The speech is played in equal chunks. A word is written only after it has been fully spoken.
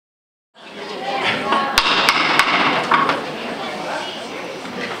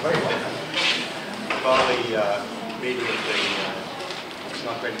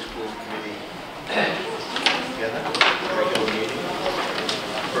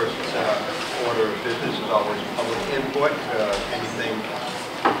order of business is always public input. Anything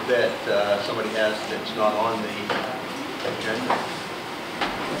that somebody has that's not on the agenda.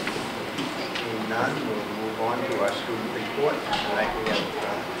 Seeing none, we'll move on to our student report. Tonight we have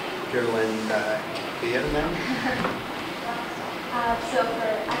Geraldine Bierman. So for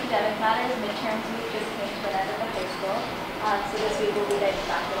academic matters, midterms week just came to an end at the high school. So this week we'll be getting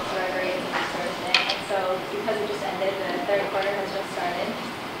back to our grades next Thursday. And so because it just ended, the third quarter has just started.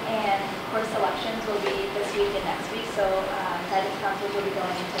 And course selections will be this week and next week. So guidance counselors will be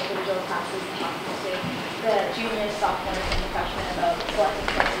going into individual classes and talking to the juniors, sophomores, and the freshmen about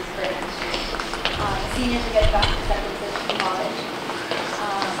selecting courses for next year. Seniors are getting back to second position college.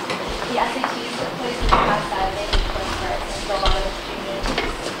 The SATs took place this past Saturday, which was first, and so a lot of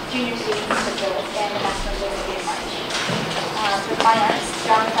junior students took the list, and the next one will be in March. For fine arts,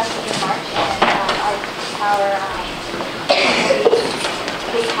 drama test will be in March, and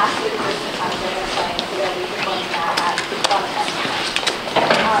they have to do the first time they're applying to the week before that at the drama test.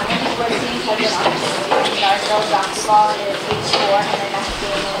 Women's sports teams have been opportunity. Our girls basketball is 8-4, and their next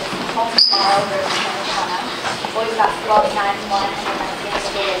game is home tomorrow versus Minnesota. Boys basketball is 9-1, and their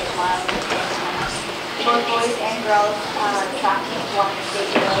next game is tomorrow versus Minnesota. Both boys and girls track teams won the state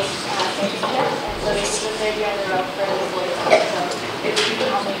relay championship, and so this is the third year in a row for the boys. So it would be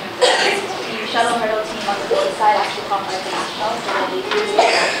humbling. The shuttle hurdle team on the boys' side actually qualified for nationals, so they'll be through the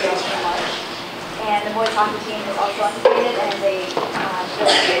nationals in March. And the boys' hockey team is also undefeated, and they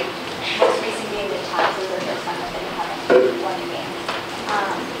the most recent game they tied, so their first time that they haven't won a game.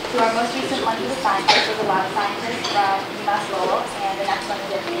 So our most recent one was a scientist, was a lab scientist from UMass Lowell, and the next one is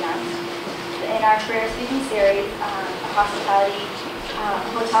Irvina. In our career speaking series, a hospitality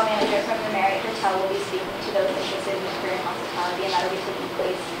hotel manager from the Marriott Hotel will be speaking to those interested in career in hospitality, and that will be taking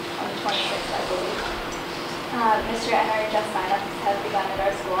place on the 26th, I believe. Mr. and our just sign-ups have begun at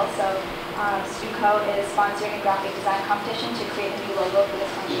our school, so StuCo is sponsoring a graphic design competition to create a new logo for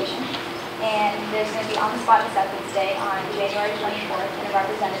this competition. And there's going to be on-the-spot acceptance day on January 24th, and a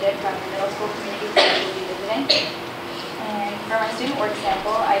representative from the middle school community college will be visiting. And for my student work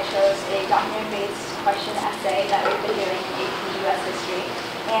sample, I chose a document-based question essay that we've been doing in AP US history.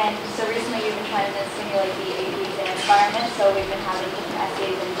 And so recently we've been trying to simulate the AP exam environment, so we've been having different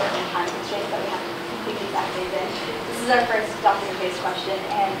essays and different time constraints that we have to complete these essays in. This is our first document-based question,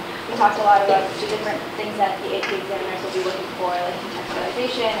 and we talked a lot about the different things that the AP examiners will be looking for, like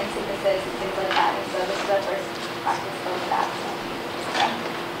contextualization and synthesis and things like that. And so this is our first practice for that.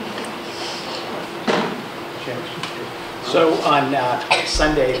 So on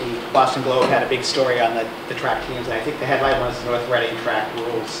Sunday, the Boston Globe had a big story on the track teams, and I think the headline was North Reading track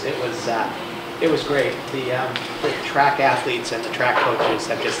rules. It was great. The track athletes and the track coaches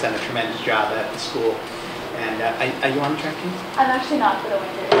have just done a tremendous job at the school. And are you on the track team? I'm actually not for the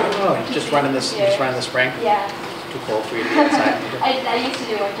winter. Oh, you're just running this. You just running the spring? Yeah. It's too cold for you to be outside. I used to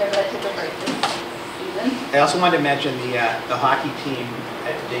do winter, but I took a break this season. I also wanted to mention the hockey team.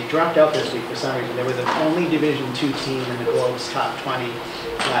 They dropped out this week for some reason. They were the only Division II team in the Globe's top 20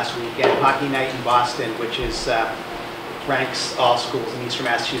 last week. And Hockey Night in Boston, which is ranks all schools in Eastern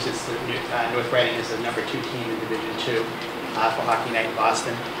Massachusetts. North Reading is the #2 team in Division II for Hockey Night in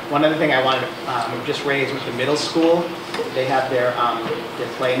Boston. One other thing I wanted to just raise with the middle school, they have their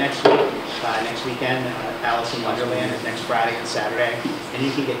play next weekend. Alice in Wonderland is next Friday and Saturday, and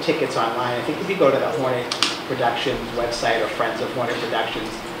you can get tickets online. I think if you go to the Hornet Productions website or Friends of Hornet Productions,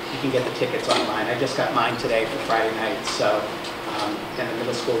 you can get the tickets online. I just got mine today for Friday night, so and the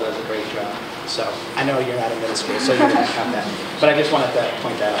middle school does a great job. So I know you're not in middle school, so you don't have that, but I just wanted to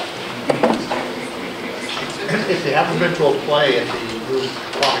point that out. If you haven't been to a play at the new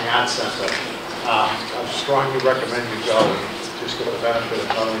Performing Arts Center, I strongly recommend you go and just get the benefit of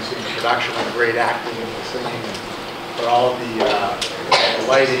not only seeing the production and the great acting and the singing, but all of the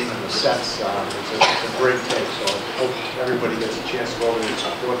lighting and the sets. It's a great take, so I hope everybody gets a chance to go over and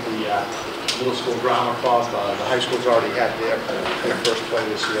support the middle school drama club. The high school's already had their first play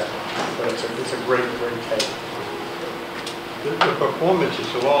this year, but it's a great take. The performances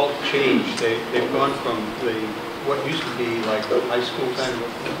have all changed. They've gone from what used to be like the high school kind of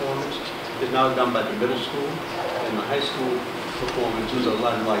performance is now done by the middle school, and the high school performances are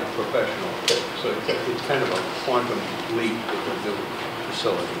done like professional. So it's kind of a quantum leap with the new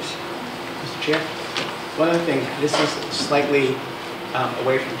facilities. Mr. Chair, one other thing, this is slightly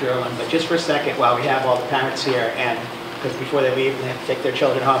away from Geraldine, but just for a second while we have all the parents here, and because before they leave they have to take their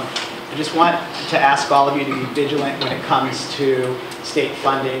children home, I just want to ask all of you to be vigilant when it comes to state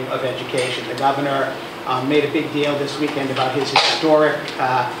funding of education. The governor made a big deal this weekend about his historic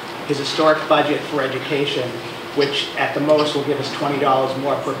budget for education, which at the most will give us $20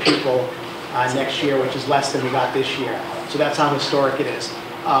 more per pupil next year, which is less than we got this year. So that's how historic it is.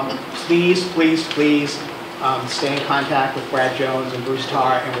 Please, please, please stay in contact with Brad Jones and Bruce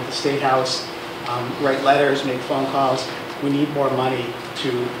Tarr and with the State House. Write letters, make phone calls. We need more money to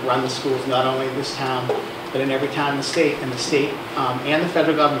run the schools, not only in this town, but in every town in the state. And the state and the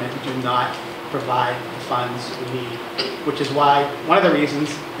federal government do not provide the funds we need, which is why, one of the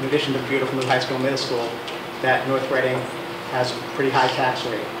reasons, in addition to beautiful new high school and middle school, that North Reading has a pretty high tax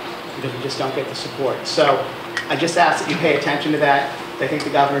rate, because we just don't get the support. So I just ask that you pay attention to that. I think the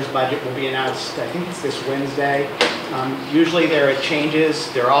governor's budget will be announced, I think it's this Wednesday. Usually there are changes,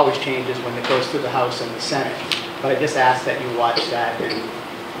 there are always changes when it goes through the House and the Senate. But I just ask that you watch that and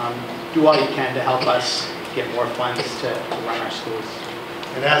do all you can to help us get more funds to run our schools.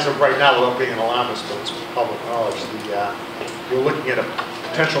 And as of right now, without being an alarmist, but it's public knowledge, we're looking at a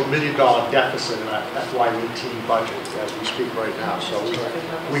potential $1 million deficit in our FY18 budget as we speak right now. So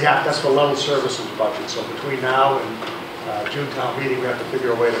we have, that's the level services budget. So between now and June town meeting, we have to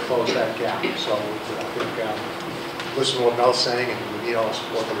figure a way to close that gap. So I think, listen to what Mel's saying, and we need all the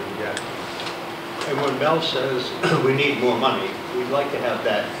support that we can get. And when Mel says we need more money, we'd like to have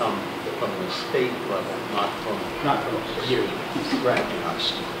that come from the state level, not from you. Right.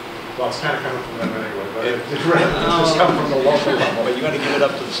 us. Well, it's kind of coming from them anyway, but it's just coming from the local level. But you're going to give it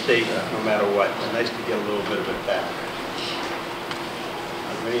up to the state no matter what. It's nice to get a little bit of it back.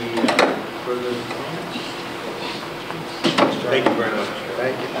 Any further comments? Thank you very much.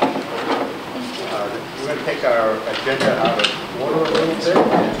 Thank you. We're going to take our agenda out of order a little bit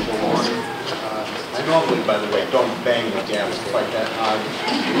and go on. I normally, by the way, don't bang the gavel quite that hard.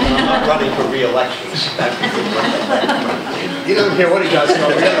 I'm not running for re-elections. He doesn't care what he does, so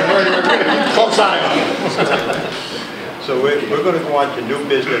we're going to close eye on him. So we're going to go on to new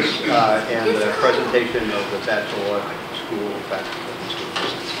business and the presentation of the Batchelder School,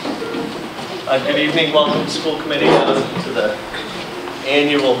 Good evening, welcome to school committee to the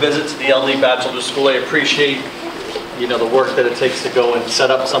annual visit to the LD Batchelder School. I appreciate the work that it takes to go and set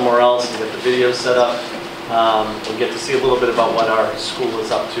up somewhere else and get the videos set up and get to see a little bit about what our school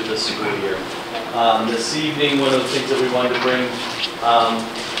is up to this school year. This evening, one of the things that we wanted to bring,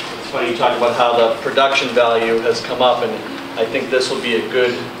 it's funny you talk about how the production value has come up, and I think this will be a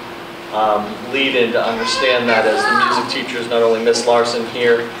good lead-in to understand that as the music teachers, not only Miss Larson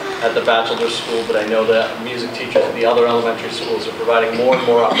here at the Batchelder School, but I know that music teachers at the other elementary schools are providing more and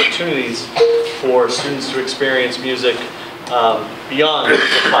more opportunities for students to experience music beyond the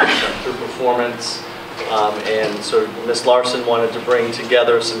classroom through performance. And so Miss Larson wanted to bring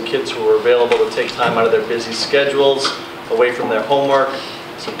together some kids who were available to take time out of their busy schedules, away from their homework,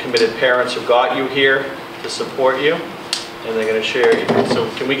 some committed parents who got you here to support you, and they're going to share. So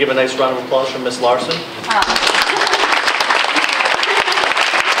can we give a nice round of applause for Miss Larson?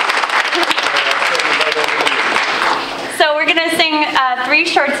 So we're going to sing 3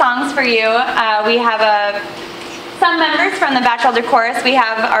 short songs for you. We have some members from the Batchelder Chorus. We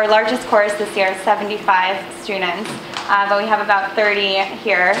have our largest chorus this year, 75 students, but we have about 30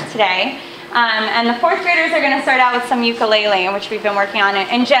 here today. And the 4th graders are going to start out with some ukulele, which we've been working on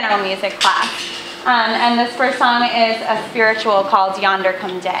in general music class. And this first song is a spiritual called Yonder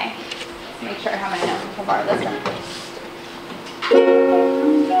Come Day. Make sure I have my notes to borrow this one.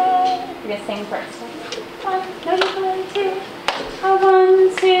 We're going to sing first. 1, 2,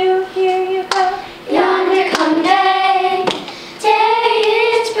 1, 2, here you go. Yonder come day, day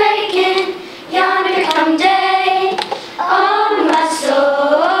is breaking. Yonder come day, on my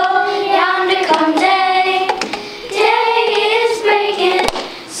soul. Yonder come day, day is breaking.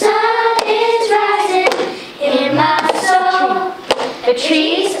 Sun is rising in my soul. The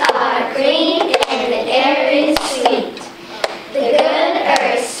trees are green and the air is sweet. The good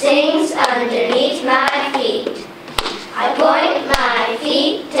earth sings underneath my feet. I point my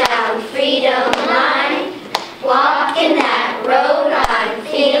feet down freedom line. Walking that road, I'm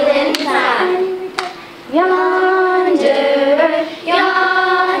feeling fine. Yonder,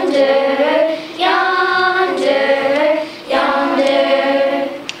 yonder, yonder, yonder,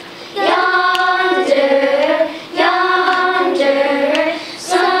 yonder, yonder.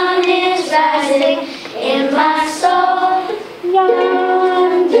 Sun is rising in my soul. Yonder.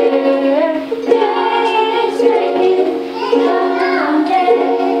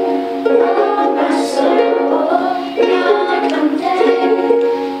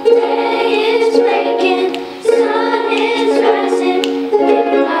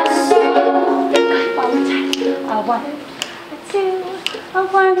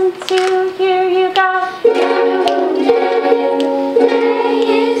 One, two, here you go. Yonder come day, day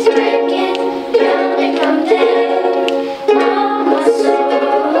is breaking. Yonder come day, on my soul.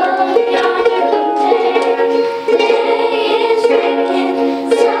 Yonder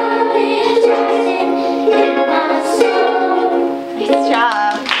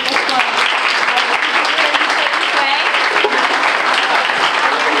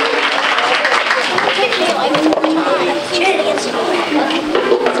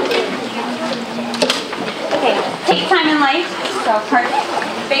So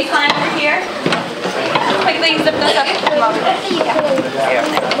bass line over here. Quickly zip this up. Come over here.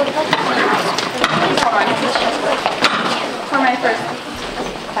 Hold on. For my first.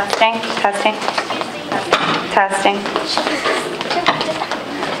 Testing, testing, testing.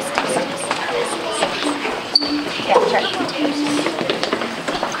 Yeah, sure.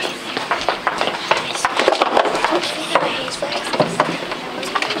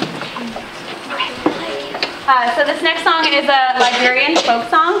 So this next song is a Liberian folk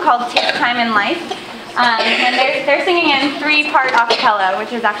song called Take Time in Life. And they're singing in 3-part a cappella,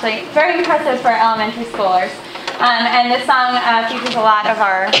 which is actually very impressive for elementary schoolers. And this song features a lot of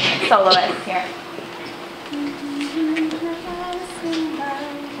our soloists here.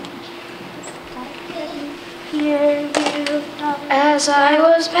 As I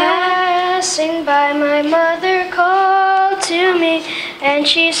was passing by, my mother called to me, and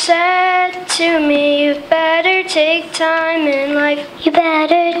she said to me, you better take time in life. You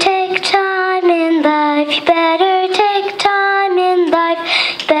better take time in life. You better take time in life.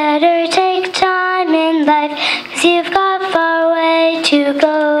 You better take time in life, 'cause you've got far way to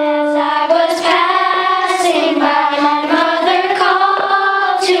go. As I was passing by, my mother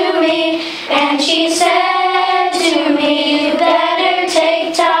called to me, and she said to me, you better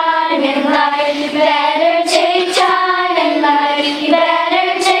take time in life. You better take time in life. You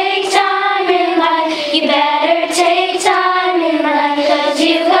better take time in life. You better take time in life, 'cause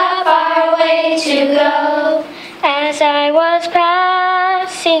you've got far way to go. As I was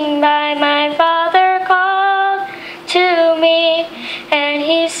passing by, my father called to me, and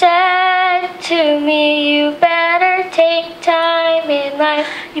he said to me, you better take time in life.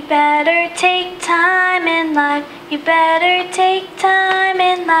 You better take time in life. You better take time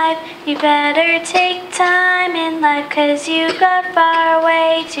in life. You better take time in life, 'cause you've got far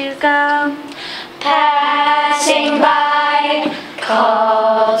way to go. Passing by,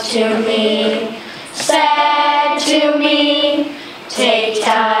 called to me, said to me, take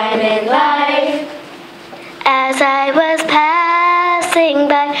time in life. As I was passing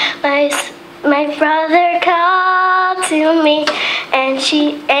by, my brother called to me, and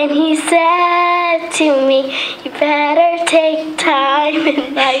he said to me, you better take time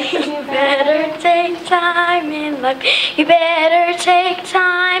in life. You better take time in life. You better take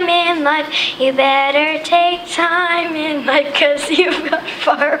time in life. You better take time in life, 'cause you've got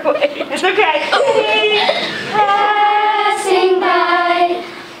far away. It's okay. Passing by,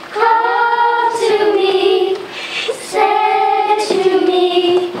 called to me, said to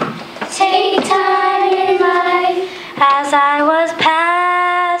me, take time in life. As I was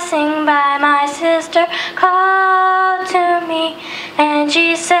passing by, my sister called to me, and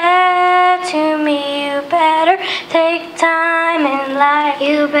she said to me, you better take time in life.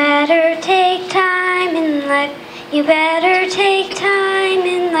 You better take time in life. You better take time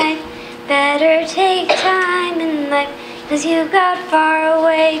in life. Better take time in life, 'cause you've got far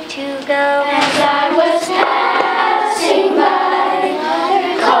away to go. As I was passing by,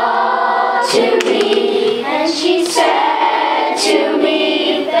 mother called to me, and she said to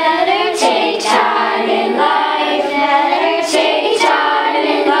me, better take time in life. Better take time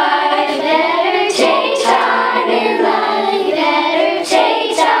in life. Better take time in life. Better take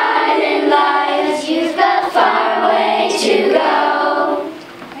time in life, 'cause you've got far way to go.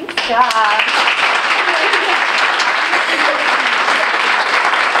 Nice job.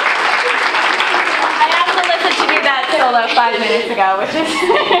 I asked Alyssa to do that solo 5 minutes ago,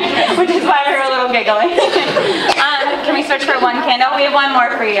 which is why we were a little giggling. Can we switch for one candle? We have one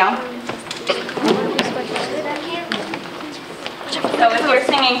more for you. So if you're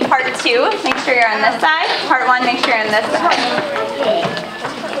singing part 2, make sure you're on this side. Part 1, make sure you're on this side. Okay.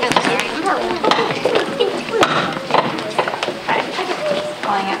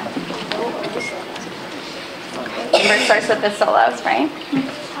 Pulling it. First starts with the solos, right?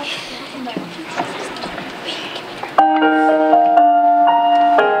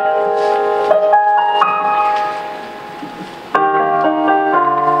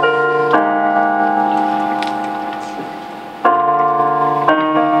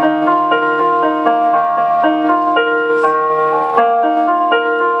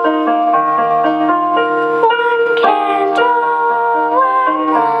 Burning clear throughout the night. One candle.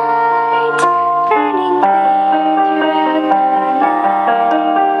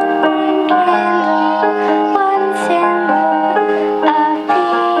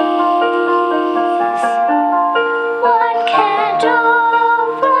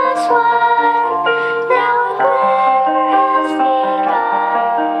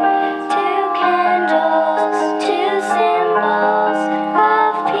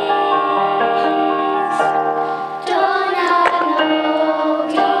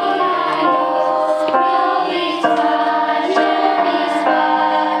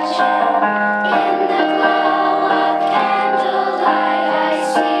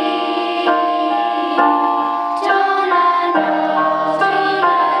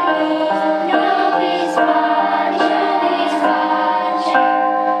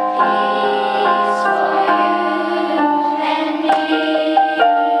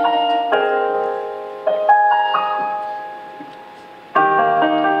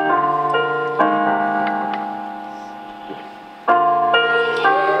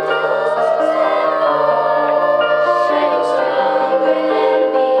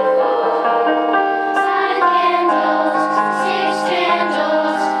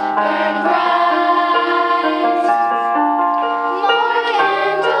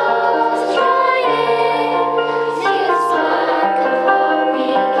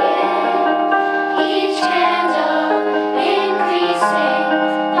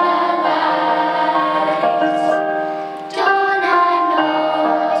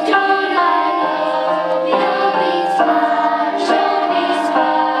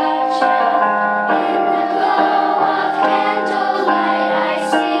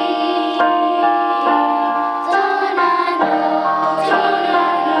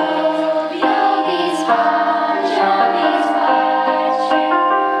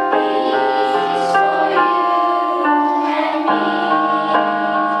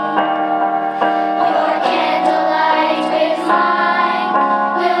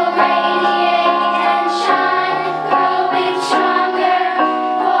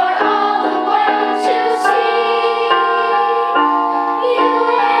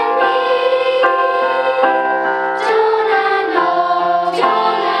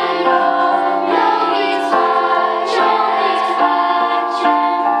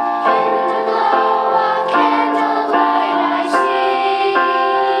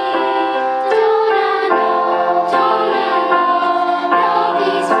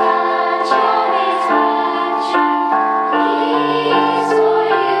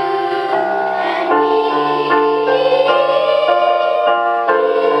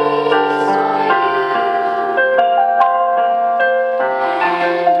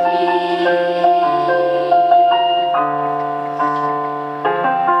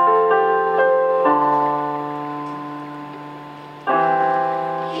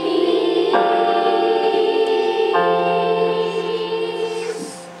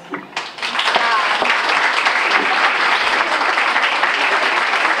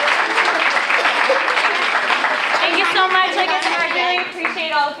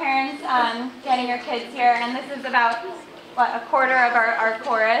 getting your kids here, and this is about, what, a quarter of our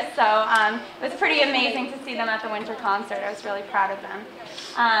chorus, so it was pretty amazing to see them at the winter concert. I was really proud of them.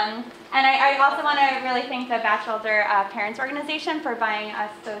 And I also want to really thank the Batchelder Parents Organization for buying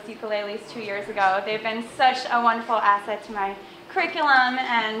us those ukuleles 2 years ago. They've been such a wonderful asset to my curriculum,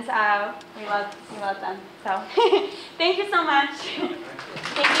 and we love them. So thank you so much.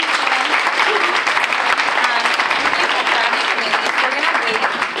 Thank you, students. We're going to wait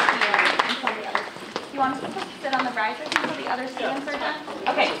here until the others. You want us to sit on the risers until the other students are done?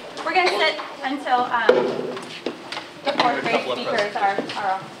 Okay, we're going to sit until the fourth grade speakers are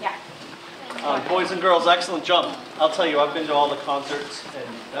off. Yeah. Boys and girls, excellent jump. I'll tell you, I've been to all the concerts,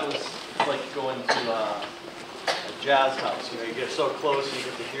 and that was like going to a jazz house. You know, you get so close and you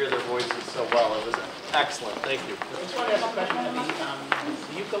get to hear their voices so well. It was excellent. Thank you. I just want to ask a question.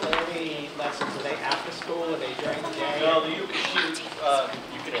 The ukulele lessons, are they after school? Are they during the day? No, you can.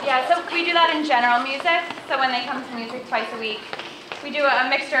 Yeah, so we do that in general music. So when they come to music twice a week, we do a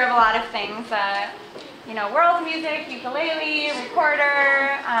mixture of a lot of things. You know, world music, ukulele,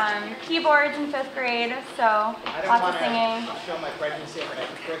 recorder, keyboards in 5th grade. So lots of singing. I don't want to show my prejudice here, but I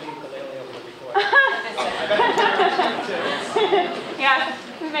prefer the ukulele over the recorder. Yeah,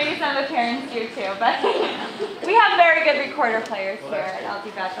 maybe some of the parents do too, but we have very good recorder players here at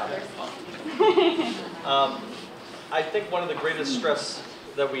LD Batchelder. I think one of the greatest stress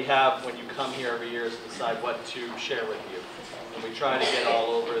that we have when you come here every year is to decide what to share with you. And we try to get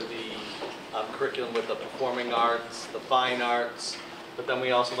all over the curriculum with the performing arts, the fine arts, but then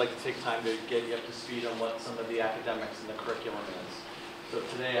we also like to take time to get you up to speed on what some of the academics in the curriculum is. So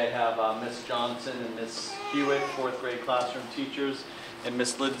today I have Miss Johnson and Miss Hewitt, 4th grade classroom teachers, and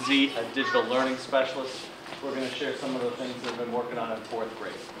Miss Lindsay, a digital learning specialist. We're going to share some of the things they've been working on in 4th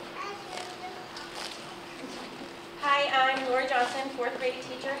grade. Hi, I'm Laura Johnson, 4th grade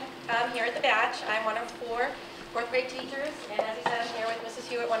teacher here at the Batch. I'm one of 4 4th grade teachers, and as I said, I'm here with Mrs.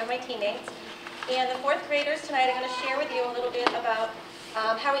 Hewitt, one of my teammates. And the 4th graders tonight are going to share with you a little bit about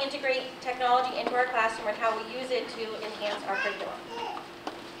how we integrate technology into our classroom and how we use it to enhance our curriculum.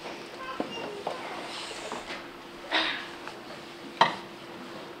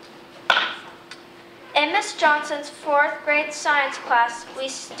 In Miss Johnson's 4th grade science class, we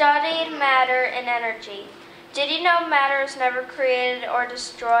studied matter and energy. Did you know matter is never created or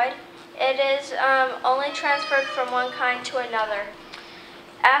destroyed? It is only transferred from one kind to another.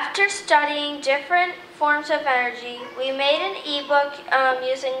 After studying different forms of energy, we made an ebook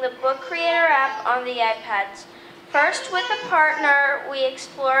using the Book Creator app on the iPads. First, with a partner, we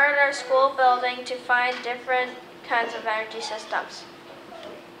explored our school building to find different kinds of energy systems.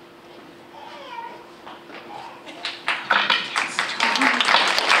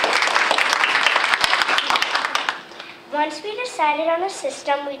 Once we decided on a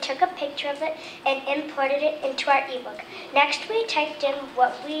system, we took a picture of it and imported it into our ebook. Next, we typed in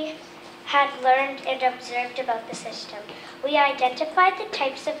what we had learned and observed about the system. We identified the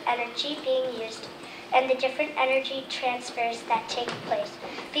types of energy being used and the different energy transfers that take place.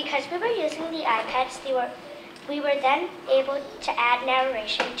 Because we were using the iPads, we were then able to add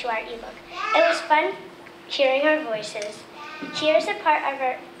narration to our ebook. It was fun hearing our voices. Here's a part of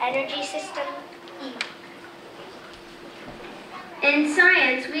our energy system ebook. In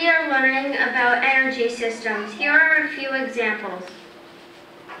science, we are learning about energy systems. Here are a few examples.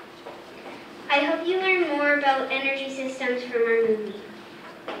 I hope you learn more about energy systems from our movie.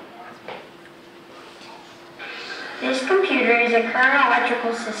 This computer is a current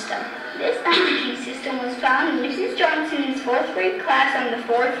electrical system. This energy system was found in Mrs. Johnson's 4th grade class on the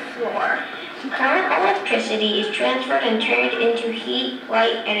 4th floor. Current electricity is transferred and turned into heat,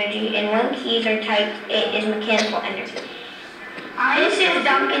 light energy, and when keys are typed, it is mechanical energy. This is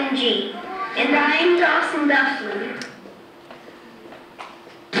Duncan G. And I'm Dawson Duffley.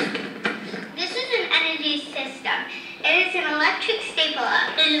 This is an energy system. It is an electric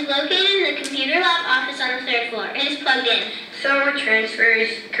stapler. It is located in the computer lab office on the 3rd floor. It is plugged in. So it transfers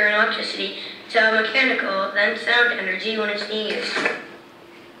current electricity to mechanical, then sound energy when it's being used.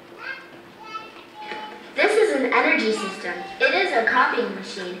 This is an energy system. It is a copying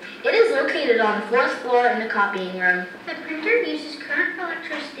machine. It is located on the 4th floor in the copying room. The printer uses current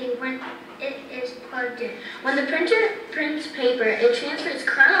electricity when it is plugged in. When the printer prints paper, it transfers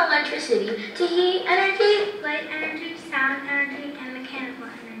current electricity to heat energy, Light energy, sound energy, and mechanical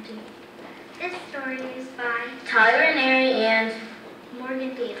energy. This story is by Tyler Neri and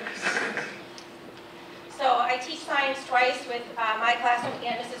Morgan Davis. So I teach science twice with my classroom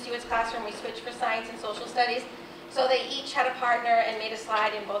and Mrs. Hewitt's classroom. We switched for science and social studies. So they each had a partner and made a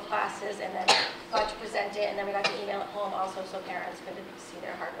slide in both classes and then got to present it. And then we got to email it home also so parents could see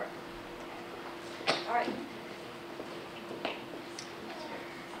their hard work. All right.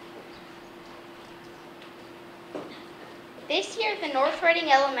 This year, the North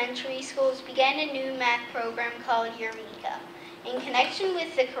Reading Elementary Schools began a new math program called Eureka. In connection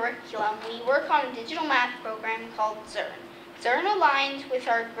with the curriculum, we work on a digital math program called Zern. Zern aligns with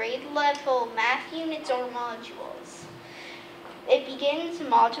our grade level math units or modules. It begins a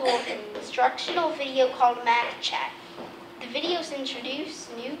module with an instructional video called Math Chat. The videos introduce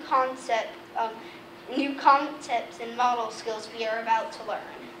new concepts and model skills we are about to learn.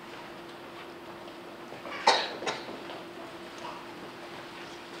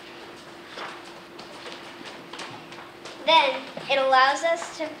 Then, it allows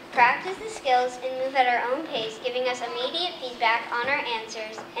us to practice the skills and move at our own pace, giving us immediate feedback on our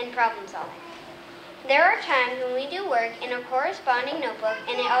answers and problem solving. There are times when we do work in a corresponding notebook,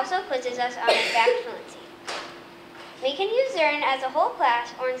 and it also quizzes us on exact fluency. We can use Zern as a whole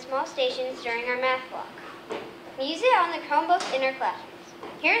class or in small stations during our math block. We use it on the Chromebooks in our classrooms.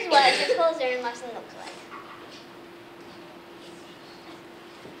 Here's what a typical Zern lesson looks like.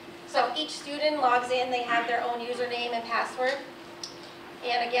 So each student logs in, they have their own username and password.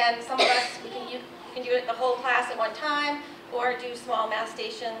 And again, some of us, you can do it the whole class at one time, or do small math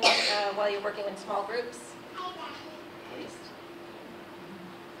stations while you're working in small groups.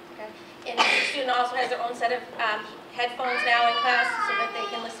 Okay. And each student also has their own set of headphones now in class so that they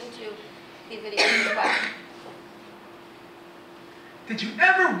can listen to the videos as well. Did you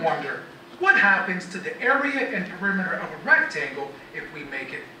ever wonder what happens to the area and perimeter of a rectangle if we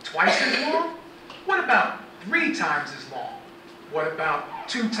make it twice as long? What about 3 times as long? What about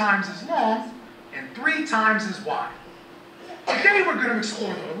 2 times as long and 3 times as wide? Today we're going to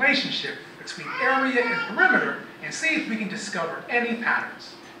explore the relationship between area and perimeter and see if we can discover any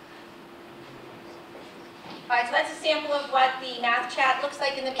patterns. All right, so that's a sample of what the math chat looks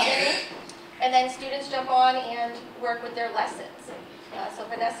like in the beginning. And then students jump on and work with their lessons. So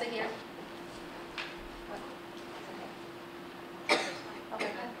Vanessa here.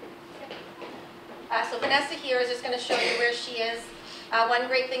 So Vanessa here is just going to show you where she is. One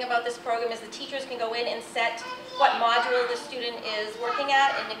great thing about this program is the teachers can go in and set what module the student is working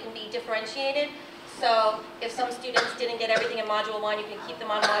at, and it can be differentiated. So if some students didn't get everything in Module 1, you can keep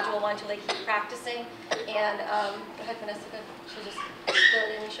them on Module 1 until they keep practicing. And go ahead, Vanessa. She'll just fill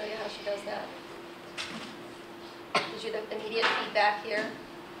it in and show you how she does that. Gives you the immediate feedback here.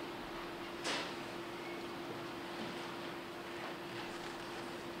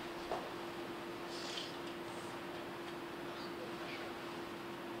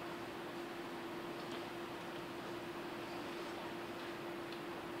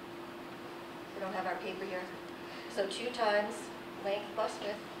 We don't have our paper here. So 2 times length plus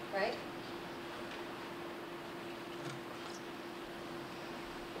width, right?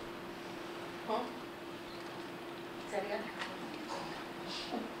 Say it again.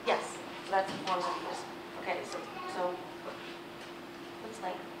 Yes, so that's the forms of use. Okay, so what's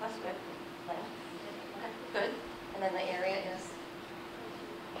length plus width? Length. Okay, good. And then the area is.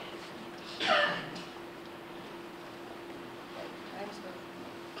 Times width.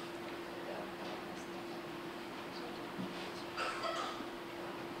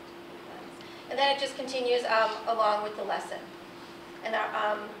 And then it just continues along with the lesson. And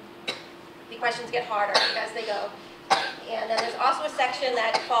the questions get harder as they go. And then there's also a section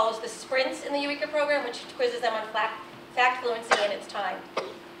that follows the sprints in the Eureka program, which quizzes them on fact fluency and its time.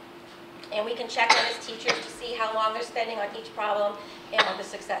 And we can check them as teachers to see how long they're spending on each problem and what the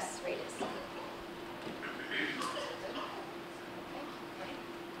success rate is.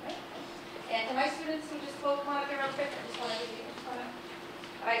 And can my students who just spoke come up here real quick? I just want to give you a comment.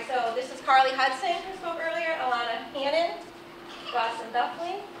 All right, so this is Carly Hudson, who spoke earlier, Alana Hannon, Dawson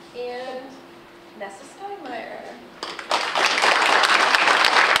Duffley, and Nessa Steinmeier.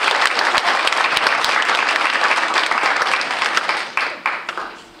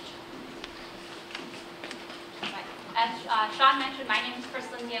 As Sean mentioned, my name is Chris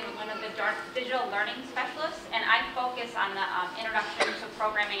Lindsay. I'm one of the digital learning specialists, and I focus on the introduction to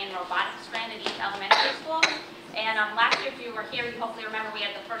programming and robotics strand at each elementary school. And last year, if you were here, you hopefully remember we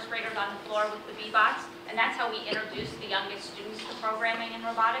had the first graders on the floor with the B-bots, and that's how we introduced the youngest students to programming and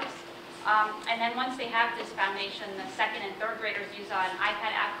robotics. And then once they have this foundation, the 2nd and 3rd graders use an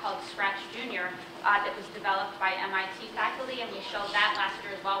iPad app called Scratch Junior that was developed by MIT faculty, and we showed that last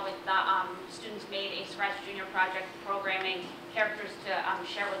year as well with the students made a Scratch Junior project programming characters to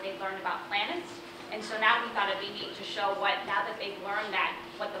share what they've learned about planets. And so now we thought it'd be neat to show what, now that they've learned that,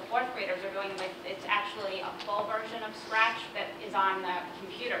 what the 4th graders are doing with, it's actually a full version of Scratch that is on the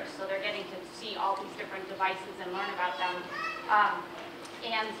computer. So they're getting to see all these different devices and learn about them.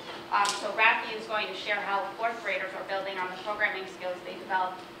 And so Rafi is going to share how fourth graders are building on the programming skills they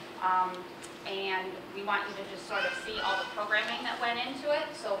developed. And we want you to just sort of see all the programming that went into it.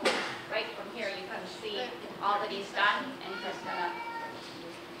 So right from here, you can see all that he's done, and he's going to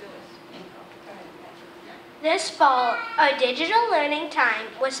do his intro. This fall, our digital learning time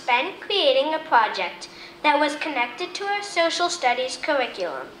was spent creating a project that was connected to our social studies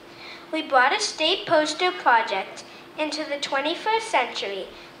curriculum. We brought a state poster project into the 21st century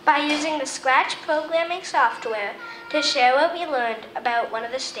by using the Scratch programming software to share what we learned about one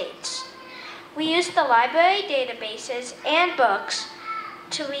of the states. We used the library databases and books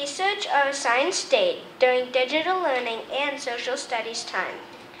to research our assigned state during digital learning and social studies time.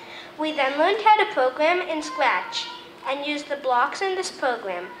 We then learned how to program in Scratch and used the blocks in this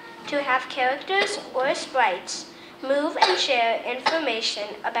program to have characters or sprites move and share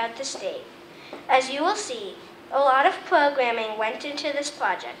information about the state. As you will see, a lot of programming went into this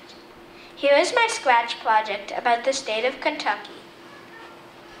project. Here is my Scratch project about the state of Kentucky.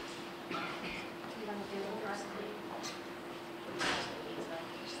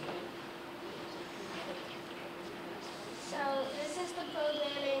 So this is the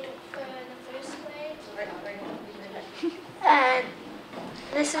programming for the first grade. And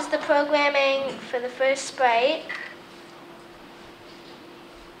this is the programming for the first sprite.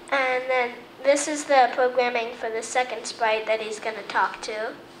 And then this is the programming for the second sprite that he's going to talk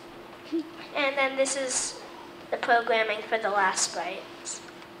to. And then this is the programming for the last sprite.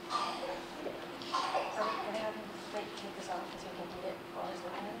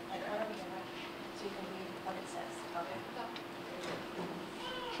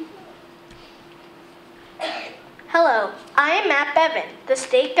 Hello, I am Matt Bevin, the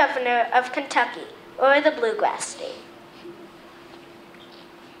state governor of Kentucky, or the Bluegrass State.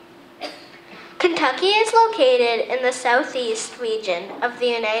 Kentucky is located in the southeast region of the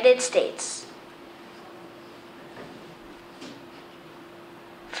United States.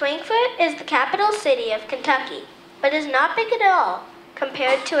 Frankfort is the capital city of Kentucky, but is not big at all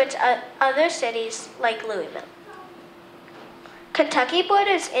compared to its other cities like Louisville. Kentucky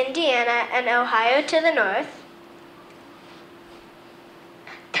borders Indiana and Ohio to the north,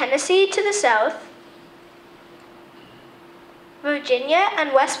 Tennessee to the south, Virginia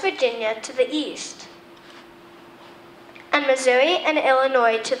and West Virginia to the east, and Missouri and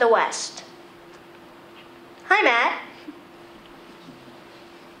Illinois to the west. Hi, Matt.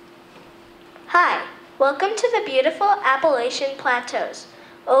 Hi, welcome to the beautiful Appalachian Plateaus,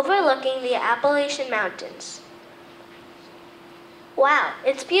 overlooking the Appalachian Mountains. Wow,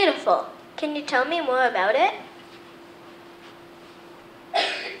 it's beautiful. Can you tell me more about it?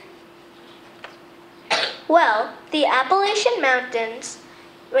 Well, the Appalachian Mountains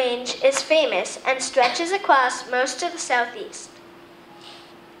range is famous and stretches across most of the southeast.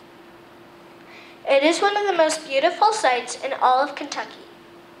 It is one of the most beautiful sights in all of Kentucky.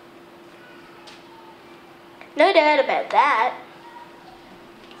 No doubt about that.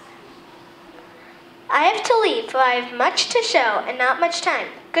 I have to leave, for I have much to show and not much time.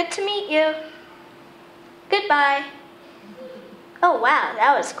 Good to meet you. Goodbye. Oh wow,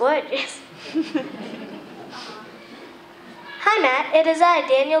 that was gorgeous. Hi Matt, it is I,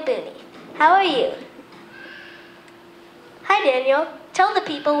 Daniel Booney. How are you? Hi Daniel, tell the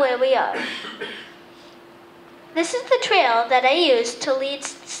people where we are. This is the trail that I used to lead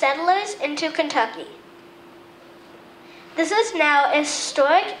settlers into Kentucky. This is now a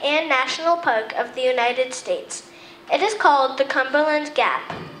historic and national park of the United States. It is called the Cumberland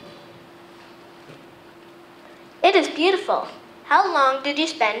Gap. It is beautiful. How long did you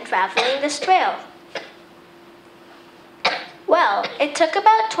spend traveling this trail? Well, it took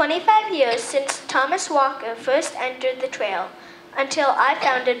about 25 years since Thomas Walker first entered the trail until I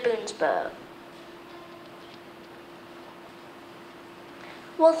founded Boonesboro.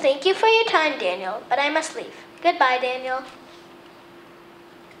 Well, thank you for your time, Daniel, but I must leave. Goodbye, Daniel.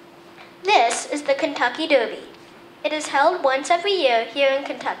 This is the Kentucky Derby. It is held once every year here in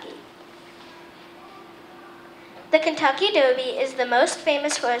Kentucky. The Kentucky Derby is the most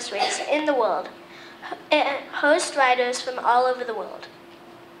famous horse race in the world. It hosts riders from all over the world.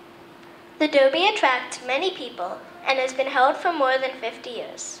 The Derby attracts many people and has been held for more than 50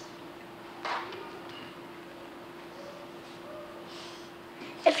 years.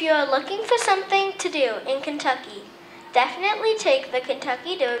 If you are looking for something to do in Kentucky, definitely take the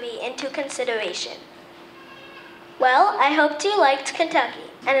Kentucky Derby into consideration. Well, I hope you liked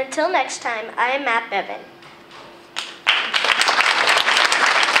Kentucky, and until next time, I am Matt Bevin.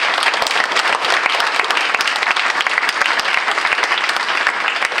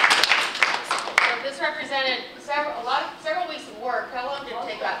 So this represented several weeks of work. How long did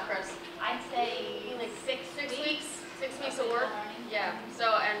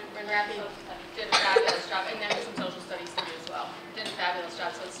Rafi did a fabulous job, and then some social studies to do as well. Did a fabulous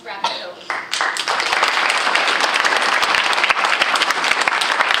job, so it's Rafi's over.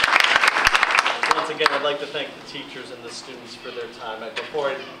 Once again, I'd like to thank the teachers and the students for their time. Before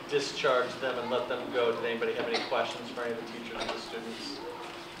I discharge them and let them go, did anybody have any questions for any of the teachers and the students?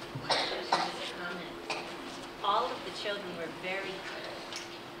 All of the children were very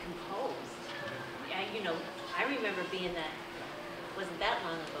composed. I remember being that, wasn't that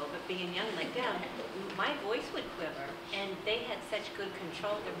long ago, but being young like them, my voice would quiver, and they had such good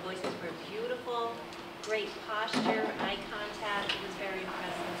control. Their voices were beautiful, great posture, eye contact. It was very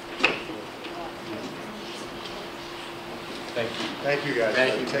impressive. Thank you. Thank you, guys.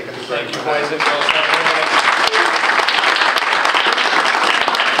 Thank you. For taking the Thank break. you, boys and girls.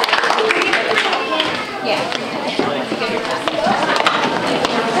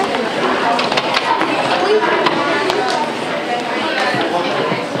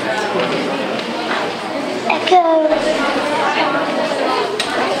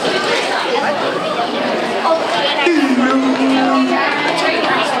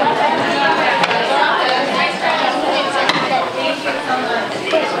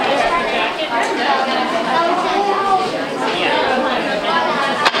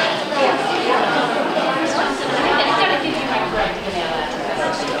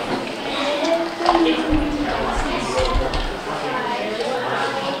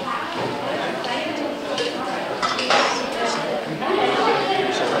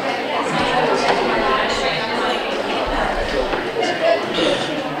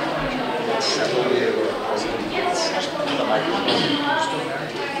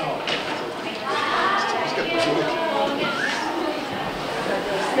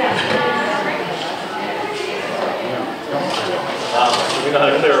 We know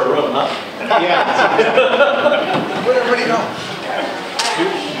how to clear a room, huh? Yeah. Where'd everybody go? We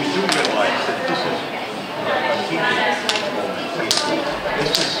do realize that this is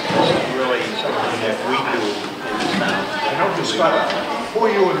really something that we do in this town. I know you, Scott. Who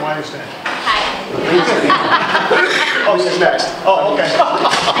are you and why are you standing? Oh, she's next. Oh, okay.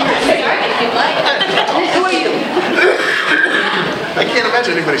 Who are you? I can't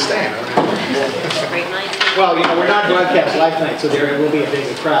imagine anybody staying. Well, we're not broadcast live tonight, so there will be a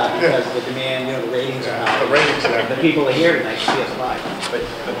bigger crowd because of the demand, the ratings are high. The ratings, The people are here tonight to see us live. But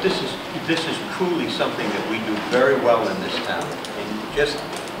this is truly something that we do very well in this town. And just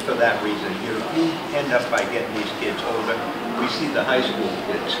for that reason, you end up by getting these kids older. We see the high school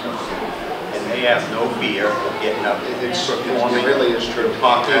kids come through, and they have no fear of getting up and performing. It really is true.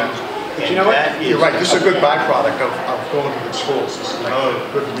 Talking. But you know what? You're right. This is a good byproduct of going to good schools. This is another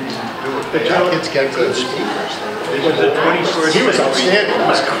good reason to do it. But kids get good speakers. This is a 21st He was century. outstanding. It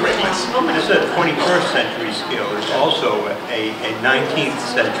was great. This is a 21st century skill. It's also a 19th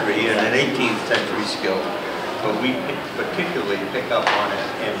century and an 18th century skill. But we particularly pick up on it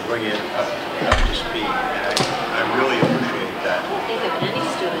and bring it up to speed. And I really appreciate that. I think of any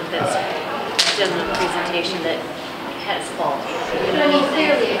student that's done a presentation that has fault.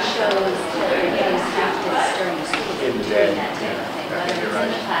 Clearly it shows that they're getting practice during the school day, doing that type of thing, whether it's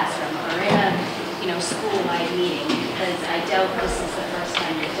in the classroom or in a school-wide meeting, because I doubt this is the first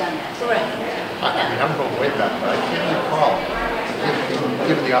time you've done that. Right. I mean, I'm going way back, but I can't recall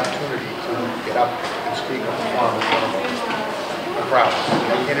given the opportunity to get up and speak on the forum in front of a crowd.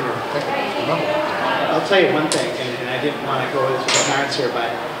 I can't even remember. I'll tell you one thing, and I didn't want to go into the parents here,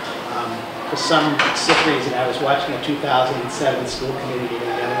 but for some sick reason, I was watching a 2007 school committee meeting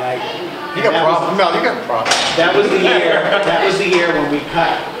the other night. You got problems. Mel, you got problems. That was the year. That was the year when we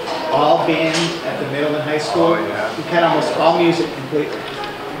cut all band at the middle and high school. Oh, yeah. We cut almost all music completely.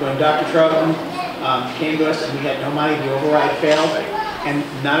 When Dr. Troutman came to us and we had no money, the override failed, and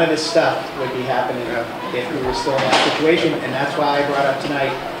none of this stuff would be happening if we were still in that situation. And that's why I brought up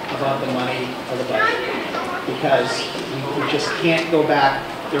tonight about the money for the budget, because we just can't go back.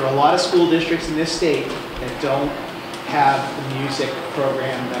 There are a lot of school districts in this state that don't have the music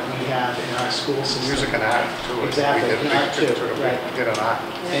program that we have in our school system. Music and art, too. Exactly, and art too, right. Get an art.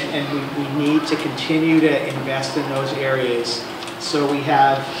 And we need to continue to invest in those areas so we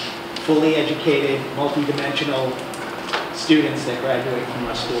have fully educated, multidimensional students that graduate from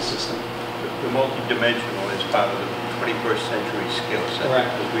our school system. The multidimensional is part of the 21st century skill set.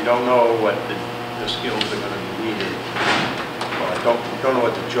 Correct. Because we don't know what the skills are going to be needed. Well, don't know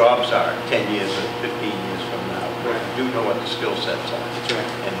what the jobs are 10 years or 15 years from now. But we do know what the skill sets are. That's right.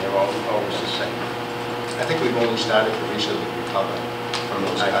 And they're always the same. I think we've only started to recently recover from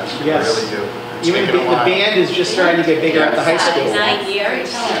those cuts. Yes. We really do. It's Even taken a the while. band is just starting to get bigger at the high school. 9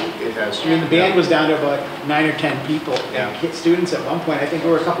 years. It it has. I mean, the band was down to about 9 or 10 people, and students at one point, I think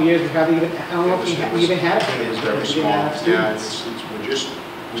there were a couple years, we hardly even, I don't know if we even had a band. It was very because we small. didn't have Yeah, students. we Just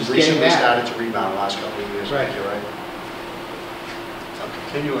recently getting back. started to rebound the last couple of years. Right. You're right. So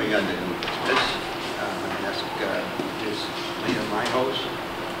continuing on to this, I'm going to ask, is Leah my host? I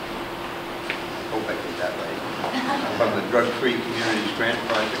hope I did that right. I'm from the Drug Free Communities Grant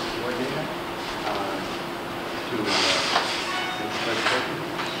Project Coordinator.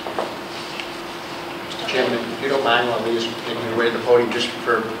 Mr. Chairman, if you don't mind, while Leah's making her way to the podium, just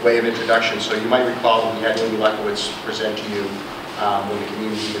for way of introduction. So you might recall we had Amy Lekowitz present to you when the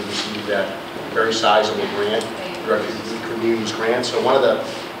community had received that very sizable grant, Drug Free Communities Grant. So one of the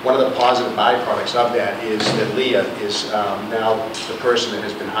positive byproducts of that is that Leah is now the person that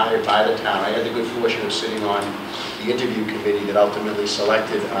has been hired by the town. I had the good fortune of sitting on the interview committee that ultimately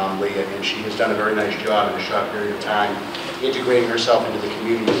selected Leah, and she has done a very nice job in a short period of time integrating herself into the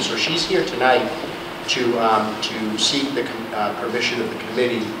community. So she's here tonight to seek the permission of the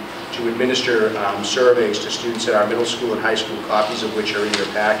committee to administer surveys to students at our middle school and high school, copies of which are in your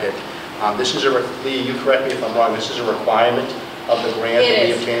packet. This is Leah, you correct me if I'm wrong, this is a requirement of the grant that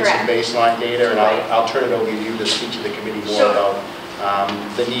we obtain some baseline data, and I'll turn it over to you to speak to the committee more about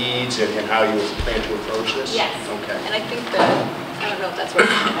the needs and how you plan to approach this? Yes. Okay. And I think that, I don't know if that's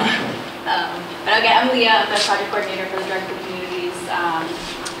working or not. But again, I'm Leah, I'm the project coordinator for the Drug Free Communities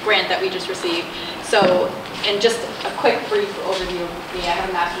grant that we just received. So, and just a quick brief overview of me, I have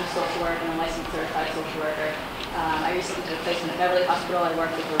a master's in social work and a licensed certified social worker. I recently did a placement at Beverly Hospital. I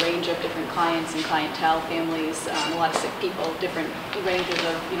worked with a range of different clients and clientele, families, a lot of sick people, different ranges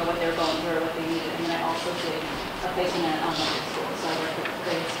of what they were going through or what they needed. And then I also did a placement at elementary school. So I worked with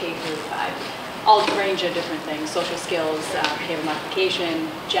grades K through 5. All range of different things, social skills, behavior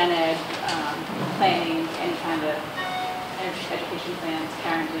modification, gen ed, planning, any kind of education plans,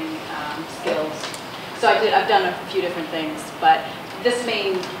 parenting, skills. So I've done a few different things, but the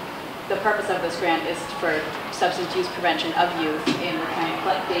purpose of this grant is for substance use prevention of youth, and we're trying to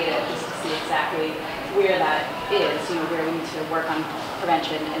collect data just to see exactly where that is, where we need to work on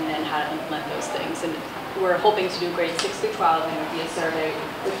prevention and then how to implement those things. And we're hoping to do grades 6 through 12, and it would be a survey,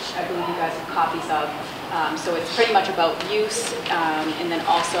 which I believe you guys have copies of. So it's pretty much about use, and then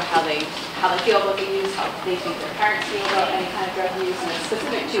also how they feel about the use, how they think their parents feel about any kind of drug use, and it's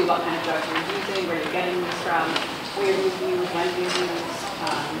specific to what kind of drugs you're using, where you're getting these from, where you use, when you use,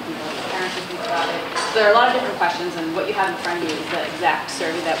 parents would think about it. So there are a lot of different questions, and what you have in front of you is the exact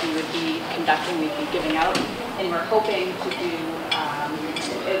survey that we would be conducting, we'd be giving out, and we're hoping to do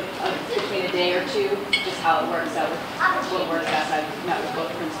between a day or two, just how it works out, what works best. I've met with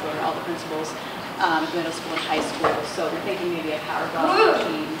both principals, or all the principals, middle school and high school, so we're thinking maybe a power ball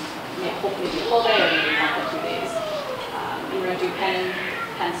between, hopefully a full day or maybe 1 or 2 days. We're going to do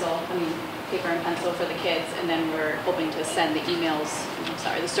paper and pencil for the kids, and then we're hoping to send the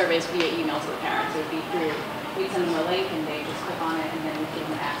surveys via email to the parents. It would be through, we'd send them a link and they just click on it, and then we give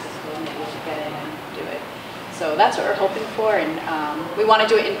them access code and they will get in and do it. So that's what we're hoping for, and we want to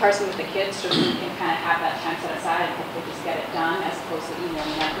do it in person with the kids so we can kind of have that time set aside and hopefully just get it done as opposed to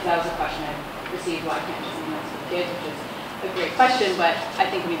emailing that, because that was a question I received, why can't just email to the kids, which is a great question, but I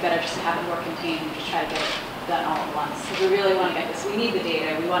think it would be better just to have it more contained and just try to get it done all at once. Because we really want to get this, we need the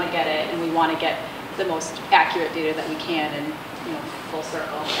data, we want to get it, and we want to get the most accurate data that we can, and full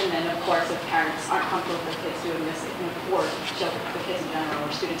circle. And then of course, if parents aren't comfortable with their kids doing this, or the kids in general, or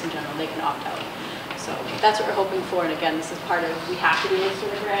students in general, they can opt out. So that's what we're hoping for, and again, this is part of, we have to do this for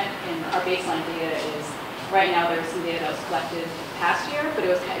the grant, and our baseline data is, right now there's some data that was collected past year, but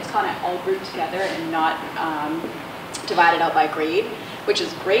it's kind of all grouped together and not divided out by grade, which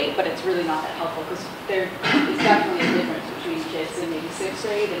is great, but it's really not that helpful, because there's definitely a difference between kids in maybe 6th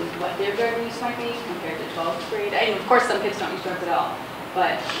grade and what their drug use might be compared to 12th grade. And of course, some kids don't use drugs at all,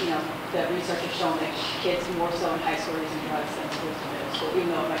 but the research has shown that kids more so in high school are using drugs than schools in middle school. Even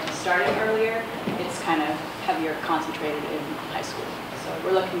though it might be starting earlier, it's kind of heavier concentrated in high school. So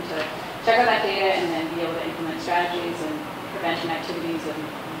we're looking to check out that data and then be able to implement strategies and prevention activities and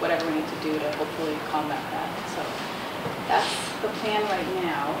whatever we need to do to hopefully combat that. So that's the plan right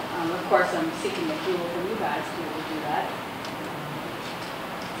now. Of course, I'm seeking approval from you guys to be able to do that.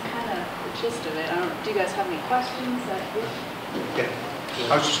 That's kind of the gist of it. Do you guys have any questions? Okay.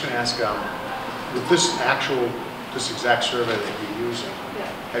 I was just going to ask, with this exact survey that you're using,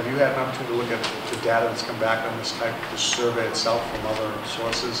 have you had an opportunity to look at the data that's come back on this survey itself from other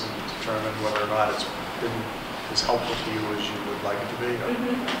sources and determine whether or not it's been as helpful to you as you would like it to be?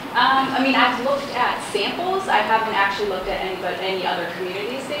 I mean, I've looked at samples. I haven't actually looked at any other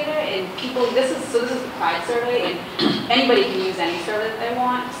communities' data. And people, this is the Pride survey, and anybody can use any survey that they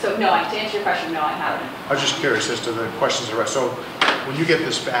want. So no, to answer your question, no, I haven't. I was just curious as to the questions around. So when you get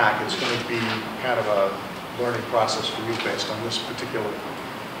this back, it's going to be kind of a learning process for you based on this particular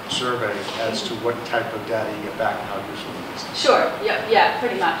survey as to what type of data you get back and how useful it is. Sure. Yeah,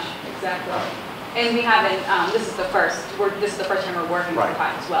 pretty much. Exactly. And we haven't. This is the first time we're working with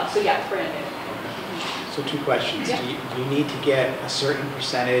Pride as well. So yeah, it's brand new. So 2 questions. Yeah. Do you need to get a certain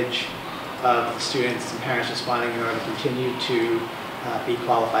percentage of students and parents responding in order to continue to be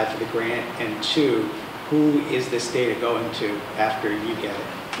qualified for the grant? And 2, who is this data going to after you get it?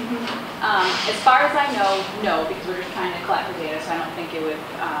 As far as I know, no, because we're just trying to collect the data, so I don't think it would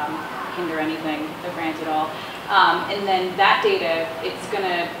hinder anything, the grant at all. And then that data, it's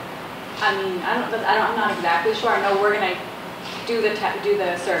gonna. I mean, I'm not exactly sure. I know we're gonna do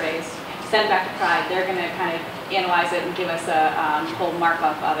the surveys, send it back to Pride. They're gonna kind of analyze it and give us a whole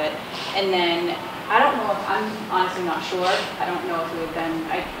markup of it. And then I don't know if I'm honestly not sure. I don't know if we would then.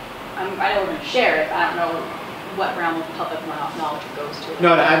 I know we're gonna share it. But I don't know what realm of public knowledge it goes to.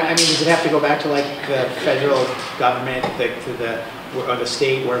 No, I mean, does it have to go back to like the federal government, or the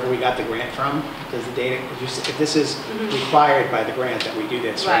state, wherever we got the grant from? Does the data, if this is required by the grant that we do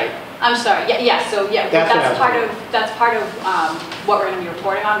this, right? I'm sorry. Yeah. So yeah, that's part of what we're going to be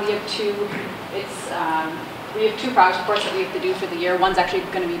reporting on. We have two. We have 2 progress reports that we have to do for the year. One's actually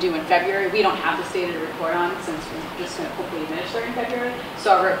going to be due in February. We don't have this data to report on since we're just going to hopefully administer in February.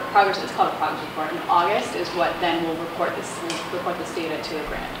 So our progress, it's called a progress report. In August is what then we'll report this data to the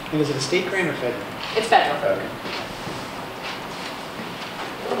grant. And is it a state grant or federal? It's federal.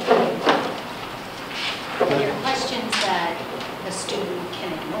 There are questions that a student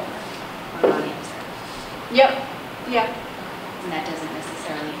can ignore or not answer. Yep. Yeah. And that doesn't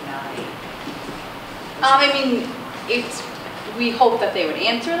necessarily invalidate. I mean, we hope that they would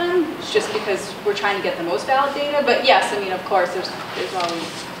answer them, just because we're trying to get the most valid data. But yes, I mean, of course, there's always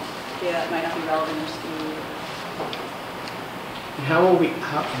data that might not be relevant or skewed. And how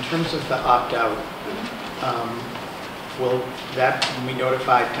in terms of the opt-out, will we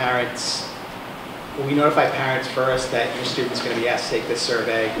notify parents? Will we notify parents first that your student's going to be asked to take this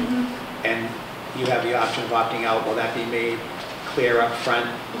survey, and you have the option of opting out? Will that be made clear up front?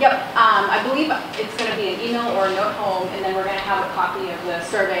 Yep. I believe it's going to be an email or a note home, and then we're going to have a copy of the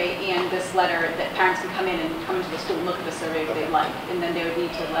survey and this letter that parents can come into the school and look at the survey if they'd like, and then they would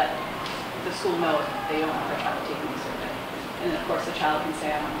need to let the school know if they don't want their child taking the survey. And then of course the child can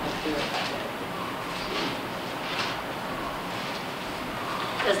say, I don't want to do it that day.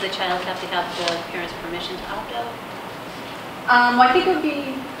 Does the child have to have the parents' permission to opt out? Well, I think it would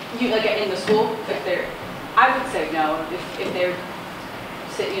be like in the school if they're. I would say no. If they're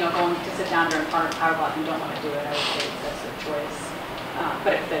going to sit down during power block and don't want to do it, I would say that's their choice.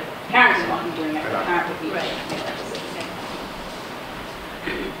 But if the parents don't want to be doing it, the parent would be right to make that decision.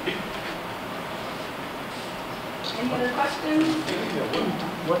 Any other questions?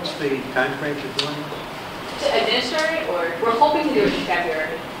 What's the time frame for doing it? To administer it, or we're hoping to do it in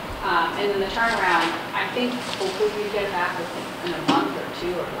February. And then the turnaround, I think hopefully we get it back within a month or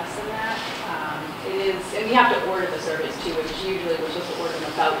 2 or less than that. It is, and we have to order the surveys too, which usually we're supposed to order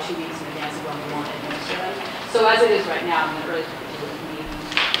them about 2 weeks in advance of when we want to administer them. So as it is right now, I mean, the earliest we could do it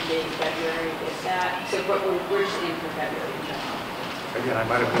maybe mid-February, if that. So we're just in for February in general. Again, I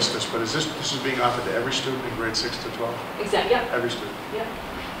might have missed this, but is this is being offered to every student in grade 6 to 12? Exactly. Yep. Every student. Yep.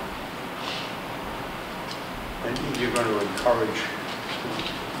 And you're going to encourage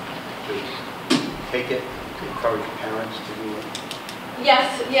students to take it, to encourage parents to do it?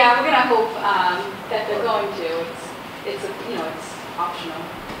 Yes, yeah, we're going to hope that they're going to. It's optional,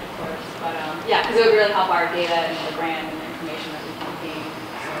 of course, but yeah, because it would really help our data and the grant and the information that we can gain.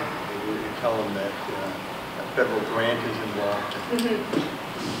 So. You tell them that a federal grant is involved. We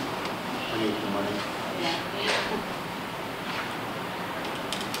need the money. Yeah.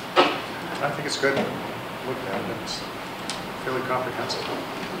 I think it's good. Look at it. It's fairly comprehensive.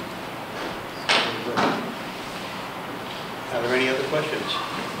 Are there any other questions?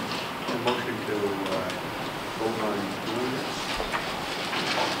 A motion to vote on doing this?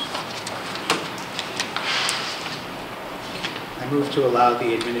 I move to allow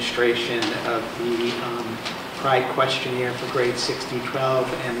the administration of the Pride questionnaire for grades 6 through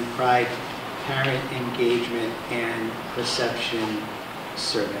 12 and Pride parent engagement and perception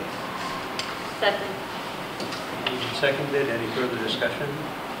survey. Second. Seconded. Any further discussion?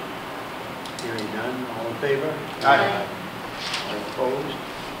 Hearing none. All in favor? Aye. All opposed?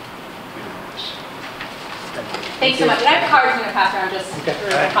 Unanimous. Thanks so much. And I have cards I'm going to pass around just Okay. for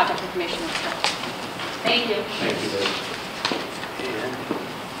contact information and stuff. Thank you. Thank you, Dave. And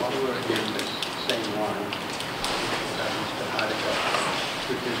while we're in this same line, Mr. Hardicott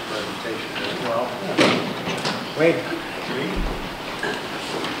took his presentation as well. Wait.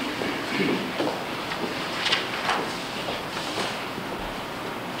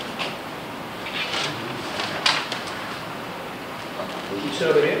 You sit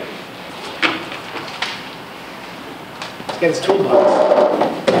over here. Get his toolbox.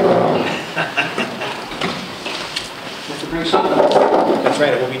 Have to bring something. That's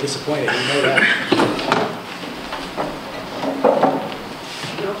right, it will be disappointed, you know that.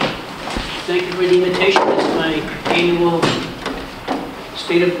 Thank you for the invitation. It's my annual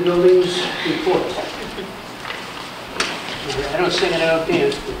State of the Buildings report. I don't sing and I don't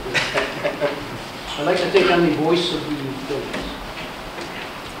dance, but I'd like to think I'm the voice of the buildings.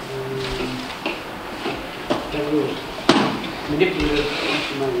 That was manipulative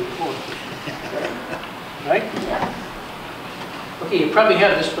in my report. Right? Okay, you probably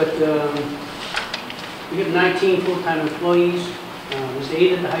have this, but we have 19 full-time employees. There's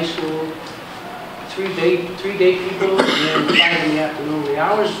 8 at the high school, 3 day people, and 5 in the afternoon. The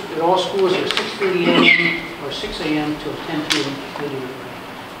hours at all schools are 6:30 a.m. or 6 a.m. till 10 p.m.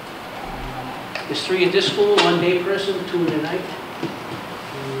 There's 3 at this school, 1 day person, 2 in the night,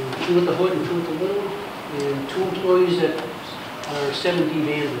 2 at the hood and 2 at the little, and 2 employees that are 7D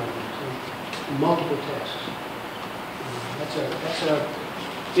van drivers, so multiple tasks. That's our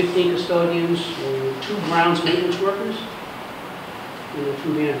 15 custodians, 2 grounds maintenance workers, and the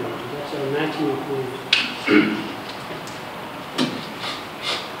 2 van drivers. That's our 19 employees.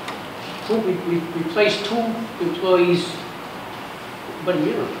 We replaced 2 employees about a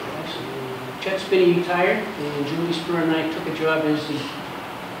year ago, actually. Chet Spinney retired, and Julie Spur and I took a job as the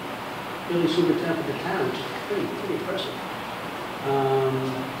building superintendent of the town, which is pretty impressive.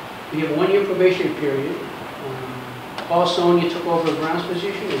 We have a 1-year probationary period. Paul Sonia took over a grounds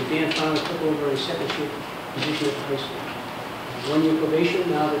position, and Dan Fowler took over a second shift position at the high school. 1 year probation,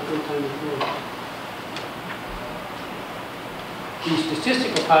 now they're full-time employees. The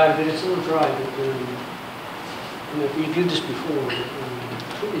statistical part of it, it's a little dry, but if you did this before,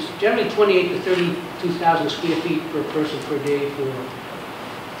 it's generally 28 to 32,000 square feet per person per day for.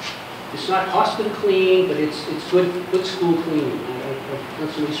 It's not hospital clean, but it's good school cleaning. I've done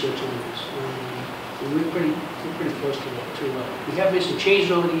some research on this. We're pretty close to that. We have made some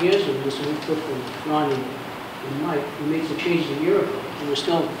changes over the years, and with some input from Ron and Mike. We made some changes a year ago, and we're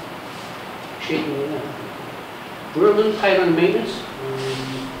still shaking it out. We're a little tight on maintenance,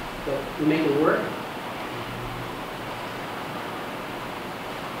 but we make it work.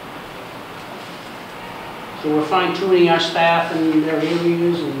 So we're fine-tuning our staff and their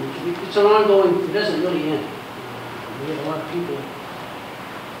areas, and it's an ongoing, it doesn't really end. We have a lot of people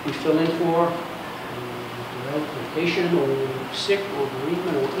we fill in for, they're out on vacation, or sick, or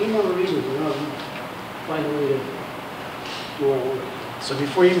bereavement, or any other reasons, we find a way to do our work. So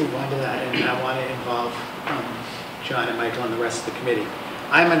before you move on to that, and I want to involve John and Michael and the rest of the committee,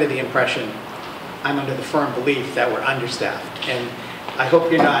 I'm under the firm belief that we're understaffed. And I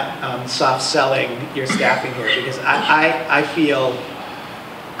hope you're not soft-selling your staffing here, because I feel,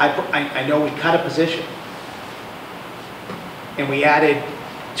 I know we cut a position, and we added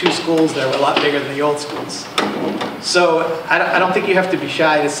 2 schools that were a lot bigger than the old schools. So I don't think you have to be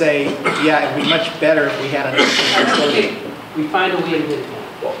shy to say, yeah, it'd be much better if we had another custodian. We find a way to get it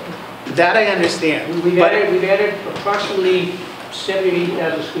done. That I understand. We've added approximately 70 or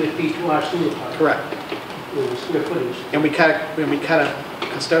 80,000 square feet to our school department. Correct. Square footage. And we cut a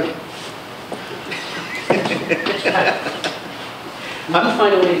custodian.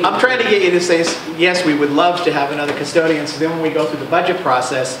 I'm trying to get you to say, yes, we would love to have another custodian, so then when we go through the budget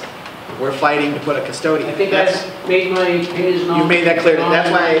process, we're fighting to put a custodian. I think I've made my opinions known. You made that clear. That's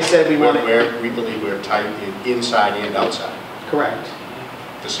why I said we want We believe we're tight inside and outside. Correct.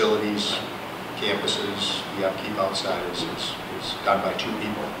 Facilities, campuses, the upkeep outside is done by 2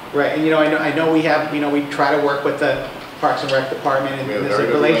 people. Right, and I know we have, we try to work with the Parks and Rec department, and We have a there's very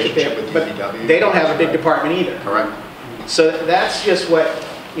a good relationship, with but DPW. they don't have a big department either. Correct. So that's just what,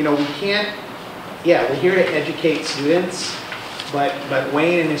 we can't, we're here to educate students, but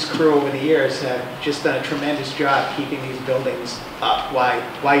Wayne and his crew over the years have just done a tremendous job keeping these buildings up.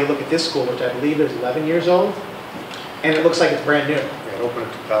 Why you look at this school, which I believe is 11 years old, and it looks like it's brand new. It opened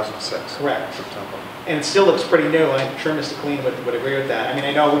in 2006. Correct. September. And it still looks pretty new, and I'm sure Mr. Clean would agree with that. I mean,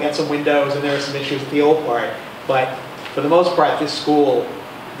 I know we got some windows and there are some issues with the old part, but for the most part, this school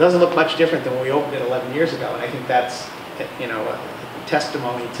doesn't look much different than when we opened it 11 years ago, and I think that's, a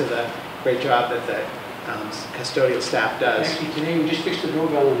testimony to the great job that the custodial staff does. Actually, today we just fixed the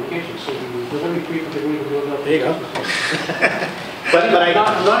doorbell in the kitchen, so we delivery people can ring the doorbell. There you go. But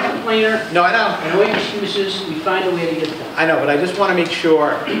I'm not a complainer. No, I know. I know excuses, we find a way to get it done. I know, but I just want to make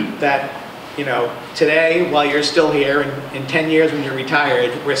sure that, you know, today, while you're still here, and in 10 years when you're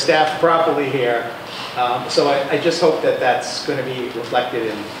retired, we're staffed properly here. So I just hope that that's going to be reflected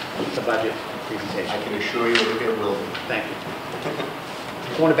in the budget presentation. I can assure you that it will be. Thank you.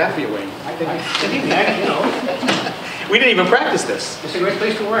 Going to bat for you, Wayne. We didn't even practice this. It's a great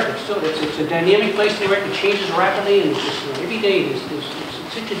place to work. It's a dynamic place to work. It changes rapidly, and it's just every day it's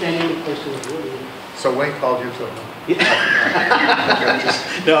such a dynamic place to work. So Wayne called you to?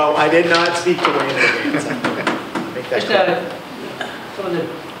 No, I did not speak to Wayne in advance. Make that Just clear. some of the,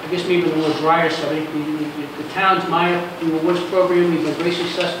 I guess maybe the more drier stuff. The town's the awards program, we've been very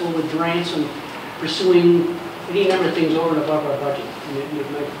successful with grants and pursuing any number of things over and above our budget.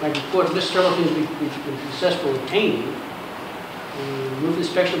 My report lists several things we've been successful in obtaining. Roof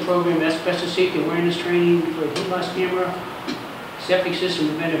inspection program, asbestos safety awareness training for heat loss camera, septic system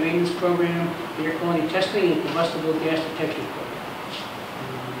preventive maintenance program, air quality testing, and combustible gas detection program.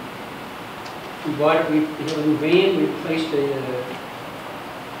 We have a new van. We replaced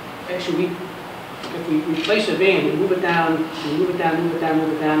if we replace a van, we move it down, move it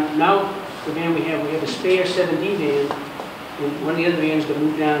down. Now the van we have a spare 7D van, and one of the other vans that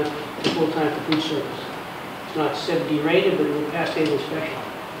moved down to full-time for food service. It's not 7D rated, but it will pass state inspection.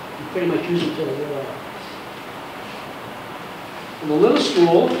 We pretty much use it until the year out. In the little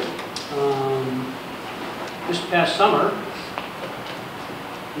school, this past summer,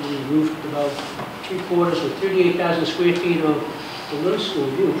 we roofed about 3/4 with 38,000 square feet of the little school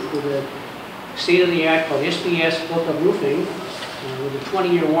roof with a state-of-the-art called SBS built-up roofing with a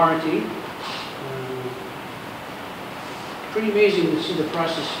 20-year warranty. Pretty amazing to see the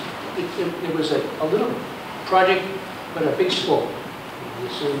process. It was a little project, but a big scope.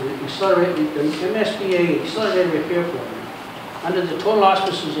 So the MSBA accelerated repair program under the total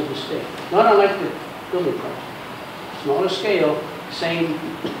auspices of the state, not unlike the building project. Smaller scale, same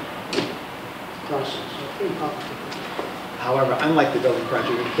process. So pretty complicated. However, unlike the building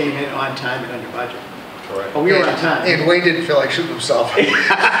project, we came in on time and under budget. Correct. But we were on time. And Wayne didn't feel like shooting himself. Yeah,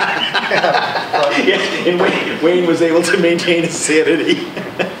 and Wayne was able to maintain his sanity.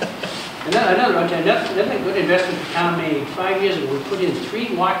 Another good investment the town made 5 years ago. We put in 3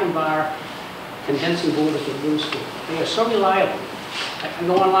 walk-in bar condensing boilers at the school. They are so reliable. I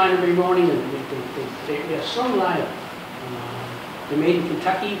go online every morning and they are so reliable. They're made in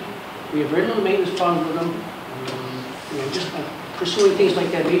Kentucky. We have very little maintenance problems with them. Just pursuing things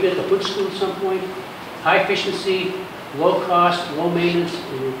like that, maybe at the hood school at some point. High efficiency, low cost, low maintenance,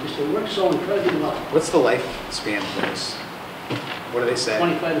 and it works so incredibly well. What's the lifespan of those? What do they say?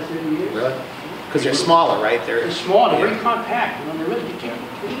 25 to 30 years. Really? Because they're smaller, right? They're small, they're very compact. They're really, you can't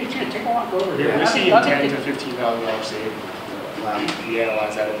take a walk over there. We see $10,000 to $15,000 saved. We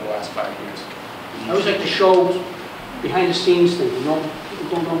analyzed that over the last 5 years. I always like to show behind the scenes things. People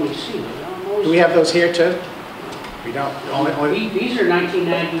don't normally see them. Do we have those here too? We don't. These are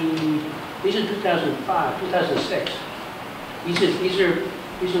 1990. These are 2005, 2006. These are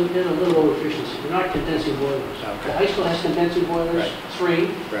a little low efficiency. They're not condensing boilers. Okay. The high school has condensing boilers, right. 3.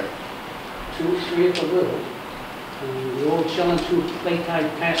 Right. 3 at the little. The old shell and tube plate type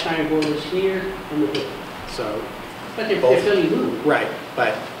cast iron boilers here and the big. So. But they're fairly new. Right.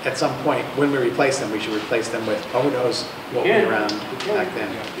 But at some point, when we replace them, we should replace them with who knows what was around back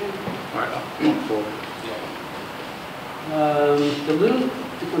then. All right. I'll forward.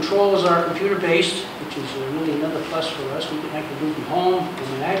 The controls are computer-based, which is really another plus for us. We can actually do from home with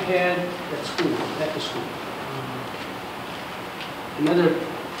an iPad at school, back to school. Another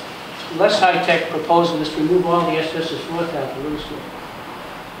less high-tech proposal is to remove all the asbestos floor tile from the school.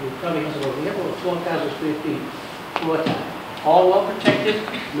 We have over 12,000 square feet floor tile. All well protected,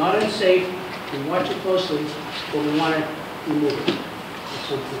 not unsafe. We watch it closely, but we want to remove it at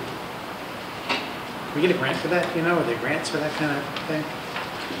some point. Can we get a grant for that, you know? Are there grants for that kind of thing?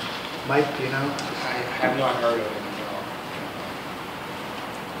 Mike, do you know? I have not heard of it, no.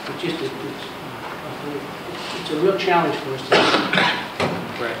 It's a real challenge for us to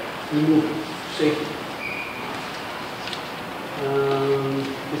remove it safely.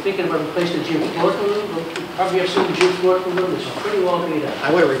 We're thinking about replacing the gym floor. We probably have some gym floor room. It's pretty well made up.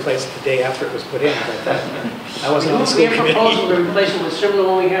 I would have replaced it the day after it was put in, but I wasn't on the school We have a committee. proposal to replace it with similar to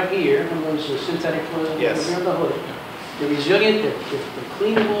what we have here, and those synthetic floors Yes. around the hood. They're resilient, they're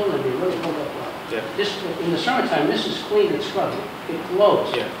cleanable, and they really hold up well. Yeah. This, in the summertime, this is clean and scrubbed. It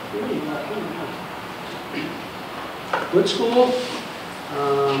glows. Yeah. Really nice. Good school. We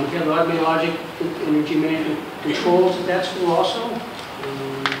have automated logic energy management controls at that school also.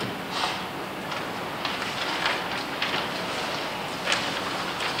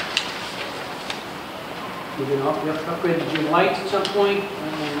 We have to upgrade the gym lights at some point.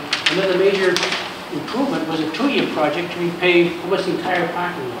 Another major improvement was a 2-year project to repave almost the entire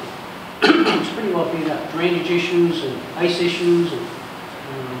parking lot. It's pretty well beat up. Drainage issues and ice issues, and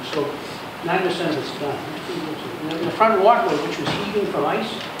so 90% of it's done. And the front walkway, which was heaving from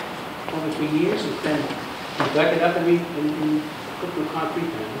ice over for years, it's been dug it up and put through concrete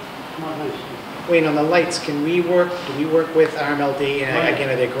panel. Come on, nice. Wait, on the lights, do we work with RMLD, and again,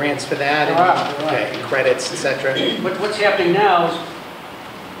 are there grants for that? Okay, and credits, etc.? What's happening now is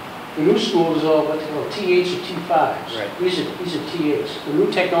the new school is all what's called T8s or T5s. Right. These are T8s. The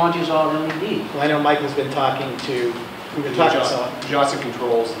new technology is all LED. Well, I know Michael's been talking to, we've been talking to Johnson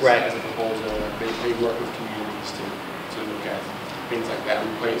Controls right. as a proposer. They work with communities to look at things like that,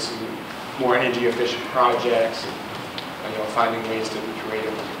 replacing more energy efficient projects, and finding ways to be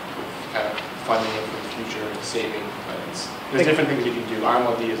creative with kind of funding it for the future, saving. There's different things you can do.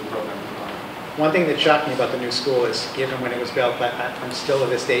 RMLD is a program. One thing that shocked me about the new school is, given when it was built, but I'm still to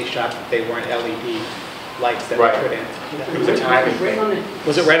this day shocked that they weren't LED lights that were put in. It was a timing thing.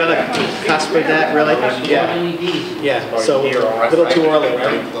 Was it right on the cusp of that, really? Yeah. Yeah, so a little too early,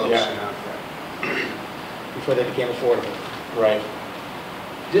 right? Yeah. Before they became affordable. Right.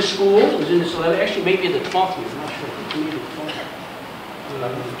 This school is in its 11th, actually maybe the 12th year, I'm not sure. Maybe the 12th.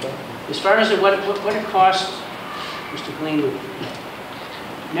 As far as what it costs, Mr. Glean would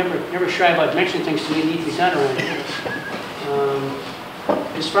never shy about mentioning things to me that need to be done around here.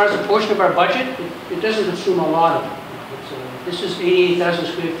 As far as the portion of our budget, it doesn't consume a lot of it. This is 88,000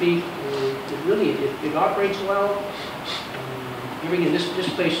 square feet. It operates well. Everything, this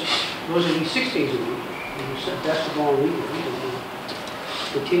place goes at least 6 days a week. That's the long week.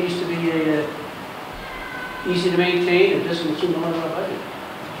 It continues to be easy to maintain. It doesn't consume a lot of our budget.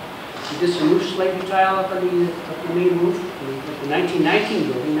 We did some roof slate tile up on the main roof, the 1919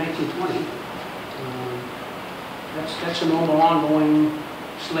 building, 1920. That's a normal ongoing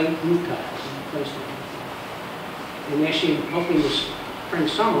slate roof tiles. And actually, hopefully this spring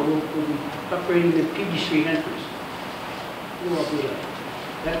summer, we'll be upgrading the PG Street entrance. We'll do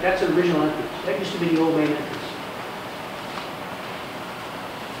that. That's the original entrance. That used to be the old main entrance.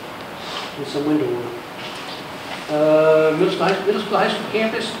 With some window work. Middle school, high school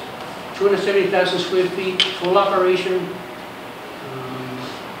campus. 270,000 square feet, full operation,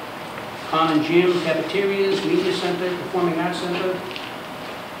 common gym, cafeterias, media center, performing arts center,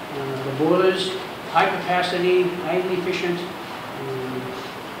 the boilers, high capacity, highly efficient,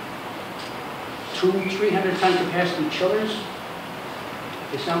 2 300-ton capacity chillers.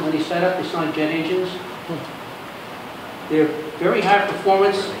 When they set up, they sound like jet engines. They're very high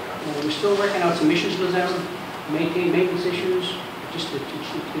performance. We're still working out some issues with them, maintenance issues.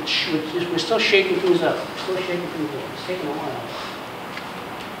 We're still shaking things up. It's taking a while.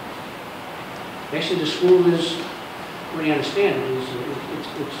 Actually, the school is, what you understand,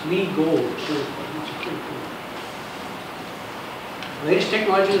 it's LEED Gold. It's pretty cool. Latest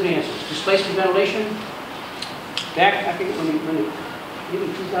technological advances. Displacement ventilation. Back, I think, maybe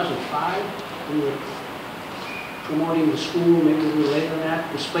in 2005, we were promoting the school, maybe a little later than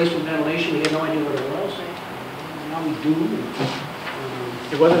that. Displacement ventilation, we had no idea what it was. Now we do.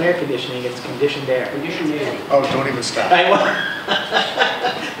 It wasn't air conditioning, it's conditioned air. Conditioned air. Oh, don't even stop.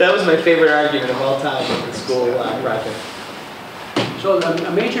 That was my favorite argument of all time at the school project. So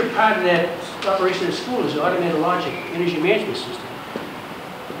a major part of that operation at school is the automated logic energy management system.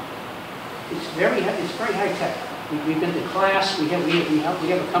 It's very high tech. We've been to class. We have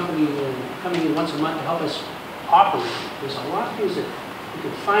a company coming in once a month to help us operate. There's a lot of things that we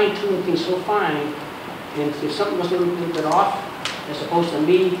can fine tune things so fine, and if something was a little bit off, as opposed to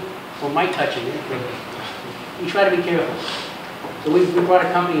me or Mike touching it, we try to be careful. So we brought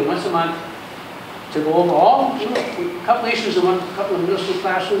a company in once a month to go over a couple of issues in a couple of middle school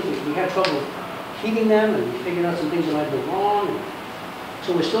classrooms. We had trouble heating them, and we figured out some things that might have been wrong.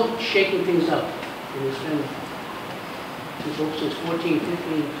 So we're still shaking things up. And it's been since 14,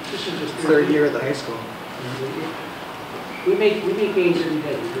 15, this is the third year of the high school. We make gains every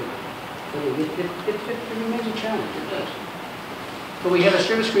day. It remains a challenge, it does. But we have a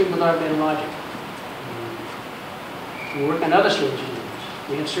service agreement with automated logic. We work on other service agreements.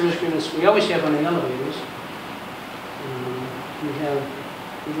 We have service agreements, we always have on the elevators.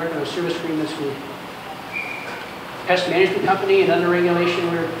 We work on service agreements with pest management company and other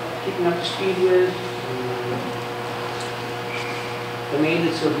regulation we're keeping up to speed with. The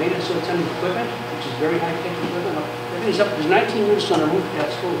maintenance of attendant equipment, which is very high-tech equipment, very there's 19 roofs on the roof of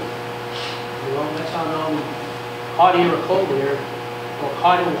that school. You know, that's how known hot air or cold air, or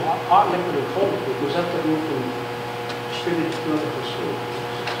hot liquid or cold liquid goes up the roof and distributes throughout the school.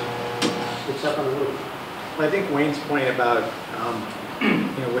 It's up on the roof. Well, I think Wayne's point about,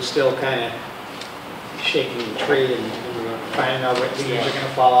 we're still kind of shaking the tree and finding out what leaves are going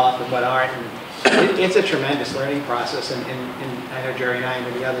to fall off and what aren't. And it's a tremendous learning process, and I know Jerry and I and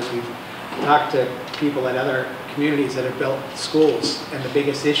many others, we've talked to people at other communities that have built schools, and the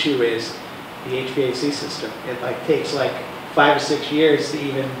biggest issue is the HVAC system. It takes 5 or 6 years to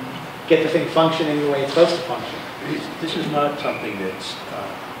even get the thing functioning the way it's supposed to function. This is not something that's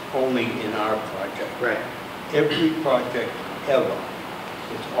only in our project. Right. Every project ever,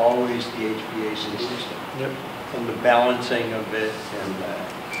 it's always the HVAC system. Yep. And the balancing of it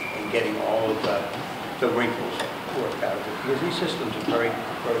and getting all of the wrinkles worked out of it. Because these systems are very,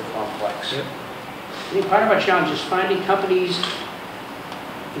 very complex. Yep. I think part of our challenge is finding companies,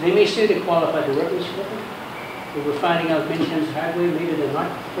 they may say they're qualified to work with this equipment, but we're finding out many times the hard way, maybe they're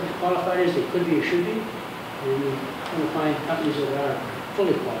not qualified as they could be or should be, and we're trying to find companies that are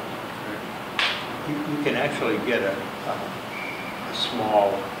fully qualified. You can actually get a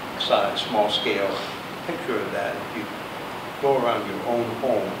small size, small scale picture of that if you go around your own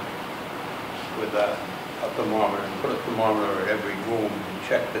home with a thermometer and put a thermometer at every room and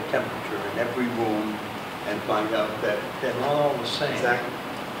check the temperature in every room and find out that they're not all the same. Exactly.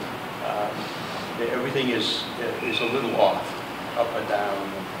 Everything is a little off, up or down,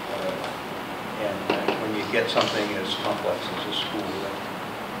 whatever. And when you get something as complex as a school,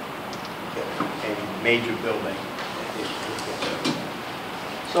 a major building,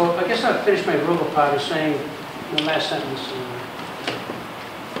 So I guess I'll finish my verbal part of saying the last sentence.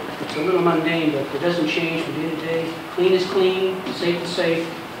 It's a little mundane, but it doesn't change from day to day. Clean is clean, safe is safe,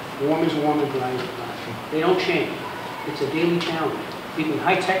 warm is warm, and dry is dry. They don't change. It's a daily challenge. You can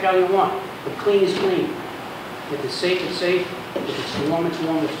high-tech all you want, but clean is clean. If it's safe, it's safe. If it's warm, it's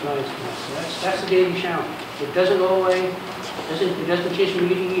warm. It's dry, it's dry. So that's the daily challenge. It doesn't go away. It doesn't change from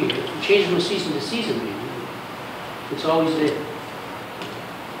year to year. It changes from season to season, maybe. It's always there.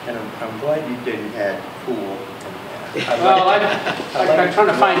 And I'm glad you didn't add pool. Well, I'm trying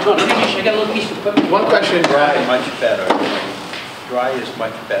to find tune. I got a little piece of equipment. One question. Dry is much better. Dry is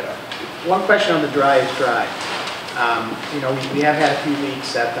much better. One question on the dry is dry. We have had a few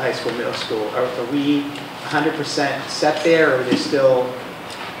leaks at the high school, middle school. Are we 100% set there, or are there still?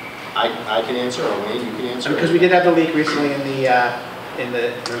 I can answer, or Wayne, you can answer. Because we did have the leak recently in the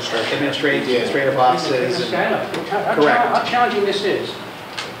administrative offices. Correct. How challenging this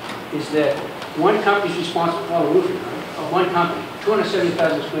is that one company's responsible for all the roofing, right? Of one company,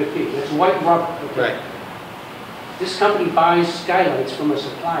 270,000 square feet. That's white rubber. Okay? Right. This company buys skylights from a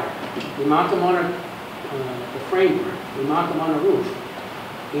supplier. We mount them on the framework. We mount them on a roof.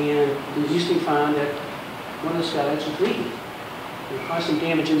 And we recently found that one of the skylights was leaking. It caused some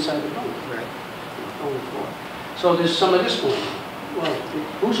damage inside the building. Right. On the floor. So there's some of this going on. Well,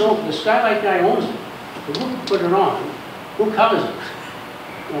 who's owned? The skylight guy owns it. But who put it on? Who covers it?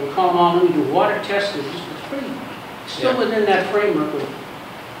 We call them all, we do water tests. It's pretty, still within that framework of,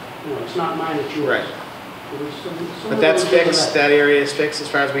 it's not mine, it's yours. Right. But that's fixed, that area is fixed as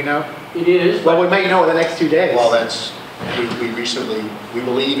far as we know? It is. Well, we might know in the next 2 days. Well, we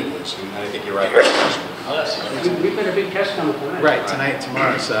believe it is, and I think you're right. We've got a big test coming tonight. Right, tonight,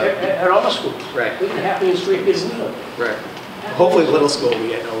 tomorrow, so. At all the schools. Right. We got a 500,000 square feet of window. Right. Hopefully, little school, we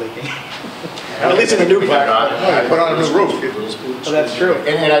get no leaking. At least in the new part. Put on a new roof. Oh, that's true.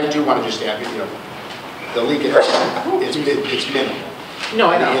 And I do want to just add, the leak it's minimal. No,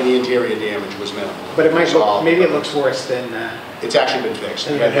 I know. And the interior damage was minimal. But it might look, maybe it looks worse than. It's actually been fixed.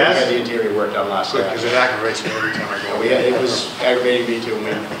 We It has? had the interior work done last year. Because it aggravates me every time I go. It was aggravating me too.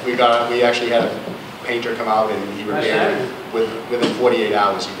 We actually had a painter come out and he repaired it. Within 48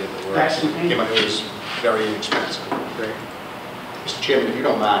 hours he did the work. It was very inexpensive. Great. Mr. Chairman, if you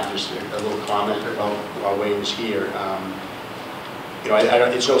don't mind, just a little comment about while Wayne is here.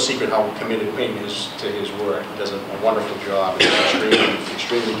 It's no secret how committed Wayne is to his work. He does a wonderful job. He's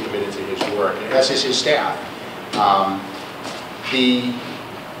extremely committed to his work, as is his staff.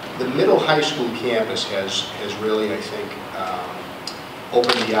 The middle high school campus has really, I think,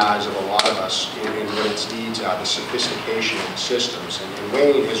 opened the eyes of a lot of us in what its needs are, the sophistication of the systems. And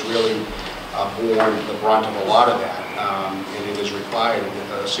Wayne has really borne the brunt of a lot of that, and it has required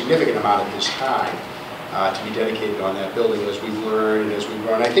a significant amount of his time to be dedicated on that building as we've learned and as we've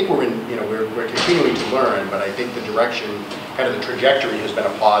grown. I think we're continuing to learn, but I think the direction, kind of the trajectory has been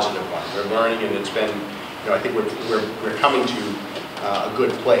a positive one. We're learning, and it's been, I think we're coming to a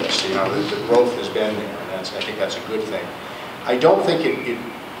good place. The growth has been there. events, and I think that's a good thing. I don't think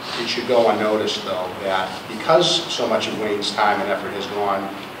it should go unnoticed, though, that because so much of Wayne's time and effort has gone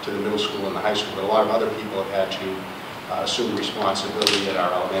to the middle school and the high school, that a lot of other people have had to assume responsibility at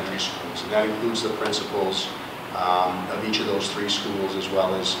our elementary schools, and that includes the principals of each of those 3 schools, as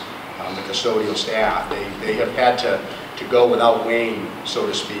well as the custodial staff. They have had to go without Wayne, so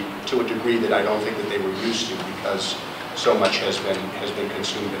to speak, to a degree that I don't think that they were used to, because so much has been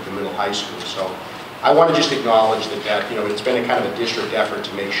consumed at the middle high school. So I want to just acknowledge that it's been a kind of a district effort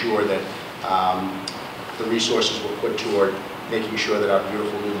to make sure that the resources were put toward making sure that our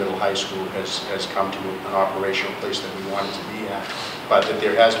beautiful new middle high school has come to an operational place that we wanted to be at, but that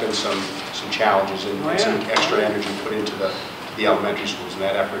there has been some challenges and some extra energy put into the elementary schools, and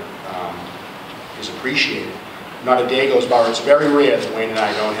that effort is appreciated. Not a day goes by, it's very rare that Wayne and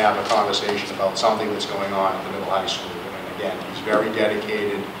I don't have a conversation about something that's going on at the middle high school. And again, he's very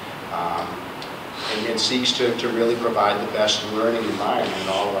dedicated and seeks to really provide the best learning environment in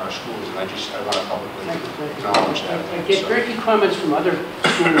all of our schools. And I want to publicly acknowledge that. I get very few comments from other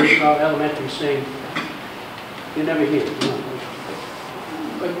schools about elementary saying, you're never here.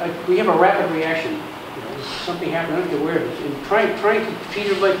 But we have a rapid reaction. Something happened, I don't get where it is. And trying to treat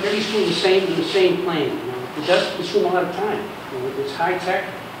everybody, every school the same plan. It does consume a lot of time. It's high tech.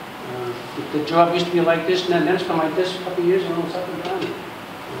 The job used to be like this, and then it's been like this a couple of years, and it's up and down.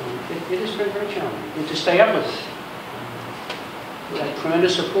 It has been very challenging. And to stay up with it. We have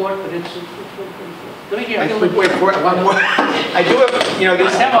tremendous support, but it's let me hear. I do have,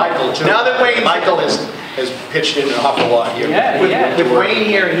 this Michael too. Now that Michael has pitched in an awful lot here. With Wayne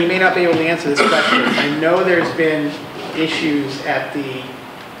here, and he may not be able to answer this question. I know there's been issues at the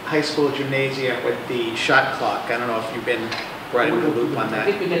high school gymnasium with the shot clock. I don't know if you've been brought into the loop on that.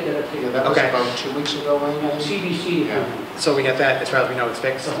 I think we get that up here. That was about 2 weeks ago, Wayne. CBC. Yeah. So we got that, as far as we know, it's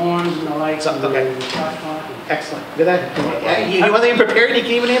fixed. The horns and the lights. Okay. The shot clock. Excellent. Did that? He wasn't even prepared. He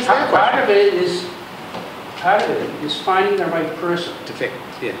can't even answer that question. Part of it is finding the right person to fix.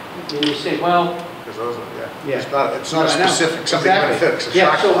 Yeah. And you say, well. Because those are, It's not a specific something exactly. you're going to fix.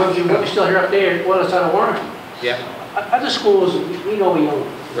 Yeah. So what we still hear up there, well, it's out of warranty. Yeah. Other schools, we know we own.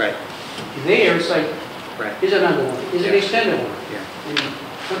 Right. There, it's like, right. Is it under warranty? Is it extended warranty? Yeah. And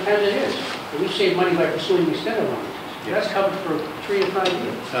sometimes it is. And we save money by pursuing extended warranties. Yeah. That's covered for 3 to 5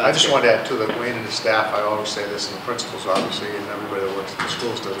 years. I just wanted to add to that Wayne and his staff, I always say this, and the principals obviously, and everybody that works at the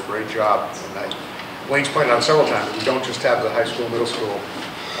schools does a great job. And Wayne's pointed out several times that we don't just have the high school, middle school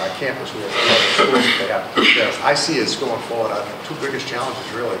campus, we have other schools that they have to take care of. I see as going forward, our 2 biggest challenges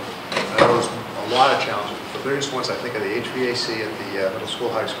really, and I know there's a lot of challenges, but the biggest ones I think are the HVAC at the middle school,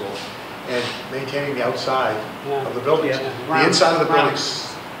 high school, and maintaining the outside of the buildings. The inside of the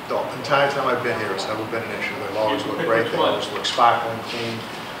buildings, the entire time I've been here, it's never been an issue. They've always looked great, they always look sparkling, clean.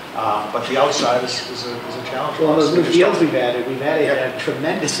 But the outside is a challenge. Well, those new fields we've added a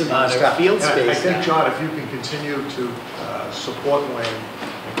tremendous amount of field space. I think, John, if you can continue to support Wayne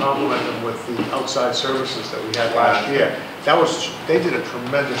and complement them with the outside services that we had last year, they did a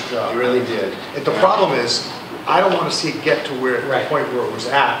tremendous job. They really did. And the problem is, I don't want to see it get to the point where it was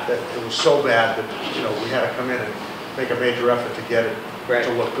at, that it was so bad that we had to come in and make a major effort to get it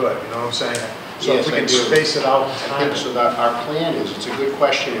to look good. You know what I'm saying? So yes, if we can space it out. I think so that our plan is, it's a good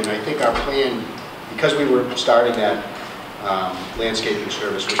question, and I think our plan, because we were starting that landscaping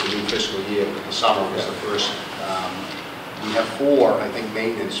service with the new fiscal year, but the summer was the first, we have 4, I think,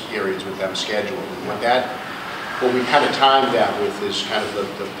 maintenance periods with them scheduled. And what we kind of timed that with is kind of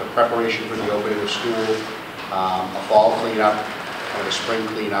the preparation for the opening of school, a fall cleanup, kind of a spring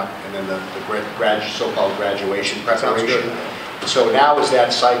cleanup, and then the so-called graduation preparation. So now is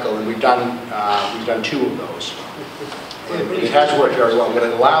that cycle, and we've done 2 of those. And it has worked very well. What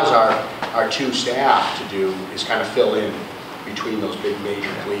it allows our 2 staff to do is kind of fill in between those big major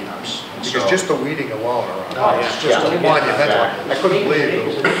cleanups. Because just the weeding alone around, it's just a monumental. I couldn't believe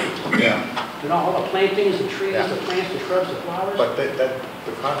it. Yeah. All the plantings, the trees, the plants, the shrubs, the flowers. But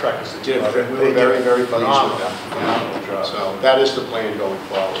the contractors did. We were very, very pleased with them. Yeah. So that is the plan going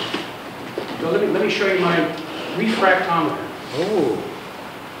forward. So let me show you my refractometer. Oh.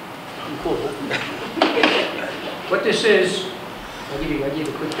 Cool, huh? What this is, I'll give you a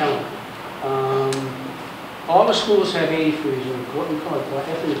quick count. All the schools have antifreeze, or what we call it,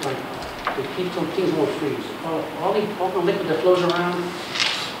 ethylene glycol. They keep some things won't freeze. All the liquid that flows around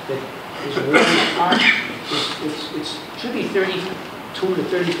that is warm and hot, it should be 32 to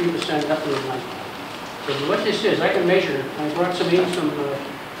 33% ethylene glycol. So what this is, I can measure. I brought some in some liquid.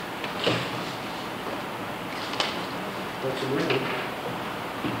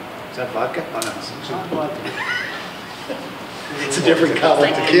 Is that vodka? Oh, no. It's not vodka. It's a different color.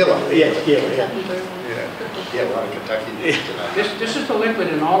 Tequila. Yeah, tequila, yeah. Yeah, a lot of Kentucky tonight. This is the liquid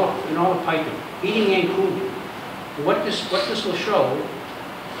in all the piping, heating and cooling. What this will show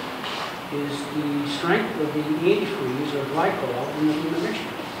is the strength of the antifreeze or glycol in the mixture.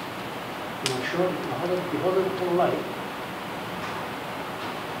 And I'll show you, hold it to the light.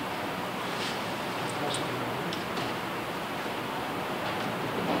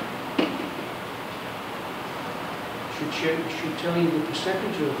 Should tell you the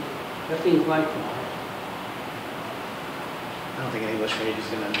percentage of ethylene glycol. I don't think an English major is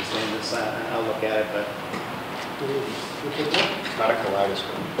going to understand this. I'll look at it, but It's not a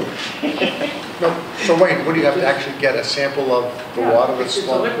kaleidoscope. So Wayne, what do you have to actually get, a sample of the water that's It's a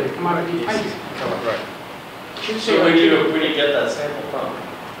flowing? liquid, come out of the pipe. Right. Should So say where like do you get that sample from?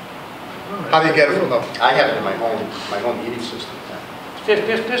 How do you get it from the? I have it in my home heating system. Like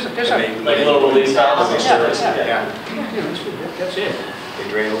little release valves? Yeah. That's it. They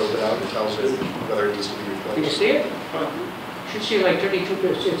drain a little bit out and tells it whether it needs to be replaced. Can you see it? Should see like 32%.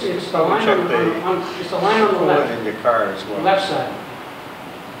 It's the line it's the line on the left. In your car as well. Left side.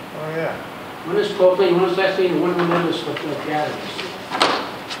 Oh, yeah. One is propane, one is ethylene, and one of them is gases.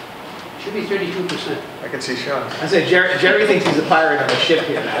 Should be 32%. I can see Sean. I say Jerry thinks he's a pirate on a ship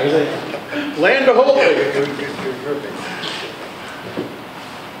here now. He's like, land a hole.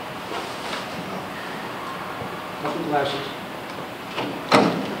 Open glasses.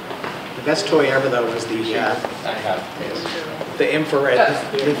 The best toy ever though was the infrared,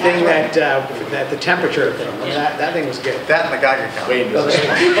 the thing that the temperature thing. That thing was good. That and the Geiger counter.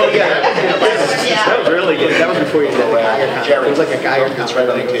 Oh yeah, that was really good. That was before you did the Geiger counter. It was like a Geiger counter. Right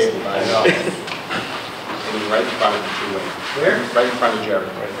on the table. I know. And right in front of the two-way. Where? Right in front of Jerry.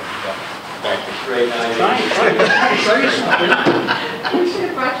 Right there. Yeah. Back to Great. Try to show you something. You should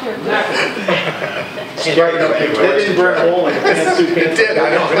have brought your That didn't burn a hole in it. It did, I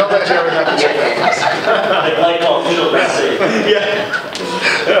know that Jerry had to check that. I like all the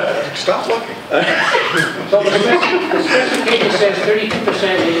Yeah. Stop looking. So the specification says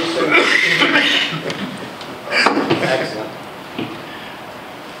 32% is. Excellent.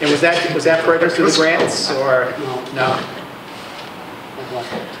 And was that purchased through the grants or no?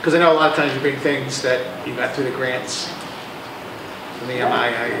 Because I know a lot of times you bring things that you got through the grants from the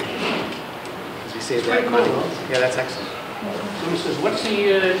MI. As we save that money. Yeah, that's excellent. So he says, what's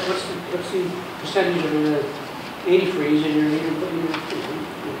the percentage of the antifreeze in your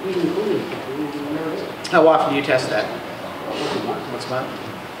heating and cooling? How often do you test that? Once a month.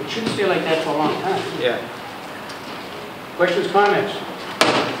 It should stay like that for a long time. Yeah. Questions, comments?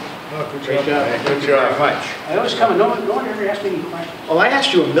 Oh, good Great job. job. Man. Good job. Very much. I always come, and no one ever asked me any questions. Well, I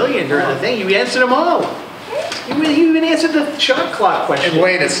asked you a million during the thing. You answered them all. You even answered the shot clock question. And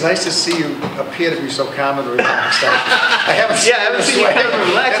Wayne, it's nice to see you appear to be so calm and relaxed. I haven't seen you calm and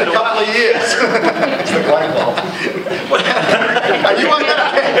relaxed in a couple of years. It's the glycol. Are you on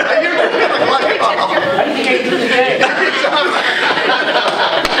that? Are you drinking the glycol? I didn't think I could do the day.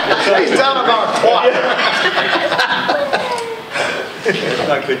 He's down about a quart. It's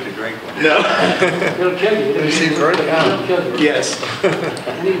not good to drink one. No. It'll kill you. You seem very calm. It'll kill you. Yes.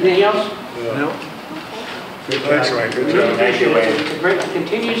 Anything else? No. Thanks, Wayne. Good Really job. appreciate it. It's a great, it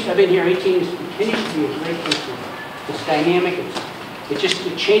continues, I've been here 18 years, it continues to be a great district. It's dynamic, it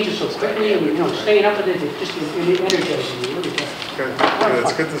changes so quickly, and staying up with it, it just it energizes you, really does. Good. Good.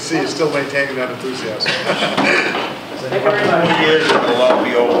 It's good to see you still maintaining that enthusiasm. Thank you very much. Years and it'll all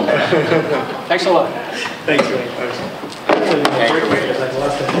be over. Thanks a lot. Thanks, Wayne.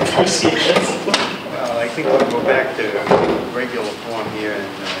 Well, I think we'll go back to regular form here and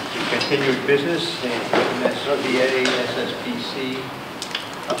to continued business and SBA, SSPC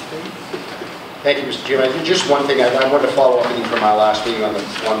update. Thank you, Mr. Chairman. Just one thing, I wanted to follow up with you from our last meeting on the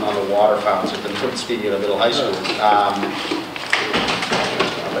water fountains, speaking of the middle high school.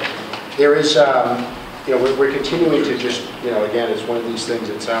 There is, we're continuing to just, again, it's one of these things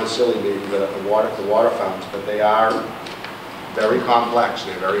that sounds silly, maybe, but the water fountains, but they are very complex.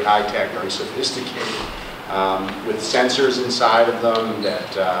 They're very high-tech, very sophisticated, with sensors inside of them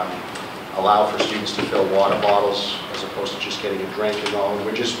that allow for students to fill water bottles as opposed to just getting a drink and all. And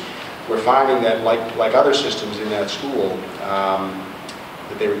we're finding that, like other systems in that school,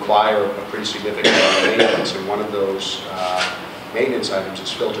 that they require a pretty significant amount of maintenance, and one of those maintenance items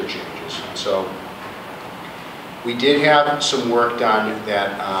is filter changes. And so we did have some work done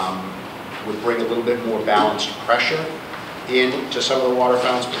that would bring a little bit more balanced pressure into some of the water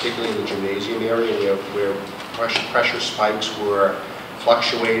fountains, particularly in the gymnasium area where pressure spikes were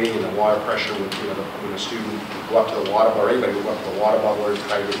fluctuating, and the water pressure would, when a student would go up to the water bottle, or anybody would go up to the water bottle and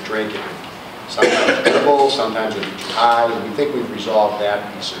try to get a drink, it would sometimes dribble, sometimes it would be too high, and we think we've resolved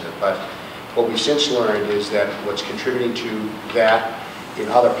that piece of it. But what we've since learned is that what's contributing to that in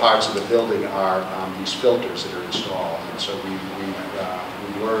other parts of the building are these filters that are installed. And so we've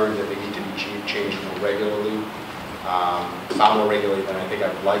learned that they need to be changed more regularly, far more regularly than I think I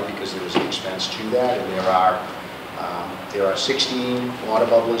would like, because there is an expense to that. And there are 16 water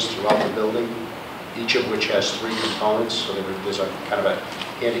bubblers throughout the building, each of which has 3 components. So there's a kind of a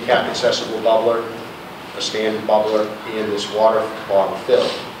handicap accessible bubbler, a standard bubbler, and this water bottle fill.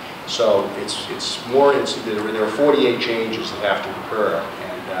 So there are 48 changes that have to occur,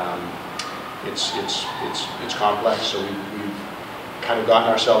 and it's complex. So we've kind of gotten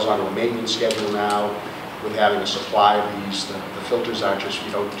ourselves onto a maintenance schedule now with having a supply of these. The filters aren't just,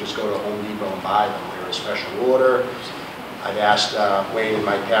 you don't just go to Home Depot and buy them. They're a special order. I've asked Wayne and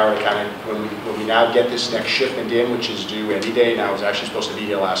Mike Parra to kind of, when we now get this next shipment in, which is due any day now, it was actually supposed to be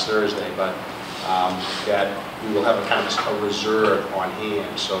here last Thursday, but that we will have a kind of a reserve on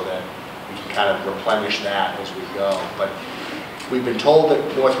hand so that we can kind of replenish that as we go. But we've been told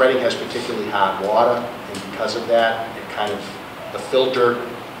that North Reading has particularly hard water, and because of that, it kind of, the filter,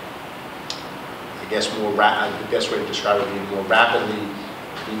 I guess the best way to describe it would be more rapidly,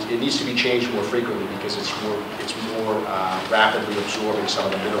 it needs to be changed more frequently because it's more rapidly absorbing some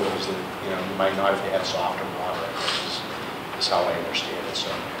of the minerals that you might not if they had softer water. Is how I understand it. So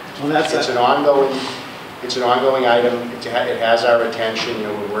it's an ongoing item. It has our attention.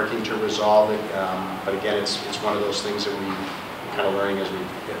 We're working to resolve it. But again, it's one of those things that we're kind of learning as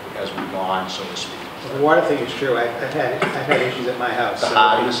we've gone, so to speak. Well, the water thing is true. I've had issues at my house. The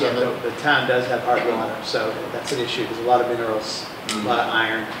hardness of it? The town does have hard water, so that's an issue. There's a lot of minerals, a lot of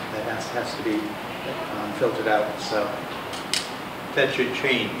iron that has to be filtered out. So that should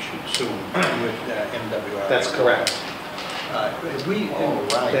change soon with MWR. That's correct. Have we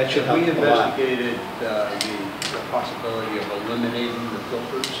That should help a lot. investigated the possibility of eliminating the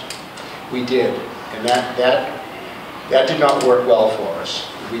filters? We did, and that did not work well for us.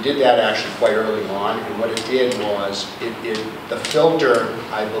 We did that actually quite early on, and what it did was, the filter,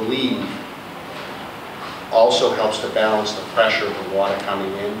 I believe, also helps to balance the pressure of the water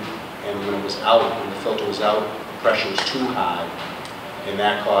coming in, and when it was out, when the filter was out, the pressure was too high, and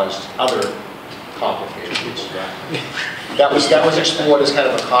that caused other complications. That was explored as kind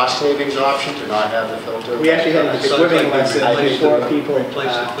of a cost savings option to not have the filter. We actually had a swimming lesson for people.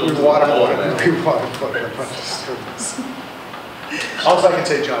 All I can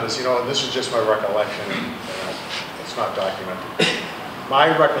say, John, is, and this is just my recollection, and it's not documented.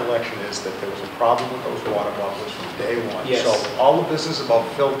 My recollection is that there was a problem with those water bubblers from day one. Yes. So all the business about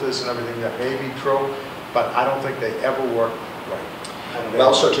filters and everything, that may be true, but I don't think they ever work right.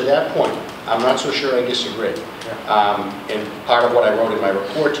 Well, so to that point, I'm not so sure I disagree. And part of what I wrote in my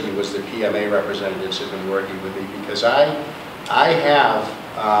report to you was that PMA representatives have been working with me, because I have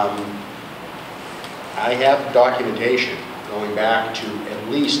documentation going back to at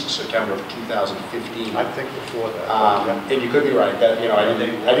least September of 2015. I think before that. And you could be right. That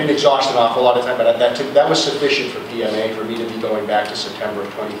I didn't exhaust an awful lot of time, but that was sufficient for PMA for me to be going back to September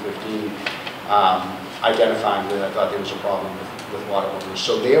of 2015, identifying that I thought there was a problem with water bubblers.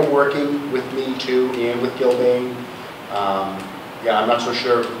 So they're working with me too, and with Gilbane. Yeah, I'm not so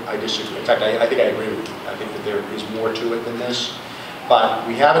sure I disagree. In fact, I think I agree with you. I think that there is more to it than this. But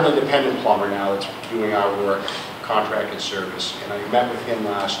we have an independent plumber now that's doing our work, contracted service, and I met with him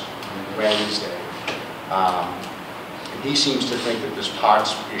last Wednesday. And he seems to think that this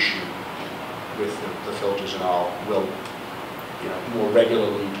parts issue with the filters and all will, more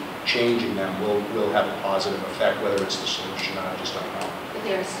regularly changing them will have a positive effect. Whether it's the solution, I just don't know. But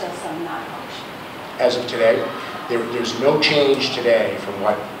there is still some non-function. As of today, there's no change today from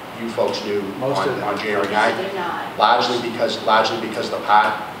what you folks knew on January 9th. They're not. Largely because the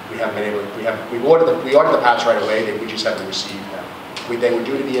part, we haven't been able to, we ordered the parts right away, we just haven't received them. They were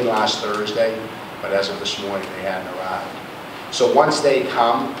due to be in last Thursday, but as of this morning, they hadn't arrived. So once they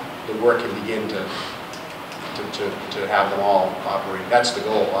come, the work can begin to have them all operate. That's the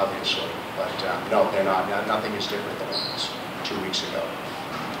goal, obviously. But no, they're not. Nothing is different than it was 2 weeks ago.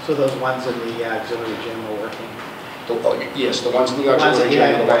 So those ones in the auxiliary gym are working? Yes, the ones in the auxiliary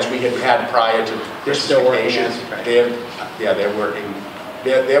gym, the ones we had prior to they're still working. They're working.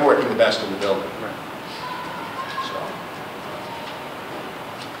 They're working the best in the building. Right. So,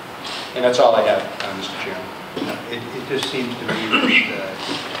 and that's all I have, Mr. Chairman. It just seems to me that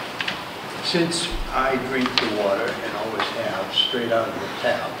since I drink the water and always have straight out of the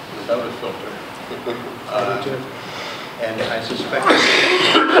tap without a filter, and I suspect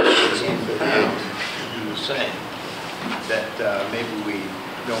you were saying that maybe we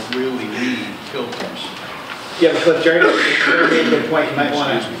don't really need filters. Yeah, because Jerry made a good point, you might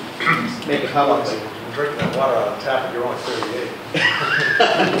want to make it publicly. Drinking that water out of the tap, and you're only 38.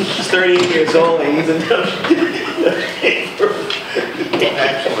 He's 38 years old, and he's in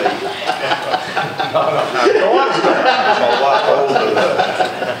Actually, The water's good. I'm a lot older than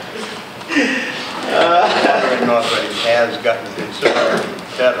mother-in-law, but it has gotten considerably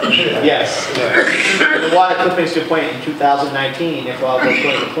better. Yes. The water clippings to point in 2019, if all goes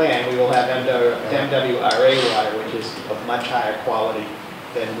according to plan, we will have MWRA water, which is of much higher quality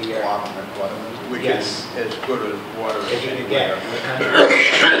than we are. Which Yes. is as good as water As as you can anywhere. get in the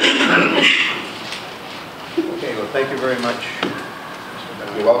country. Okay, well, thank you very much.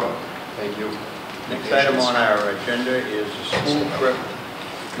 You're welcome. Thank you. Next item on our agenda is a school trip,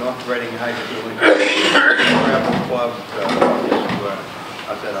 North Reading High School Travel Club.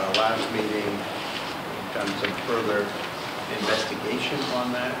 As at our last meeting, we've done some further investigation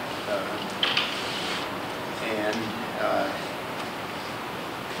on that.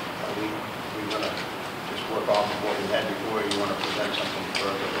 We want to just work off of what we had before. You want to present something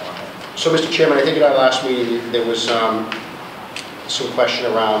further on it? So, Mr. Chairman, I think at our last meeting, there was some question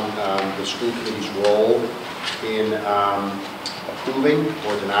around the school committee's role in approving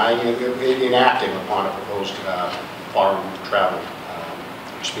or denying, enacting upon a proposed foreign travel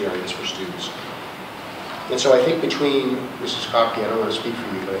experience for students. And so I think between, Mrs. Kopke, I don't want to speak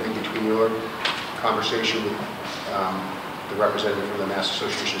for you, but I think between your conversation with the representative from the Mass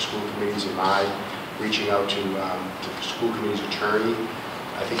Association of School Committees and my reaching out to the school committee's attorney,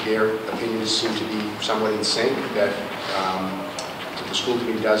 I think their opinions seem to be somewhat in sync, that the school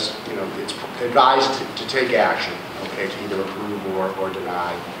committee does, it's advised to take action, okay, to either approve or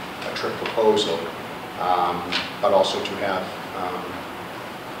deny a trip proposal, but also to have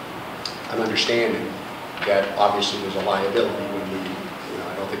an understanding that obviously there's a liability when we,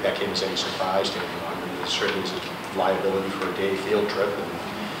 I don't think that came as any surprise to anyone. I mean, there certainly is a liability for a day field trip,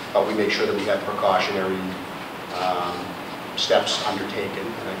 but we make sure that we have precautionary steps undertaken.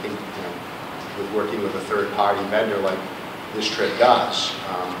 And I think, with working with a third-party vendor like this trip does,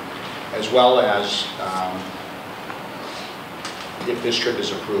 as well as if this trip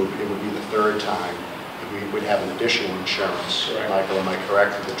is approved, it would be the third time that we would have an additional insurance. Right. Michael, am I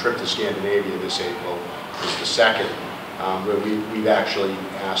correct? The trip to Scandinavia this April is the second, where we've actually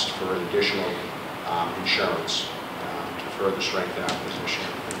asked for an additional insurance to further strengthen our position.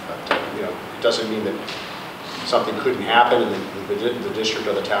 But it doesn't mean that something couldn't happen and the district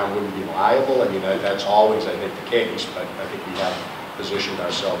or the town wouldn't be liable. I mean, that's always, I think, the case, but I think we have positioned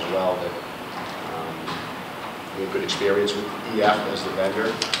ourselves well that we have good experience with EF as the vendor.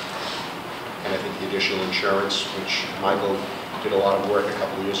 And I think the additional insurance, which Michael did a lot of work a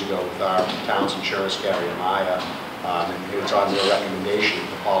couple of years ago with our town's insurance carrier, Maya, and it's on their recommendation,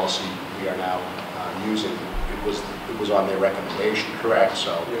 the policy we are now using. It was on their recommendation, correct?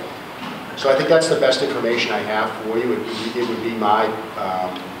 So, yeah. So I think that's the best information I have for you. It would be my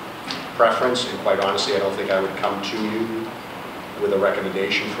preference, and quite honestly, I don't think I would come to you with a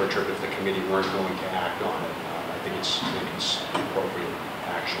recommendation for a trip if the committee weren't going to act on it. I think it's appropriate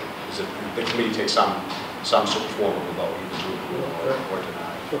action. The committee takes some sort of form of a vote, either to approve or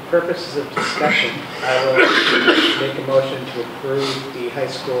deny. For purposes of discussion, I will make a motion to approve the high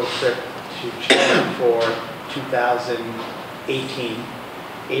school trip to Chile for 2018.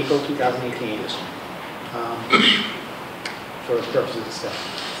 April 2018, for purposes of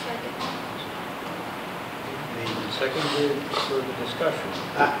discussion. Seconded for the discussion.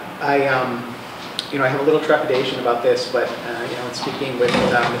 I have a little trepidation about this, but in speaking with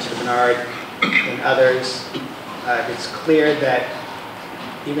Mr. Bernard and others, it's clear that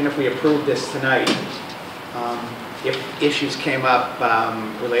even if we approve this tonight, if issues came up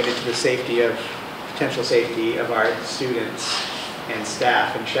related to the potential safety of our students and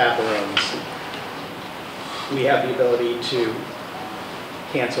staff and chaperones, we have the ability to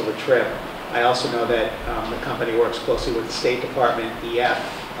cancel the trip. I also know that the company works closely with the State Department, EF.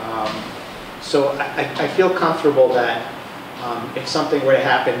 So I feel comfortable that if something were to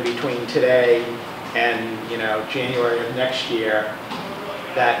happen between today and January of next year,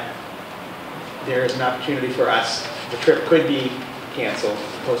 that there is an opportunity for us. The trip could be canceled,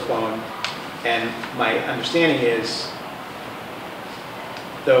 postponed, and my understanding is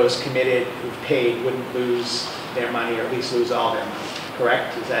those committed who've paid wouldn't lose their money, or at least lose all their money.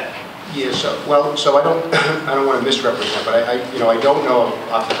 Correct? Is that? Yeah. So I don't want to misrepresent, but I don't know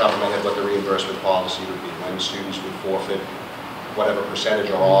off the top of my head what the reimbursement policy would be when students would forfeit whatever percentage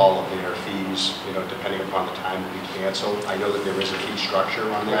or all of their fees, depending upon the time that we cancel. I know that there is a fee structure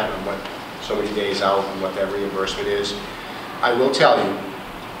on that, and what so many days out and what that reimbursement is. I will tell you,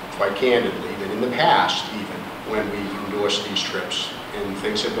 quite candidly, that in the past, even when we endorsed these trips. And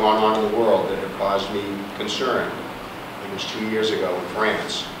things have gone on in the world that have caused me concern. It was 2 years ago in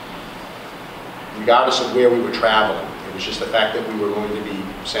France. Regardless of where we were traveling, it was just the fact that we were going to be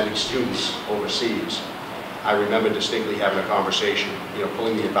sending students overseas. I remember distinctly having a conversation,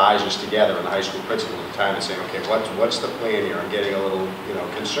 pulling the advisors together and the high school principal at the time and saying, okay, what's the plan here? I'm getting a little,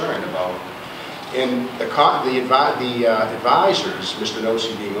 concerned about. And the advisors, Mr.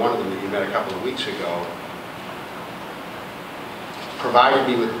 Nosey being one of them that you met a couple of weeks ago, provided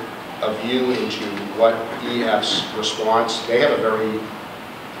me with a view into what EF's response. They have a very,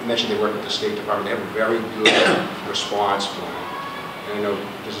 you mentioned they work with the State Department, they have a very good response plan. And I know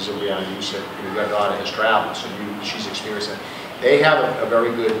this is a reality, you said your daughter has traveled, so she's experienced that. They have a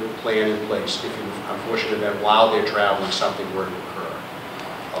very good plan in place if you're unfortunate that while they're traveling something were to occur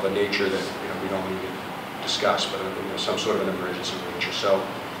of a nature that we don't need to discuss, but some sort of an emergency nature. So,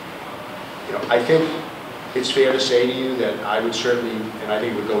 I think it's fair to say to you that I would certainly, and I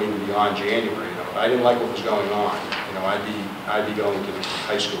think it would go even beyond January, if I didn't like what was going on, I'd be going to the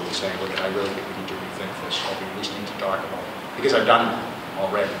high school and saying, look, I really think we need to rethink this, or we at least need to talk about it, because I've done that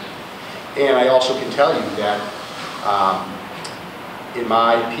already. And I also can tell you that in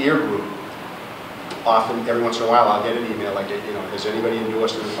my peer group, often, every once in a while, I'll get an email like, has anybody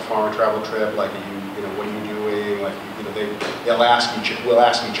endorsed a foreign travel trip? Like, what are you doing? Like, we'll ask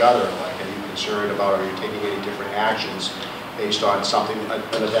each other, like, are you concerned about, are you taking any different actions based on something,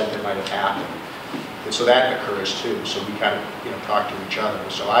 an event that might have happened? And so that occurs too. So we kind of, talk to each other.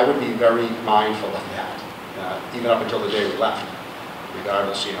 So I would be very mindful of that, even up until the day we left,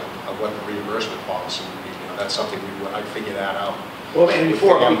 regardless, of what the reimbursement policy would be. That's something I'd figure that out. Well, and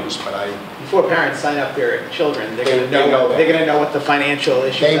before parents sign up their children, they're going to know what the financial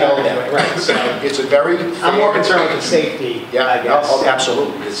issues are. They know that, right? So it's a very. I'm more concerned with the safety. Yeah, I guess. Oh,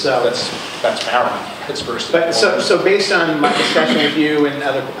 absolutely. That's paramount. That's first. But so based on my discussion with you and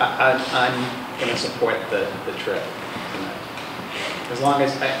other, I'm going to support the trip. As long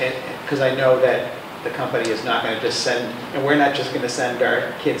as, because I know that the company is not going to just send, and we're not just going to send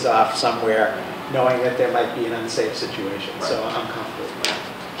our kids off somewhere knowing that there might be an unsafe situation. Right. So I'm comfortable with that.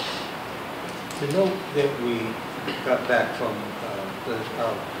 The note that we got back from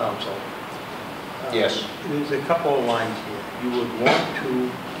our council. Yes. There's a couple of lines here. You would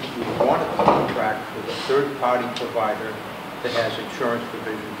want a contract with a third-party provider that has insurance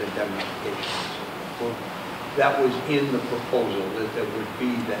provisions and indemnifications. Well, that was in the proposal that there would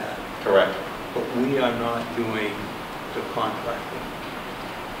be that. Correct. But we are not doing the contracting.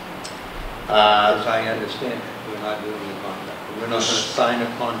 As I understand it, we're not doing the contract. We're not going to sign a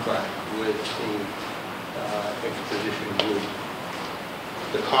contract with the exposition group.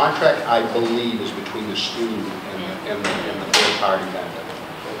 The contract, I believe, is between the student and the third-party vendor.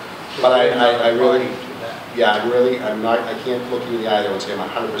 But I really, I can't look you in the eye though and say I'm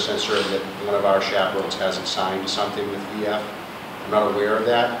 100% certain that one of our chaperones hasn't signed something with EF. I'm not aware of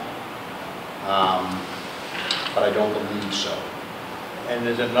that, but I don't believe so. And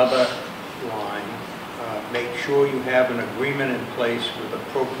there's another line, make sure you have an agreement in place with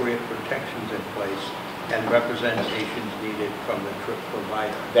appropriate protections in place and representations needed from the trip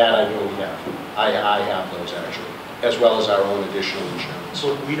provider. That I know we have. I have those actually, as well as our own additional insurance.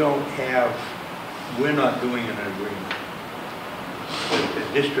 But we're not doing an agreement.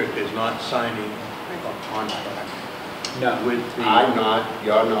 The district is not signing a contract. No. I'm not,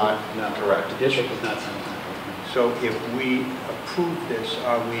 you're not. No. Correct. The district is not signing a contract. So if we approve this,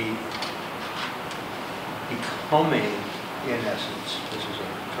 are we becoming, in essence, this is an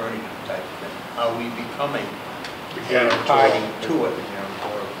attorney type thing, are we becoming a party to it?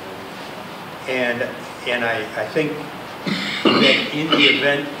 And I think that in the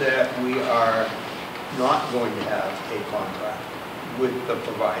event that we are not going to have a contract with the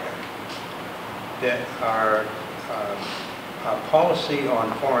provider, that our policy on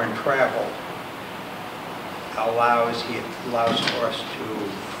foreign travel allows for us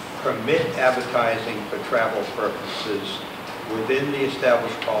to permit advertising for travel purposes within the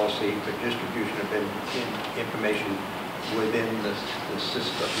established policy for distribution of information within the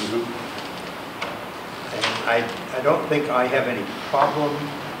system. And I don't think I have any problem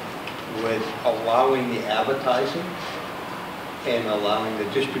with allowing the advertising and allowing the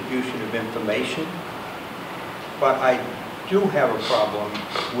distribution of information, but I do have a problem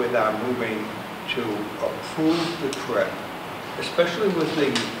with our moving to approve the trip, especially with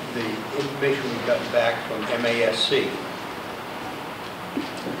the information we got back from MASC,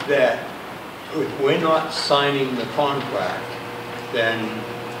 that if we're not signing the contract, then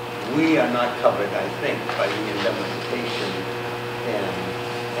we are not covered, I think, by the indemnification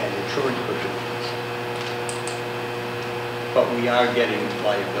and insurance provisions. but we are getting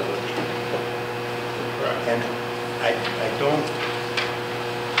liability. And I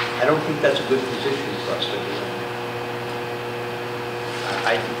don't think that's a good position for us to be in.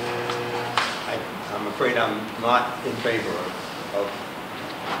 I'm afraid I'm not in favor of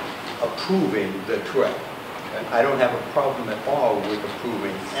approving the trip. I don't have a problem at all with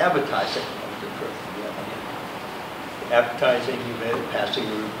approving advertising of the trip. Advertising, passing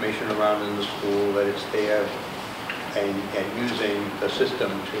the information around in the school that it's there, and using the system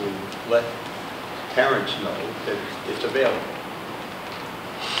to let parents know that it's available.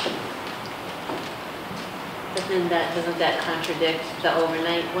 But then doesn't that contradict the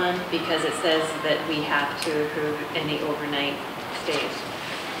overnight one? Because it says that we have to approve any overnight stays.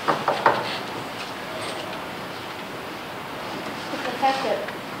 But the fact that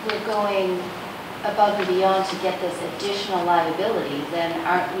we're going above and beyond to get this additional liability, then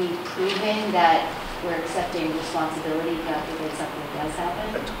aren't we proving that we're accepting responsibility God forbid something does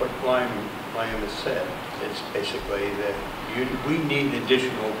happen? That's what Liam has said. It's basically that we need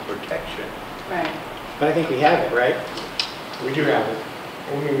additional protection. Right. But I think we have it, right? We do have it.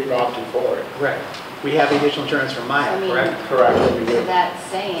 Only we've opted for it. Right. We have the additional insurance from Maya, I mean, correct? Correct. So that's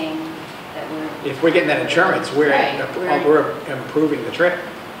saying that we're... If we're getting that insurance, we're improving the trip.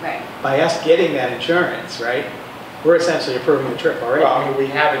 Right. By us getting that insurance, right? We're essentially approving the trip already. Well, I mean, we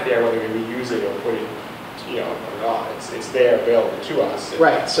have it there whether we use it or put it, or not. It's there available to us.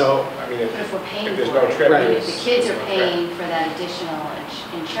 Right. So I mean, But if we're paying if there's for no it, trip, if the kids are paying for that additional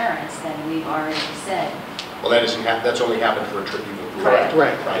insurance, then we've already said. Well, that's only happened for a trip you've approved. Correct.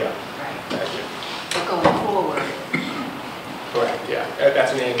 Right. Yeah. But going forward, Correct, yeah.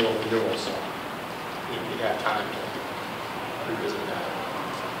 That's an annual renewal, so you'd have time to revisit that.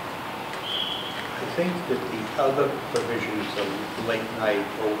 I think that the other provisions of late night,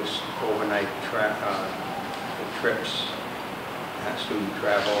 overnight trips, student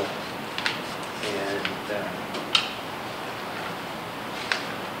travel, and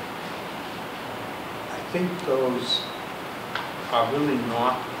I think those are really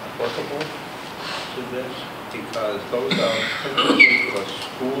not applicable to this, because those are typically for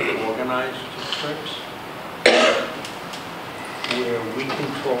school-organized trips where we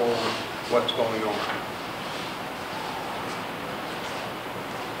control what's going on.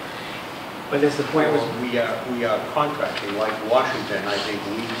 But there's the point where we are contracting, like Washington, I think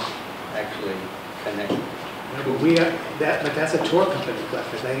we actually connect. but that's a tour company,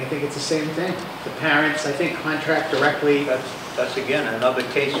 Cliff. I think it's the same thing. The parents, I think, contract directly. That's again another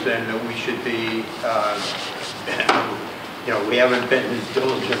case then that we should be, we haven't been as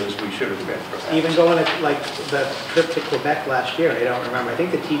diligent as we should have been. Perhaps. Even going to, like, the trip to Quebec last year, I don't remember. I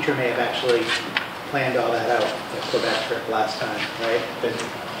think the teacher may have actually planned all that out, the Quebec trip last time, right? But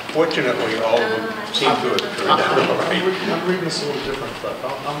fortunately, all of them seem to have turned out all right. I'm reading this a little different, but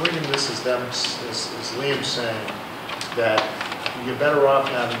I'm reading this as Liam saying that you're better off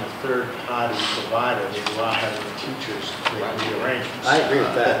having a third-party provider than you are having the teachers make the arrangements. I agree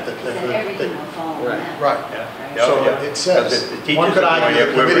with that. then everything will fall on that. Right. Yeah. So Yeah. it says, one could argue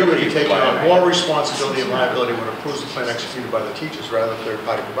the committee would be taking on more responsibility and liability when it approves the plan executed by the teachers rather than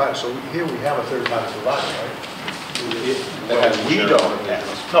third-party providers. So here we have a third-party provider, right? Well, we don't have.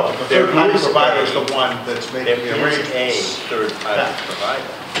 No, but the third-party provider is the one that's making the There is a arrangements. third-party provider.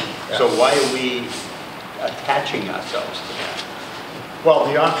 So why are we attaching ourselves to that? Well,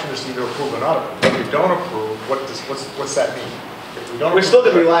 the option is to either approve or not approve. If we don't approve, what's that mean? If we don't We're still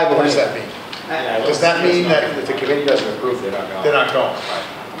approve, going to be liable what does anyway. that mean? Does that mean that If the committee doesn't approve, they're not going. they're not going?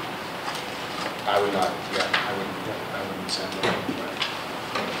 I would not, I wouldn't send them.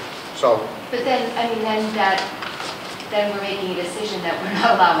 So, But then, then we're making a decision that we're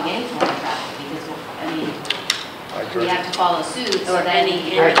not allowing any form of travel because, we have to follow suit. Or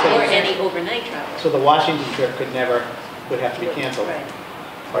any overnight travel. So the Washington trip would have to be canceled.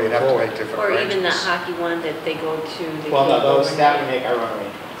 Right. you'd have to make different Or arrangements. even the hockey one that they go to. Well, no, that would make our own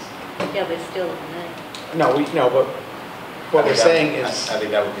arrangements. Yeah, but still overnight. No, but what we're saying is, I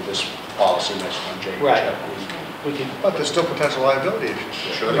think that would be this policy next one, Jay. Right. we could, But there's still potential liability issues.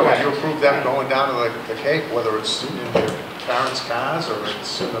 Sure. If you approve them going down to the Cape, whether it's in their parents' cars or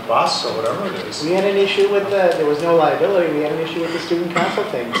it's in the bus or whatever it is. we had an issue with there was no liability, we had an issue with the student council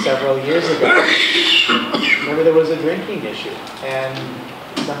thing several years ago. Remember there was a drinking issue, and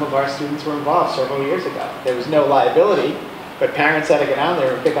some of our students were involved several years ago. There was no liability, but parents had to get down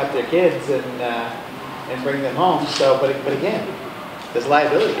there and pick up their kids and bring them home. So, but again, there's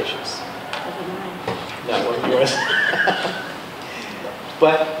liability issues. No, it wasn't yours.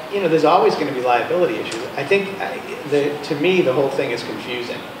 But, there's always going to be liability issues. I think, to me, the whole thing is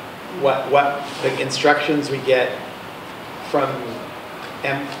confusing. What the instructions we get from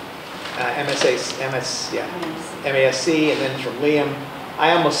MASC, and then from Liam,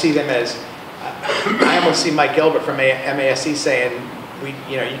 I almost see them as, I almost see Mike Gilbert from MASC saying,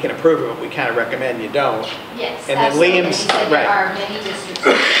 you can approve it, but we kind of recommend you don't. Yes, And then absolutely. Liam's, He said there right. are many districts.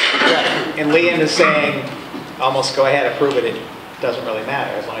 Right. And Liam is saying, almost go ahead, approve it, it doesn't really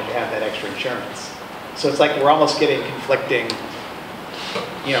matter as long as you have that extra insurance. So it's like we're almost getting conflicting,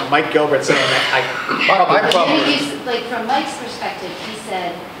 Mike Gilbert saying that Like from Mike's perspective, he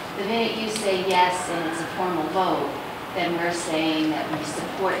said, the minute you say yes and it's a formal vote, then we're saying that we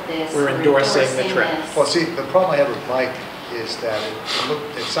support this. We're endorsing the trip. this. Well, see, the problem I have with Mike is that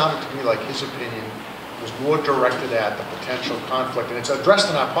it sounded to me like his opinion was more directed at the potential conflict, and it's addressed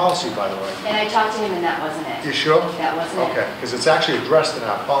in our policy, by the way. And I talked to him and that wasn't it. You sure? That wasn't it. Okay, because it's actually addressed in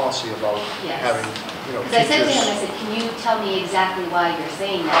our policy about Yes. having, Because I said to him, I teachers. said, can you tell me exactly why you're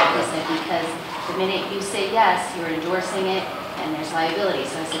saying that? He said, because the minute you say yes, you're endorsing it and there's liability.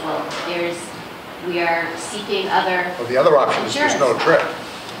 So I said, well, we are seeking other Well, the other option is there's no trip.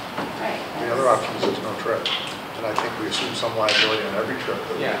 Right. The other option is there's no trip. And I think we assume some liability on every trip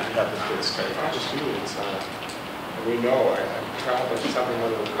that we have the kids take. It's not just you, it's, we know, I'm traveling, something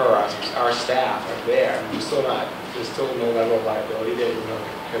will occur, our staff are there, and there's still no level of liability there,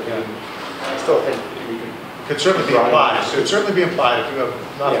 I still think we can. It could certainly be applied. It could certainly be applied if you have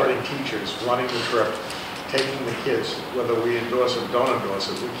non-running teachers running the trip, taking the kids, whether we endorse it or don't endorse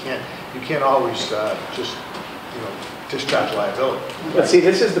it. You can't always just, discharge liability. But see,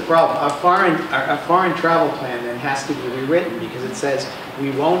 this is the problem. Our foreign travel plan then has to be rewritten because it says we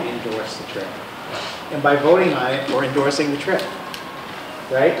won't endorse the trip. And by voting on it, we're endorsing the trip,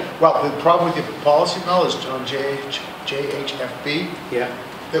 right? Well, the problem with the policy, Mel, is on JHFB. Yeah.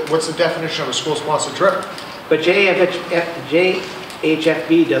 What's the definition of a school-sponsored trip? But JHFB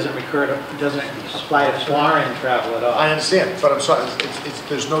doesn't apply to foreign travel at all. I understand, but I'm sorry,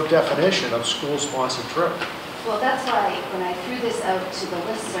 there's no definition of school-sponsored trip. Well, that's why when I threw this out to the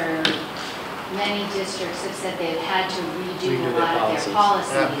listserv, many districts have said they've had to redo a lot of their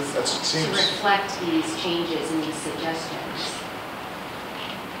policies to reflect these changes and these suggestions.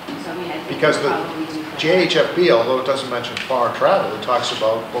 So I think because the probably do that. JHFB, although it doesn't mention foreign travel, it talks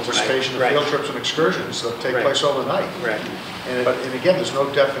about participation in field trips and excursions that take place overnight. Right. And again, there's no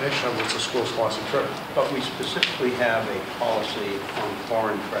definition of what's a school-sponsored trip. But we specifically have a policy on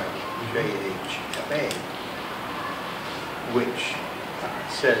foreign travel, JHFA, which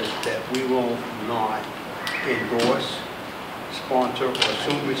says that we will not endorse, sponsor, or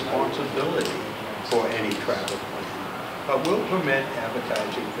assume responsibility for any travel plan, but will permit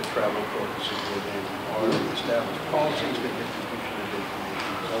advertising for travel purposes within already established policies for distribution of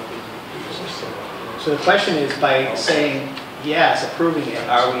information. So the question is, by saying yes, approving it,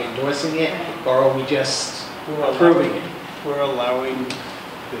 are we endorsing it, or are we just approving it? We're allowing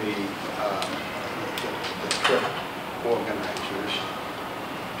the trip organizers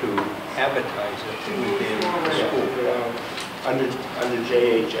to advertise it within the school. Under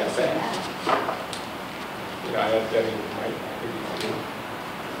JHFA. I think might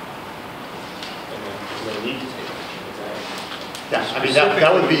and then need to take action. Yeah, I mean,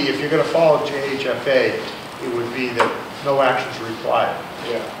 that would be, if you're going to follow JHFA, it would be that no actions are required.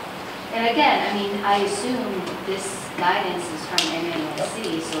 Yeah. And again, I mean, I assume this guidance is from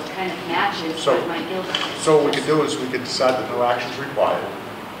MASC, so it kind of matches what Mike Gilbert is. So what we could do is we could decide that no action is required,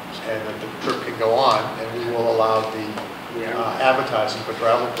 and that the trip can go on, and we will allow the advertising for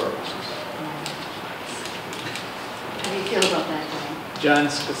travel purposes. How do you feel about that, John?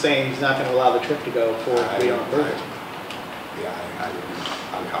 John's saying he's not going to allow the trip to go forward if we don't approve it.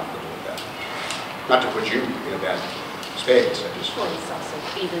 I'm comfortable with that. Not to put you in a bad space, I just... Well, it's also,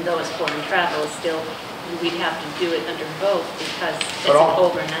 even though it's foreign travel, still, we'd have to do it under both because it's an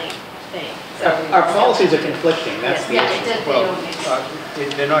overnight thing. So Our policies are conflicting, that's the issue. Well,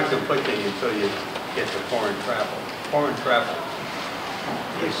 they're not conflicting until you get to foreign travel. Foreign travel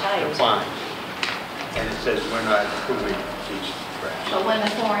is defined, and it says we're not approving these trips. But when the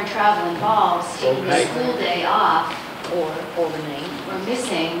foreign travel involves taking a school day off or overnight or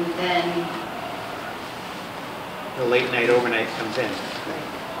missing, then The late night overnight comes in. It's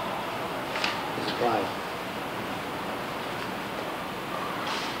applied.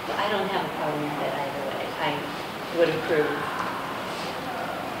 Well, I don't have a problem with it either way. I would approve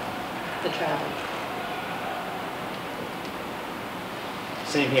the travel.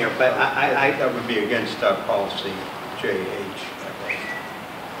 Same here, but that would be against our policy, JHFA.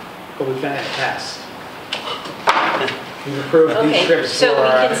 But we've done it in the past. We've approved these Okay, trips so for... we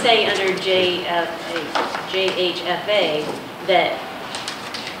can say under JHFA that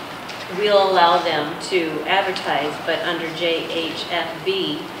we'll allow them to advertise, but under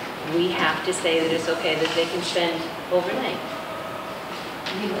JHFB, we have to say that it's okay that they can spend overnight.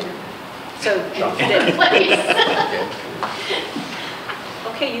 So,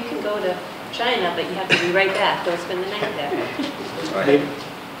 okay, you can go to China, but you have to be right back. Don't spend the night there. Right.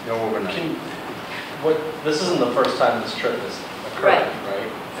 No overnight. This isn't the first time this trip has occurred,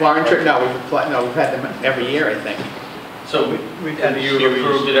 right? Foreign trip, no, we've had them every year, I think. So and you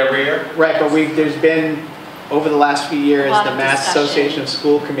approved it every year? Right, but there's been, over the last few years, the Mass Association of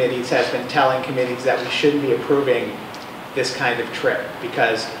School Committees has been telling committees that we shouldn't be approving this kind of trip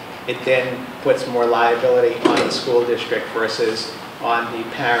because it then puts more liability on the school district versus on the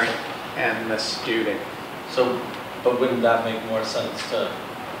parent and the student. So, but wouldn't that make more sense to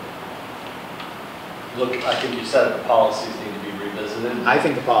look, I think you said the policies need to be revisited? I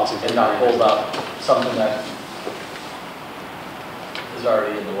think the policies and not hold up something that is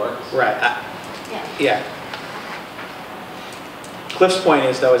already in the works? Right. Yeah. Cliff's point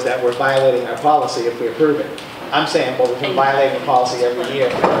is, though, is that we're violating our policy if we approve it. I'm saying, well, we've been violating the policy every year.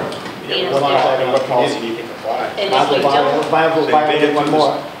 What policy do you think applies? We'll violate one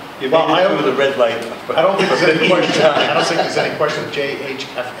more. Well, I don't the red light. I don't think there's any question. I don't think there's any question that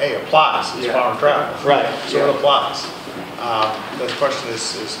JHFA applies as foreign travel. Right. So it applies. The question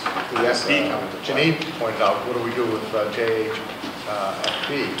is Janine pointed out, what do we do with JHFB?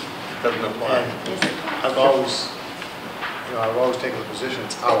 Doesn't apply. And I've always taken the position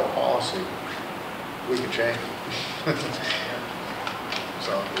it's our policy. We can change it.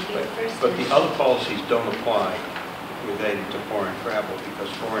 So, but the other policies don't apply related to foreign travel because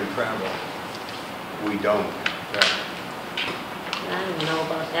foreign travel, we don't. I don't know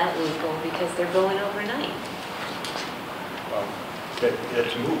about that loophole because they're going overnight. Well,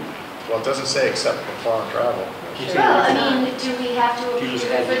 it's moved. Well, it doesn't say except for foreign travel. Well, I mean, do we have to approve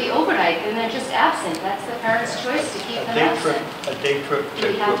it for the overnight? Then they're just absent. That's the parent's choice to keep them absent. A day trip to Do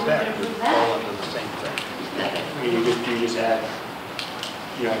we have to Quebec approve would that? fall under the same thing. I mean, you just add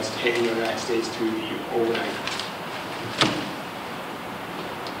United States to the overnight.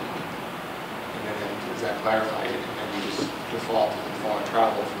 And then does that clarify it? And then you just default to foreign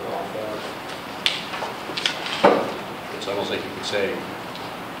travel for all foreign. It's almost like you could say,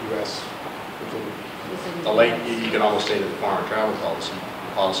 U.S. you can almost say that the foreign travel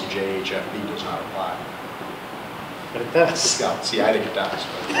policy JHFB does not apply. But it does. See, I think it does.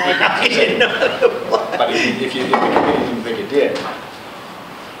 But, I didn't know it applied. But if the committee didn't think it did,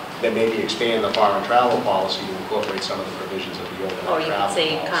 then maybe expand the foreign travel policy to incorporate some of the provisions of the overnight travel Or you could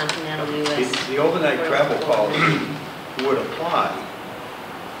say policy. continental U.S. The overnight travel policy would apply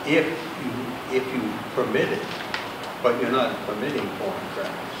if you permit it, but you're not permitting foreign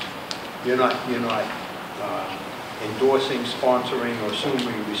travel. You're not endorsing, sponsoring, or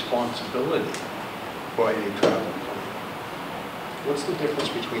assuming responsibility for any travel plan. What's the difference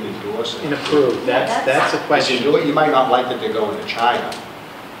between endorsing and approve? That's a question. You might not like that they're going to China.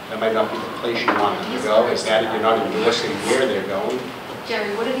 That might not be the place you want them to go. Is that you're not endorsing where they're going?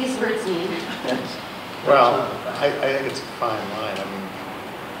 Jerry, what do these words mean? Well, I think it's a fine line. I mean,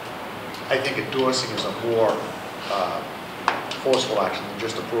 I think endorsing is a more forceful action than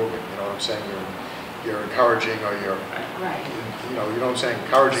just approving. You know what I'm saying? You're encouraging, or Right. you know what I'm saying?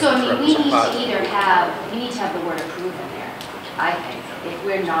 Encouraging. So I mean, we need to positive. either have the word approve in there. I think if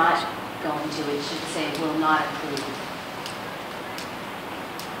we're not going to, it should say will not approve.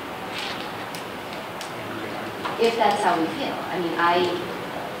 If that's how we feel. I mean,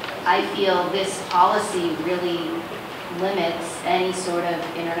 I feel this policy really limits any sort of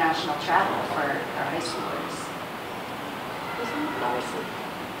international travel for our high schoolers.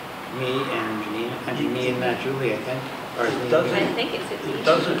 Me and Janine, me and Julie, I think. Or I think it's It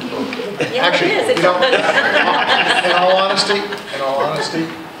doesn't. Yeah, Actually, it is. you know, in all honesty,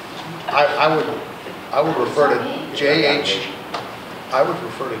 I would refer to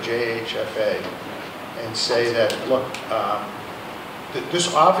JHFA and say that, look, this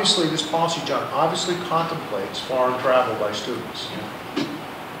policy, John, obviously contemplates foreign travel by students.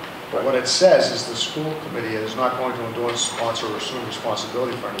 But what it says is the school committee is not going to endorse, sponsor, or assume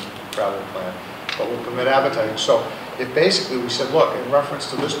responsibility for any travel plan, but will permit advertising. So if basically we said, look, in reference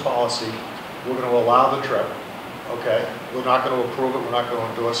to this policy, we're going to allow the trip, okay? We're not going to approve it, we're not going to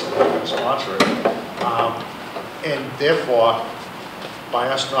endorse it, we're not going to sponsor it. And therefore, by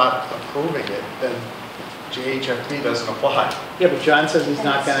us not approving it, then JHFB doesn't apply. Yeah, but John says he's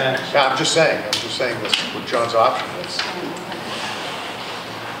not going to. Yeah, I'm just saying this, what John's option is.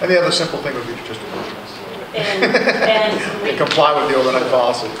 And the other simple thing would be to just approve it. And comply with the overnight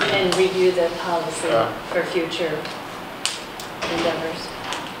policy. And review the policy Yeah. for future endeavors.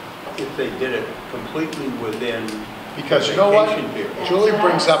 if they did it completely within Because you know what? vacation period. Julie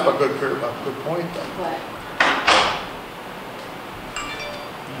brings up a good point though. What?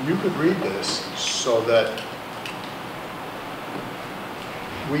 You could read this so that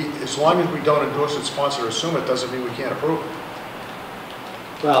as long as we don't endorse it, sponsor, or assume it, doesn't mean we can't approve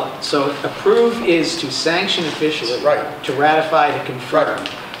it. Well, so approve is to sanction officially. Right. To ratify, to confirm.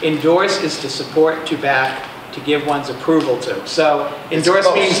 Endorse is to support, to back, to give one's approval to. So endorse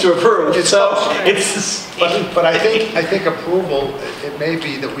close. means to approve. It's so close. it's. But I think approval, it may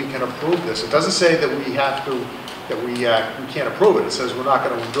be that we can approve this. It doesn't say that we have to, that we can't approve it. It says we're not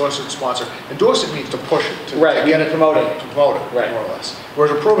going to endorse it, sponsor. Endorse it means to push it, to Right, get it, promote it. to promote it, Right. more or less.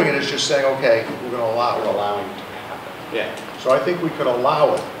 Whereas approving it is just saying, okay, we're going to allow it. We're allowing it to happen. Yeah. So I think we could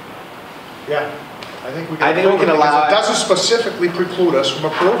allow it. Yeah, I think we can. I think we approve can it because allow it it. doesn't specifically preclude us from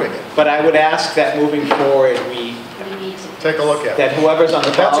approving it. But I would ask that moving forward, we Take a look at it. that whoever's on the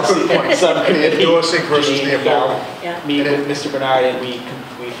That's a policy good point. subcommittee, Endorsing versus the approving. meet with Mr. Bernard and we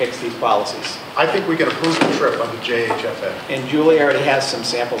fix these policies. I think we can approve the trip under JHFA. And Julie already has some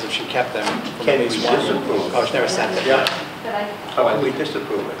samples if she kept them from Can at we least one. disapprove? Oh, she never sent them. Yeah. How can we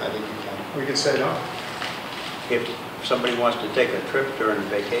disapprove it? I think you can. We can say no. If somebody wants to take a trip during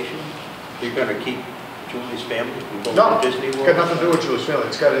vacation, you're going to keep Julie's family from going No, to Disney it's World? got nothing to do with Julie's family.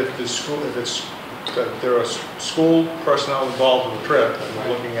 It's got, if the school, if it's, there are school personnel involved in the trip, and we're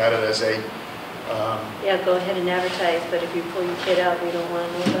looking at it as a, Yeah, go ahead and advertise, but if you pull your kid out, we don't want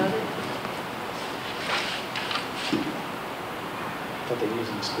to know about it. But they're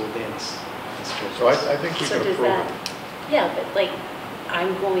using the school dance. so I think we So can does approve that, it. yeah, but like,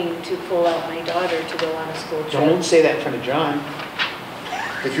 I'm going to pull out my daughter to go on a school trip. Don't say that in front of John.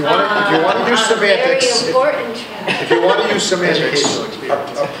 If you want to use semantics, Very important. if you want to use semantics,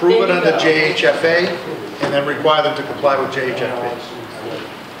 approve it under JHFA, and then require them to comply with JHFA.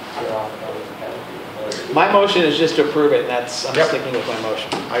 My motion is just to approve it, and that's, I'm Yep. sticking with my motion.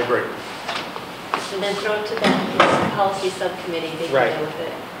 I agree. And then throw it to that policy subcommittee, they Right. can deal with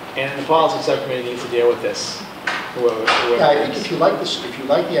it. And the policy subcommittee needs to deal with this. Whoever Yeah, I it think is. if you like this, if you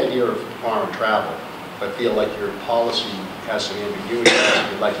like the idea of foreign travel, but feel like your policy has some ambiguity,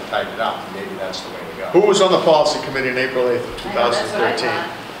 and you'd like to tighten it up, maybe that's the way to go. Who was on the policy committee in April 8th of 2013?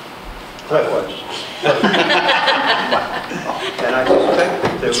 Cliff was. And I suspect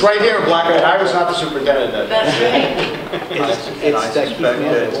that It's right here in black and I white. was not the superintendent that day. That's right. And I suspect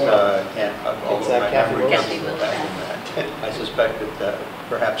that, although my Kathy memory Wilson. doesn't go back on that, I suspect that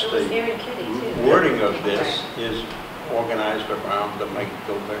perhaps It was the Aaron Kitty too. wording of this is organized around the Mike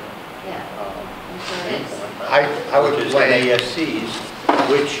Gilbert. Yeah. I would Which is blame- NASCs,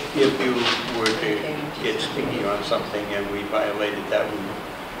 which if you were to get sticky on something and we violated that, would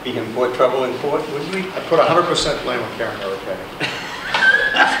be in trouble in court, wouldn't we? I put 100% blame on Karen Ericetti.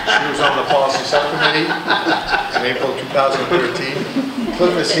 She was on the policy subcommittee in April 2013.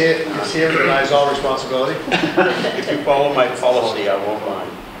 Cliff is here, denies all responsibility. If you follow my policy, I won't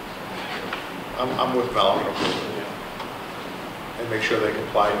mind. I'm with Mel, I'm gonna approve it, yeah. And make sure they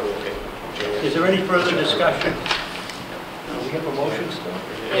comply with it. Is there any further discussion? We have a motion still?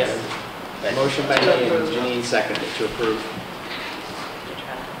 Yes. Motion by me and Janine seconded to approve.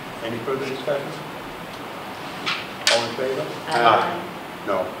 Any further discussion? All in favor? Aye.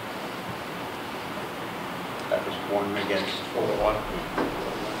 No. That was 1 against 4-1.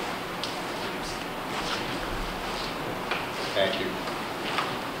 Thank you.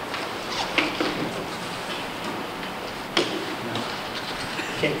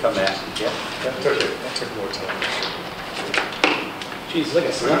 Can't come back, yeah. That took more time. Jeez, look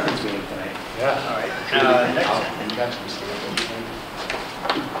at Selectmen's meeting tonight. Yeah. All right.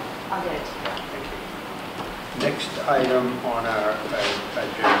 I'll get it. Next item on our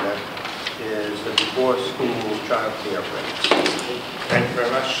agenda is the divorce school child care rates. Thank you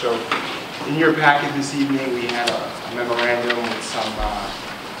very much. So in your packet this evening, we have a memorandum with some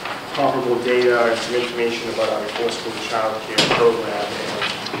comparable data and some information about our school child care program.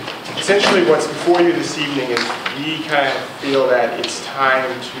 And essentially what's before you this evening is we kind of feel that it's time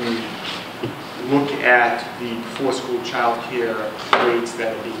to look at the before-school child care rates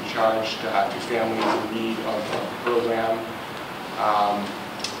that are being charged to families in need of the program.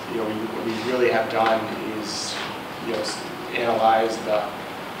 What we really have done is, analyze the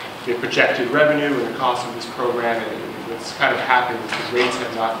projected revenue and the cost of this program, and what's kind of happened is the rates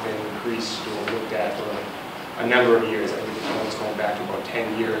have not been increased or looked at for a number of years. I think it's going back to about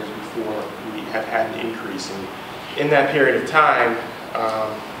 10 years before we have had an increase. And in that period of time,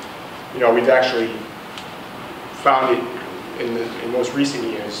 we've actually found it in most recent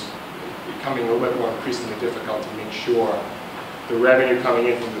years becoming a little bit more increasingly difficult to make sure the revenue coming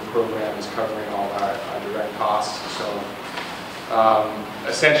in from the program is covering all our direct costs. So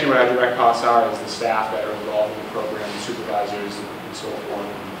essentially what our direct costs are is the staff that are involved in the program, the supervisors and so forth.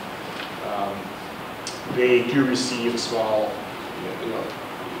 They do receive a small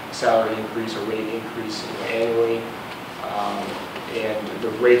salary increase or rate increase annually. And the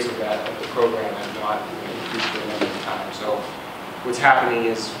rates of the program have not increased for a number of times. So what's happening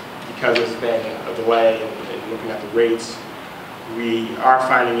is, because there's been a delay in looking at the rates, we are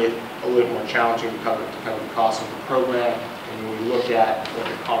finding it a little more challenging to cover the cost of the program. And when we look at what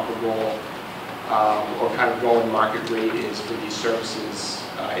the comparable or kind of going market rate is for these services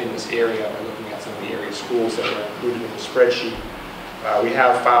in this area, by looking at some of the area schools that are included in the spreadsheet, we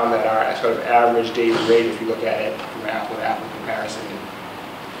have found that our sort of average daily rate, if you look at it from apple-to-apple comparison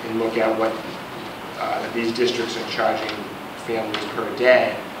and look at what these districts are charging families per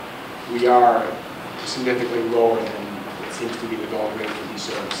day, we are significantly lower than what seems to be the going rate for these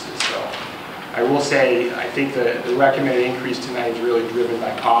services. So I will say, I think the recommended increase tonight is really driven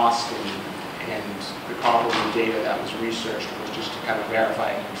by cost and the comparable data that was researched was just to kind of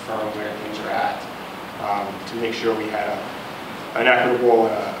verify and confirm where things are at, to make sure we had an equitable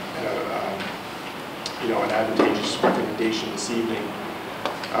and an advantageous recommendation this evening.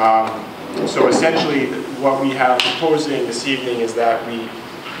 So essentially, what we have proposing this evening is that we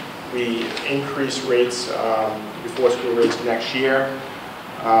increase rates, before school rates next year,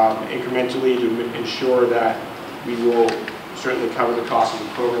 incrementally to ensure that we will certainly cover the cost of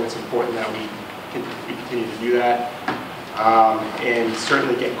the program. It's important that we continue to do that. And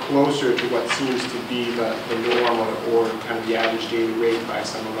certainly get closer to what seems to be the norm or kind of the average daily rate by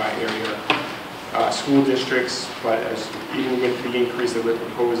some of our area school districts. But even with the increase that we're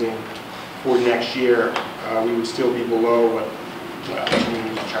proposing for next year, we would still be below what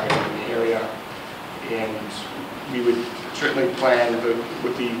communities are charging in the area. And we would certainly plan,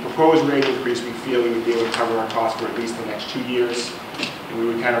 with the proposed rate increase, we feel we would be able to cover our costs for at least the next 2 years. And we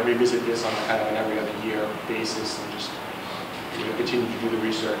would kind of revisit this on kind of an every other year basis and just continue to do the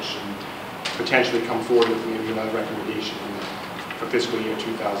research and potentially come forward with maybe another recommendation for fiscal year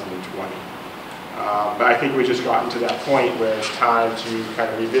 2020. But I think we've just gotten to that point where it's time to kind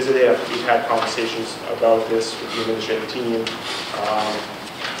of revisit it. We've had conversations about this with the administrative team,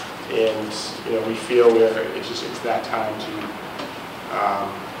 and we feel it's that time to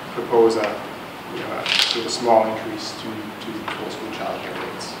propose a small increase to full school child care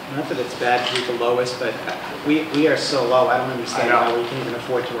rates. Not that it's bad to be the lowest, but we are so low, I don't understand how we can even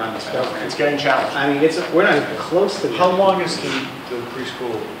afford to run this program. It's getting challenging. I mean, we're not even close to the How long is the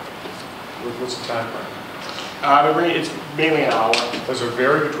preschool? What's the time frame? It's mainly an hour. Does it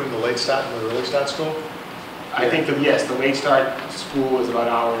vary between the late start and the early start school? I think that, yes, the late start school is about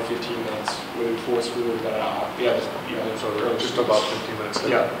an hour and 15 minutes. With before school is about an hour. Yeah, so just about 15 minutes.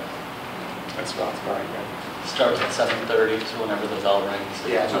 Yeah, that's about right. Starts at 7:30 to whenever the bell rings.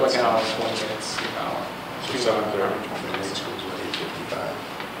 Yeah, so like an hour, 20 minutes, an hour. So 7:30, 20 minutes. School's at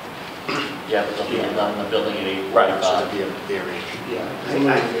 8:55. Yeah, but they'll be done in the building at 8:45. Right, so it'll be a variation. Yeah.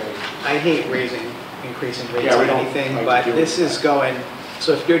 I hate increasing rates Yeah, or anything, but this is going,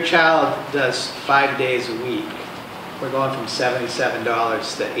 so if your child does 5 days a week, we're going from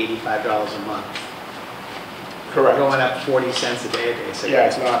 $77 to $85 a month. Correct. We're going up 40 cents a day, basically. Yeah,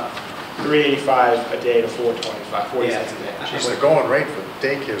 it's not $3.85 a day to $4.25, 40 cents a day. Geez, the going rate for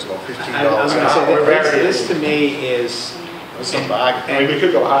daycare is about $15 I was an going to hour. say, this to me is... That's a bargain. I mean, we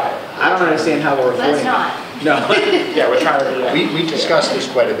could go higher. I don't understand how we're affording it. Let's not. No. Yeah, we're trying to... We discussed this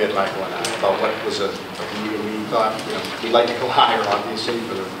quite a bit, Michael and I, about what was we thought, we'd like to go higher, obviously,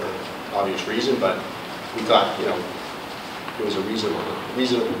 for the obvious reason, but we thought, there was a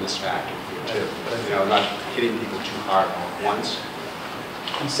reasonableness factor here, too. Not hitting people too hard all at once.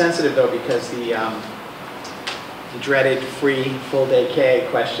 I'm sensitive, though, because the dreaded free full-day K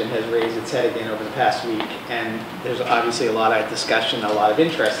question has raised its head again over the past week, and there's obviously a lot of discussion, a lot of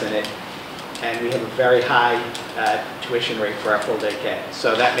interest in it, and we have a very high tuition rate for our full-day K.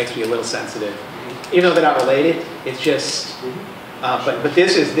 So that makes me a little sensitive. Even though they're not related, it's just, but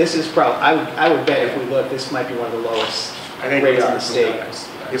this is probably, I would bet if we look, this might be one of the lowest rates in the state.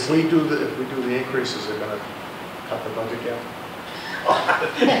 If we do the increases, they're going to cut the budget gap?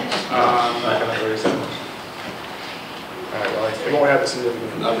 Not going to raise that much. All right, well, I think It won't have a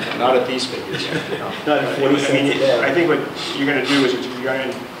significant... Not at these figures yet. Not at 40 cents a day. I think what you're going to do is you're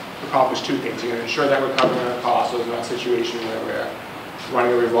going to accomplish two things. You're going to ensure that we're covering our costs, so there's not a situation where we're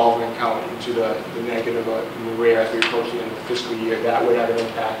running a revolving account into the negative or the rare as we approach the end of the fiscal year. That would have an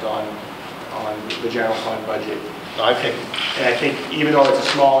impact on the general fund budget. I think And I think even though it's a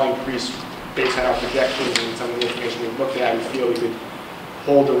small increase based on our projections and some of the information we've looked at, we feel we could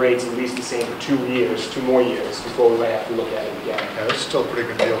hold the rates at least the same for 2 more years, before we might have to look at it again. Yeah, it's still a pretty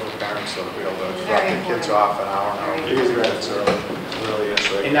good deal for parents, though, to be able to drop their kids off an hour and a half. It is very It's early. It really is.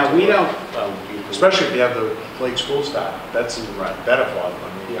 So And now we don't, especially if you have the late school start, that's even better for them. I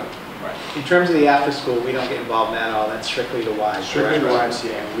mean, Yeah. right. in terms of the after school, we don't get involved in that at all, that's strictly the Y. Strictly the correct?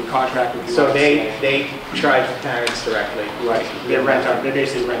 YMCA, we contract with the So YMCA. they charge the parents directly? Right, they're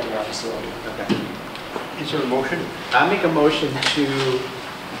basically renting our facility. Okay. Is there a motion? I'll make a motion to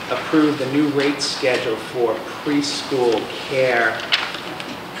approve the new rate schedule for preschool care,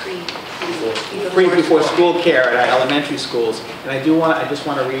 before school care at our elementary schools. And I just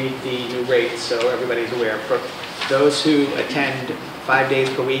want to read the new rates so everybody's aware. For those who attend 5 days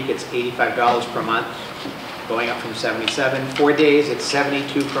per week, it's $85 per month, going up from $77. 4 days, it's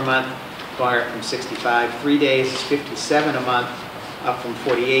 $72 per month, going up from $65. 3 days is $57 a month, up from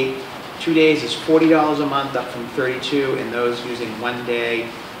 $48. 2 days is $40 a month, up from $32. And those using 1 day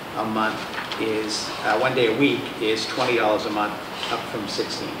a month is, 1 day a week is $20 a month, up from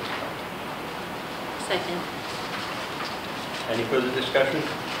 $16. Second. Any further discussion?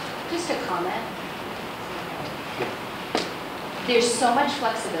 Just a comment. There's so much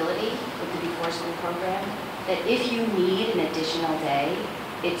flexibility with the before school program that if you need an additional day,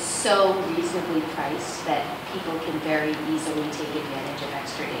 it's so reasonably priced that people can very easily take advantage of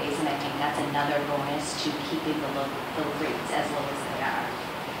extra days. And I think that's another bonus to keeping the rates as low as they are.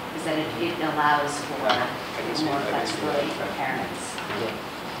 Is that it allows for more flexibility for parents.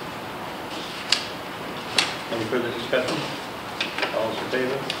 Any further discussion? All those in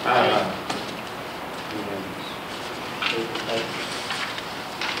favor? Aye. Unanimous.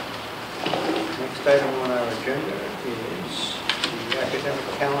 Next item on our agenda is the academic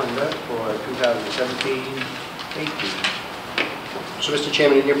calendar for 2017-18. So, Mr.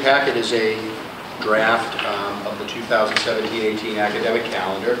 Chairman, in your packet is a draft of the 2017-18 academic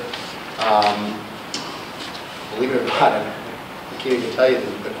calendar. Believe it or not, I can't even tell you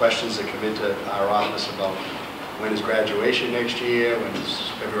the questions that come into our office about when is graduation next year, when is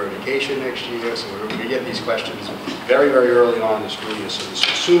February vacation next year. So we get these questions very, very early on in the school year. So the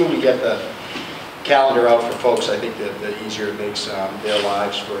sooner we get the calendar out for folks, I think the easier it makes their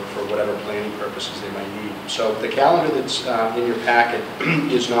lives for whatever planning purposes they might need. So the calendar that's in your packet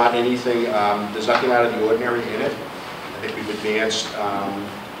is not anything, there's nothing out of the ordinary in it. I think we've advanced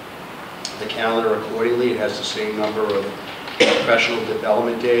the calendar accordingly. It has the same number of professional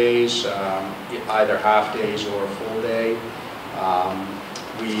development days, either half days or a full day.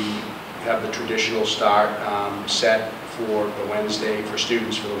 We have the traditional start set for the Wednesday, for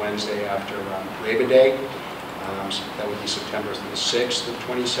students for the Wednesday after Labor Day. So that would be September the 6th of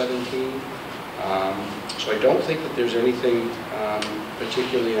 2017. So I don't think that there's anything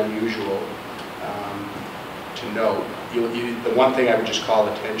particularly unusual to note. The one thing I would just call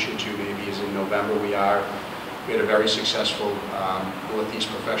attention to maybe is in November we had a very successful Northeast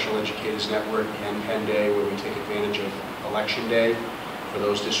Professional Educators Network and Penn Day, where we take advantage of Election Day for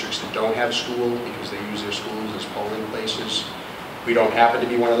those districts that don't have school because they use their schools as polling places. We don't happen to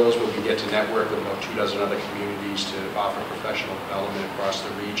be one of those, but we get to network with about 24 other communities to offer professional development across the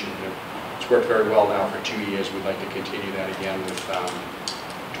region. It's worked very well now for 2 years. We'd like to continue that again with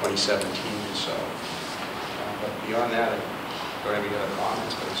 2017. So, but beyond that, I don't have any other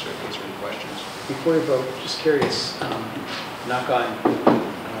comments, but I certainly answer any questions. Before you vote, just curious, knock on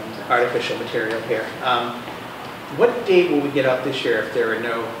artificial material here. What date will we get out this year if there are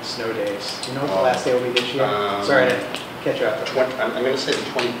no snow days? Do you know what the last day will be this year? Sorry to catch you up. I'm going to say the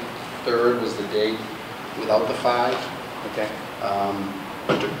 23rd was the date without the 5. Okay.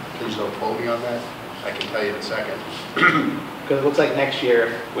 But please don't quote me on that. I can tell you in a second. Because it looks like next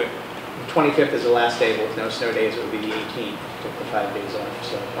year, the 25th is the last day, but with no snow days, it will be the 18th. Took the 5 days off.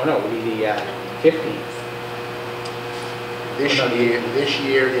 So, oh no, it will be the 15th. This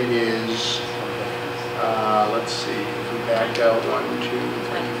year it is, let's see, if we back out 1, 2, 3,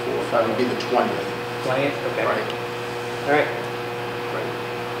 4, 5, it would be the 20th. 20th? Okay. Right. All right. Right.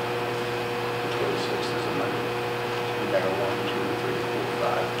 The 26th is a Monday. We back out 1, 2, 3, 4,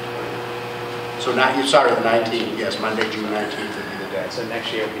 5, 20. So not, you sorry, the 19th, yes, Monday, June 19th would be the day. So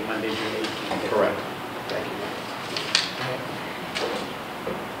next year will be Monday, June 18th. Correct. Thank you.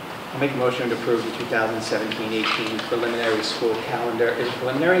 I'll make a motion to approve the 2017-18 preliminary school calendar. Is it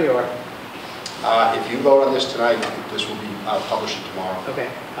preliminary or? If you vote on this tonight, this will be published tomorrow. Okay.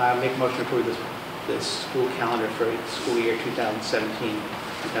 I'll make a motion to approve this school calendar for school year 2017-2018.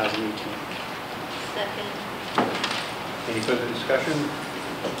 Second. Any further discussion?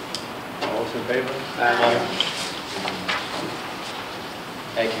 All those in favor?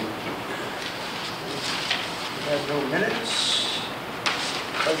 Thank you. Have no minutes.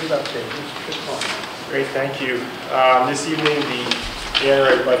 Budget update, Mr. Conlon. Great, thank you. This evening, the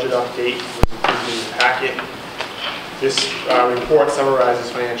January budget update was included in the packet. This report summarizes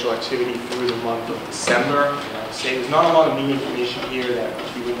financial activity through the month of December. And I would say there's not a lot of new information here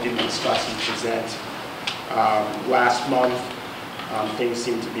that we didn't discuss and present last month. Things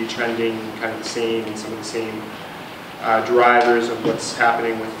seem to be trending kind of the same, and some of the same drivers of what's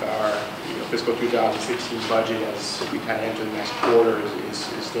happening with our fiscal 2016 budget as we kind of enter the next quarter is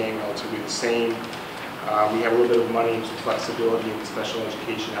staying relatively the same. We have a little bit of money and some flexibility in the special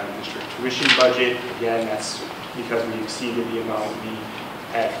education out of district tuition budget. Again, that's because we exceeded the amount we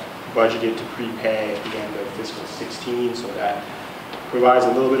had budgeted to prepay at the end of fiscal 16, so that provides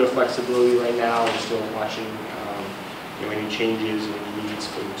a little bit of flexibility right now. We're still watching any changes and needs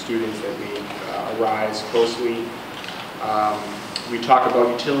from students that may arise closely. We talk about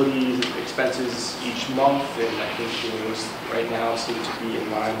utilities expenses each month, and I think those right now seem to be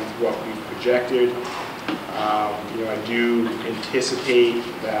in line with what we've projected. I do anticipate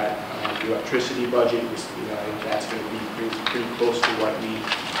that the electricity budget is, I think that's going to be pretty close to what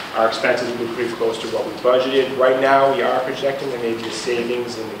our expenses will be pretty close to what we budgeted. Right now, we are projecting there may be a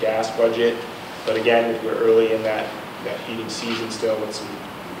savings in the gas budget, but again, we're early in that heating season still with some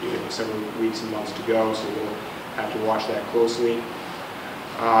several weeks and months to go, so we'll have to watch that closely.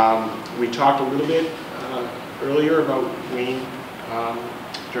 We talked a little bit earlier about Wayne,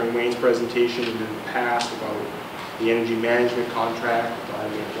 during Wayne's presentation and in the past about the energy management contract with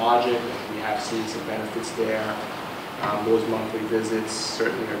Automated Logic. We have seen some benefits there. Those monthly visits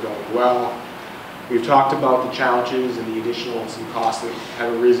certainly are going well. We've talked about the challenges and the additional some costs that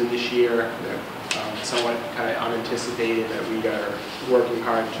have arisen this year that somewhat kind of unanticipated that we are working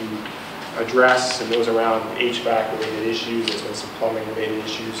hard to address, and those around HVAC related issues. There's been some plumbing related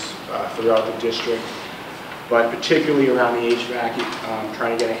issues throughout the district, but particularly around the HVAC,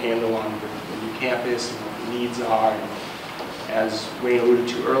 trying to get a handle on the new campus and what the needs are. And as Wayne alluded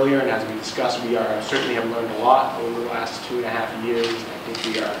to earlier, and as we discussed, we certainly have learned a lot over the last 2.5 years. I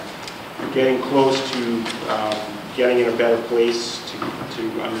think we are getting close to getting in a better place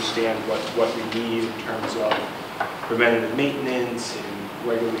to understand what we need in terms of preventative maintenance and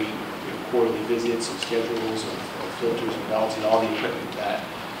regularly quarterly visits and schedules of filters and belts and all the equipment that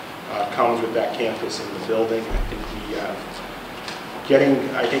comes with that campus and the building. I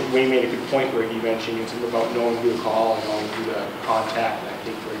think I think Wayne made a good point where he mentioned it's about knowing who to call and knowing who to contact. And I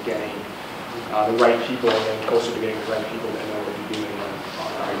think we're getting the right people and closer to getting the right people that know what they're doing on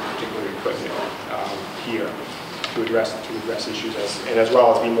our particular equipment here to address issues as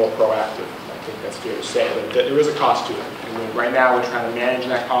well as be more proactive. I think that's fair to say. But there is a cost to it. And right now we're trying to manage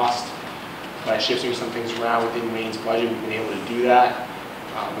that cost by shifting some things around within Wayne's budget. We've been able to do that.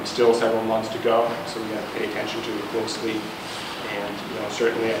 It's still several months to go, so we have to pay attention to it closely. And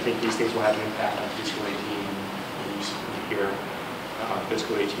certainly I think these things will have an impact on fiscal 18 when you hear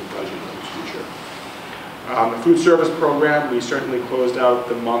fiscal 18 budget in the future. The food service program, we certainly closed out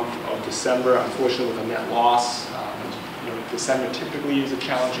the month of December, unfortunately with a net loss. December typically is a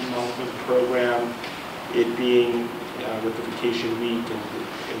challenging month for the program, it being with the vacation week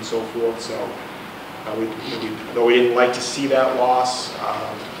and so forth. So though we didn't like to see that loss,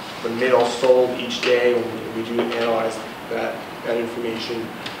 the middle sold each day. When we do analyze that information,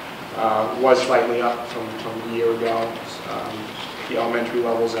 was slightly up from a year ago. The elementary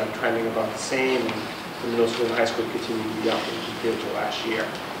levels are trending about the same, and the middle school and high school continue to be up compared to last year.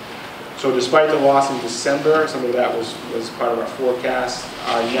 So despite the loss in December, some of that was part of our forecast.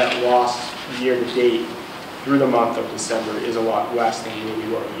 Our net loss year to date through the month of December is a lot less than where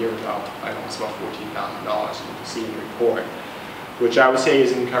we were a year ago. I know it's about $14,000, you can see in the report, which I would say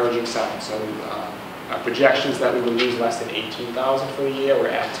is an encouraging sign. So our projections that we would lose less than $18,000 for the year, we're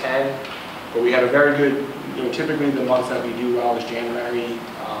at 10, but we had a very good, typically the months that we do well is January,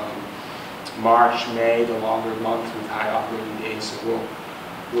 March, May, the longer months with high operating days. So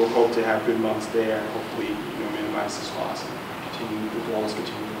we'll hope to have good months there and hopefully minimize this loss and continue. The goal is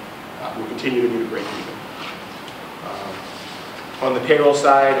we'll continue to be the break even. On the payroll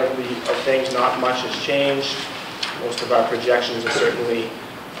side of things, not much has changed. Most of our projections are certainly,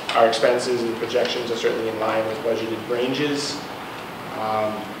 our expenses and projections are certainly in line with budgeted ranges.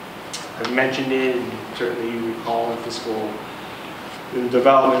 I've mentioned it, and certainly you recall in the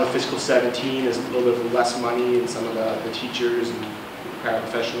development of fiscal 17, there's a little bit of less money in some of the teachers and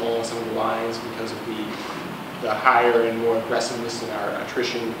paraprofessional and some of the lines because of the higher and more aggressiveness in our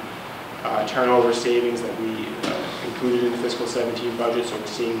attrition turnover savings that we included in the fiscal 17 budget. So we're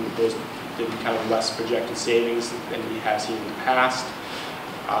seeing those kind of less projected savings than we have seen in the past.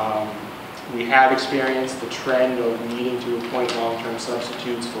 We have experienced the trend of needing to appoint long-term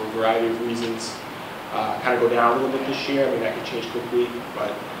substitutes for a variety of reasons kind of go down a little bit this year. I mean, that could change quickly,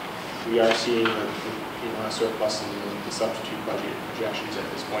 but we are seeing a surplus in the substitute budget projections at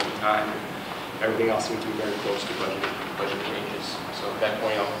this point in time. Everything else seems to be very close to budget ranges. So at that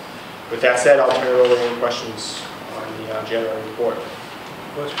point, with that said, I'll turn it over to any questions on the January report.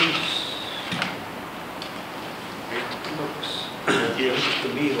 Questions? It looks to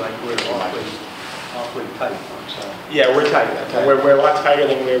me like we're awfully tight on some. Yeah, we're tight. We're a lot tighter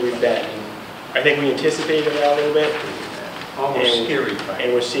than where we've been. And I think we anticipated that a little bit. Almost scary tight.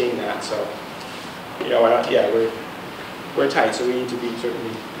 And we're seeing that. So, yeah, we're tight. So we need to be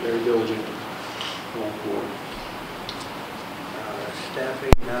certainly very diligent going forward.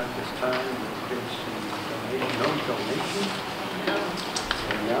 Staffing, not this time. No donation?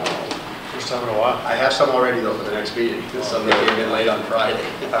 No. First time in a while. I have some already though for the next meeting. Some that came in late on Friday.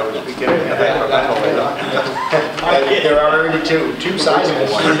 I was beginning to have There are already two sizable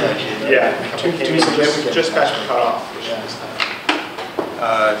ones actually. Yeah, two significant. Just past the cutoff.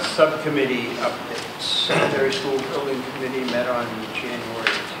 Subcommittee updates. Secondary School Building Committee met on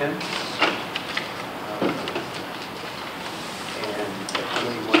January 10th.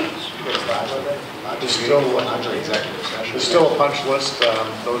 There's still a punch list.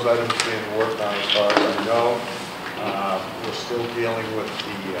 Those items being worked on as far as I know. We're still dealing with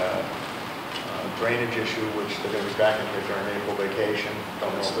the drainage issue, which they're going to be back in here during April vacation.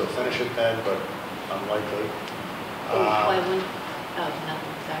 Don't know if they'll finish it then, but unlikely. Nothing,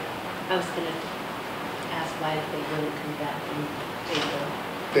 sorry. I was going to ask why they wouldn't come back in April.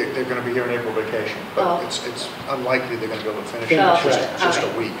 They're going to be here in April vacation, but it's unlikely they're going to be able to finish it. Oh, It's just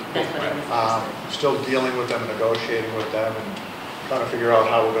a week. That's what I was Still dealing with them and negotiating with them and trying to figure out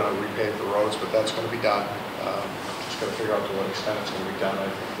how we're going to repave the roads, but that's going to be done. Just got to figure out to what extent it's going to be done. I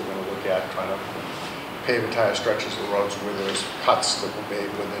think we're going to look at trying to pave entire stretches of the roads where there's cuts that will be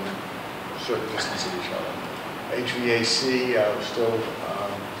within a certain distance of each other. HVAC, we're still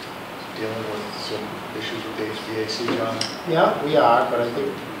dealing with some issues with the HVAC, John. Yeah, we are, but I think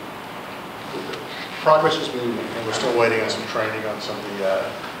progress has been, and we're still waiting on some training on some of the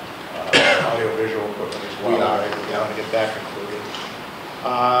audio-visual equipment as well. We are, right? We're going to get that concluded.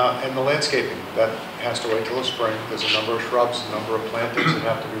 And the landscaping, that has to wait till the spring. There's a number of shrubs, a number of plantings that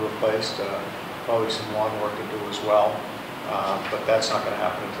have to be replaced, probably some lawn work to do as well. But that's not going to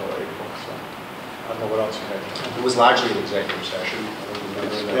happen until April. So I don't know what else you had. it was largely an executive session.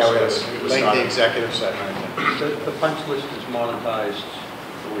 Yeah, we had a lengthy executive session. The punch list is monetized.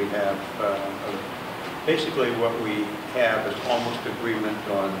 We have, basically what we have is almost agreement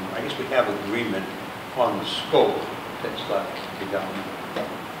on, I guess we have agreement on the scope that's left to be done.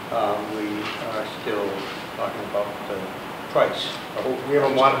 We are still talking about the price. We have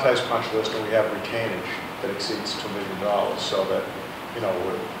a monetized punch list and we have retainage that exceeds $2 million, so that,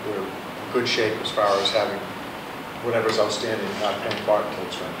 we're in good shape as far as having whatever's outstanding, not paying for it until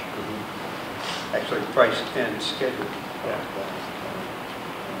it's finished. Actually, price and schedule. Yeah.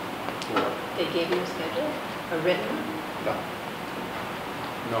 They gave you a schedule, a written? No.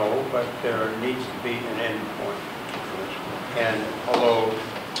 No, but there needs to be an end point. And although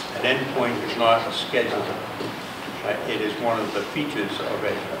an end point is not a schedule, it is one of the features of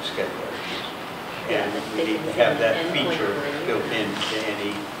a schedule. And we need to have that feature built into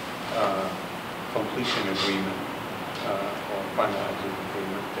any completion agreement or finalizing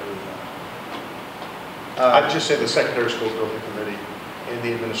agreement that we have. I'd just say the secondary school building committee and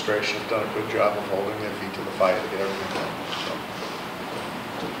the administration have done a good job of holding their feet to the fire to get everything done. So.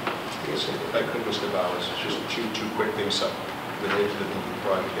 Yes, if I could, Mr. Bowers, just two quick things related to the building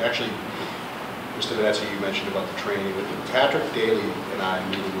project. Actually, Mr. Venezia, you mentioned about the training. Patrick Daly and I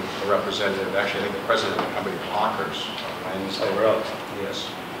meeting with a representative, actually I think the president of the company, Hawkers, on Wednesday. Oh, really? Yes,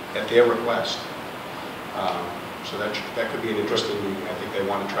 at their request. So that could be an interesting meeting. I think they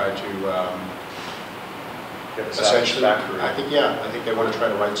want to try to essentially, I think they want to try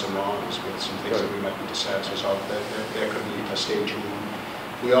to right some wrongs with some things that we might be dissatisfied with. So that could be a stage move.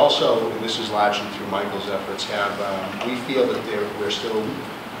 We also, and this is largely through Michael's efforts, we feel that we're still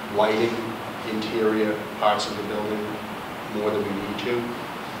lighting interior parts of the building more than we need to.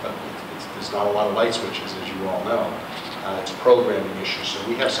 But there's not a lot of light switches, as you all know. It's a programming issue. So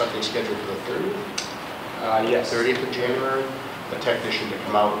we have something scheduled for the 30th. Yes. 30th of January. A technician to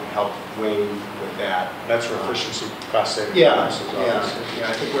come out and help Wayne with that. That's for efficiency, cost saving. Yeah.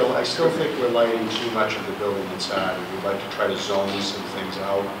 I still think we're lighting too much of the building inside. We'd like to try to zone some things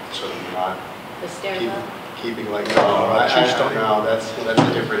out so that we're not The stairwell? keeping like, no, I don't know, that's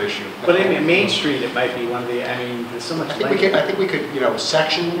a different issue. But in Main Street, it might be one of the, I mean, there's so much. I think we could,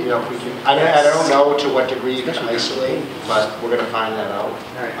 section, if we can, I don't know to what degree you can isolate, but we're gonna find that out.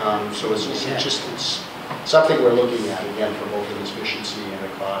 So it's something we're looking at, again, for both an efficiency and a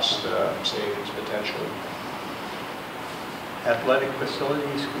cost savings potentially. Athletic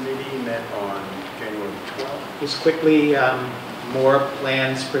Facilities Committee met on January 12th. Just quickly, more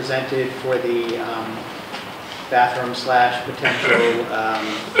plans presented for the bathroom/potential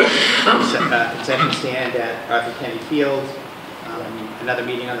concession stand at Arthur Kennedy Field. Another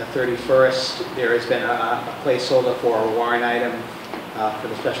meeting on the 31st. There has been a placeholder for a warrant item for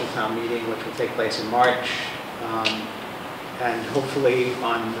the special town meeting, which will take place in March. And hopefully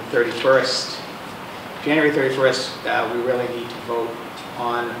on the 31st, January 31st, we really need to vote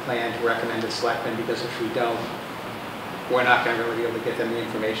on a plan to recommend to selectmen, because if we don't, we're not going to really be able to get them the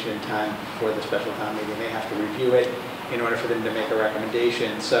information in time for the special town meeting. They have to review it in order for them to make a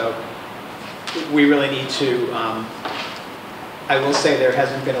recommendation. So we really need to, I will say there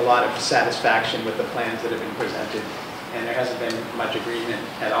hasn't been a lot of satisfaction with the plans that have been presented, and there hasn't been much agreement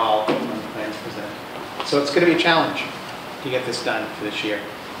at all on the plans presented. So it's going to be a challenge to get this done for this year.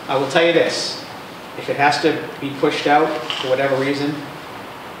 I will tell you this, if it has to be pushed out for whatever reason,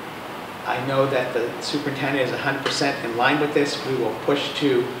 I know that the superintendent is 100% in line with this. We will push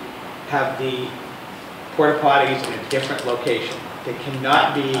to have the porta potties in a different location. They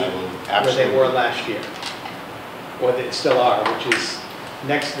cannot be where they were last year, or they still are, which is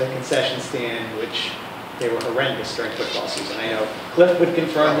next to the concession stand, which they were horrendous during football season. I know Cliff would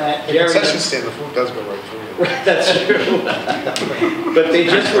confirm that. The concession stand, the food does go right through you. That's true. But they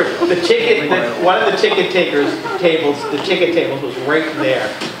just were, one of the ticket tables was right there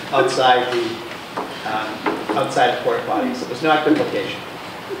outside the porta potties. It was not a good location.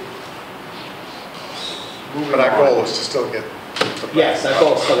 But our goal is to still get. Yes, our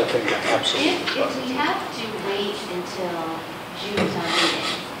goal is still to figure it out. Absolutely. If we have to wait until June town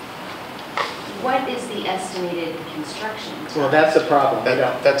meeting, what is the estimated construction time? Well, that's the problem.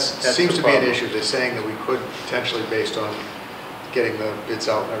 That seems to be an issue. They're saying that we could potentially, based on getting the bids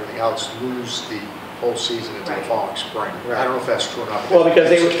out and everything else, lose the whole season into the following spring. I don't know if that's true or not. Well, because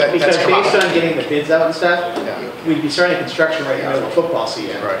based on getting the bids out and stuff, we'd be starting construction right in the middle of football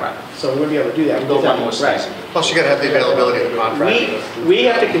season. So we wouldn't be able to do that. Plus, you got to have the availability of the contract. We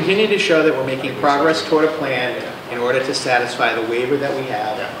have to continue to show that we're making progress toward a plan in order to satisfy the waiver that we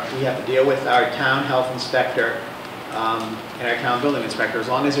have. We have to deal with our town health inspector and our town building inspector. As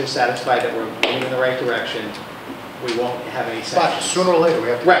long as they're satisfied that we're moving in the right direction, we won't have any sanctions. But sooner or later, we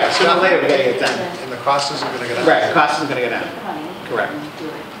have to. Right, sooner or later, we got to get it done. And the cost isn't going to go down. Right, the cost isn't going to go down. Correct.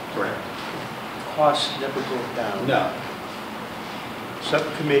 Correct. Costs never go down. No.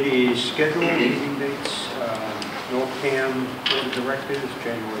 Subcommittee schedule, meeting dates, NORCAM Board of Directors,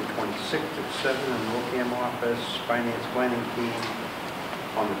 January 26th at 7, and NORCAM office, Finance Planning Team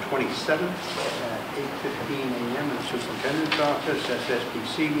on the 27th at 8:15 a.m. in the Superintendent's office,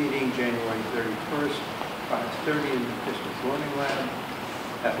 SSBC meeting, January 31st, 5:30 in the Distance Learning Lab,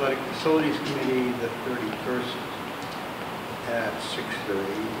 Athletic Facilities Committee, the 31st at 6:30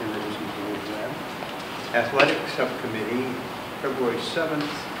 in the Distance Learning Lab, Athletic Subcommittee, February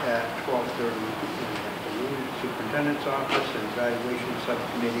 7th at 12:30 in the afternoon, Superintendent's office, and Evaluation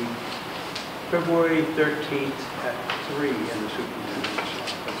Subcommittee, February 13th at 3 in the Superintendent's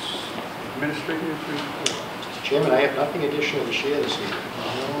office. Administrative report. Mr. Chairman, I have nothing additional to share this evening.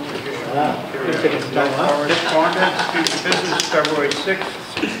 No correspondence, future business, February 6th,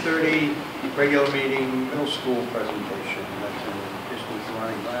 6:30, regular meeting, middle school presentation, that's in the Distance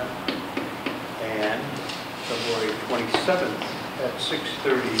Learning Lab. And February 27th at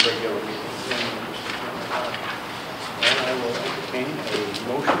 6:30, regular meeting in the Distance Learning Lab. And I will entertain a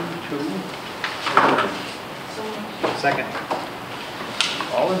motion to adjourn. Second.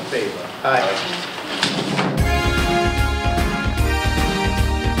 All in favor? Aye.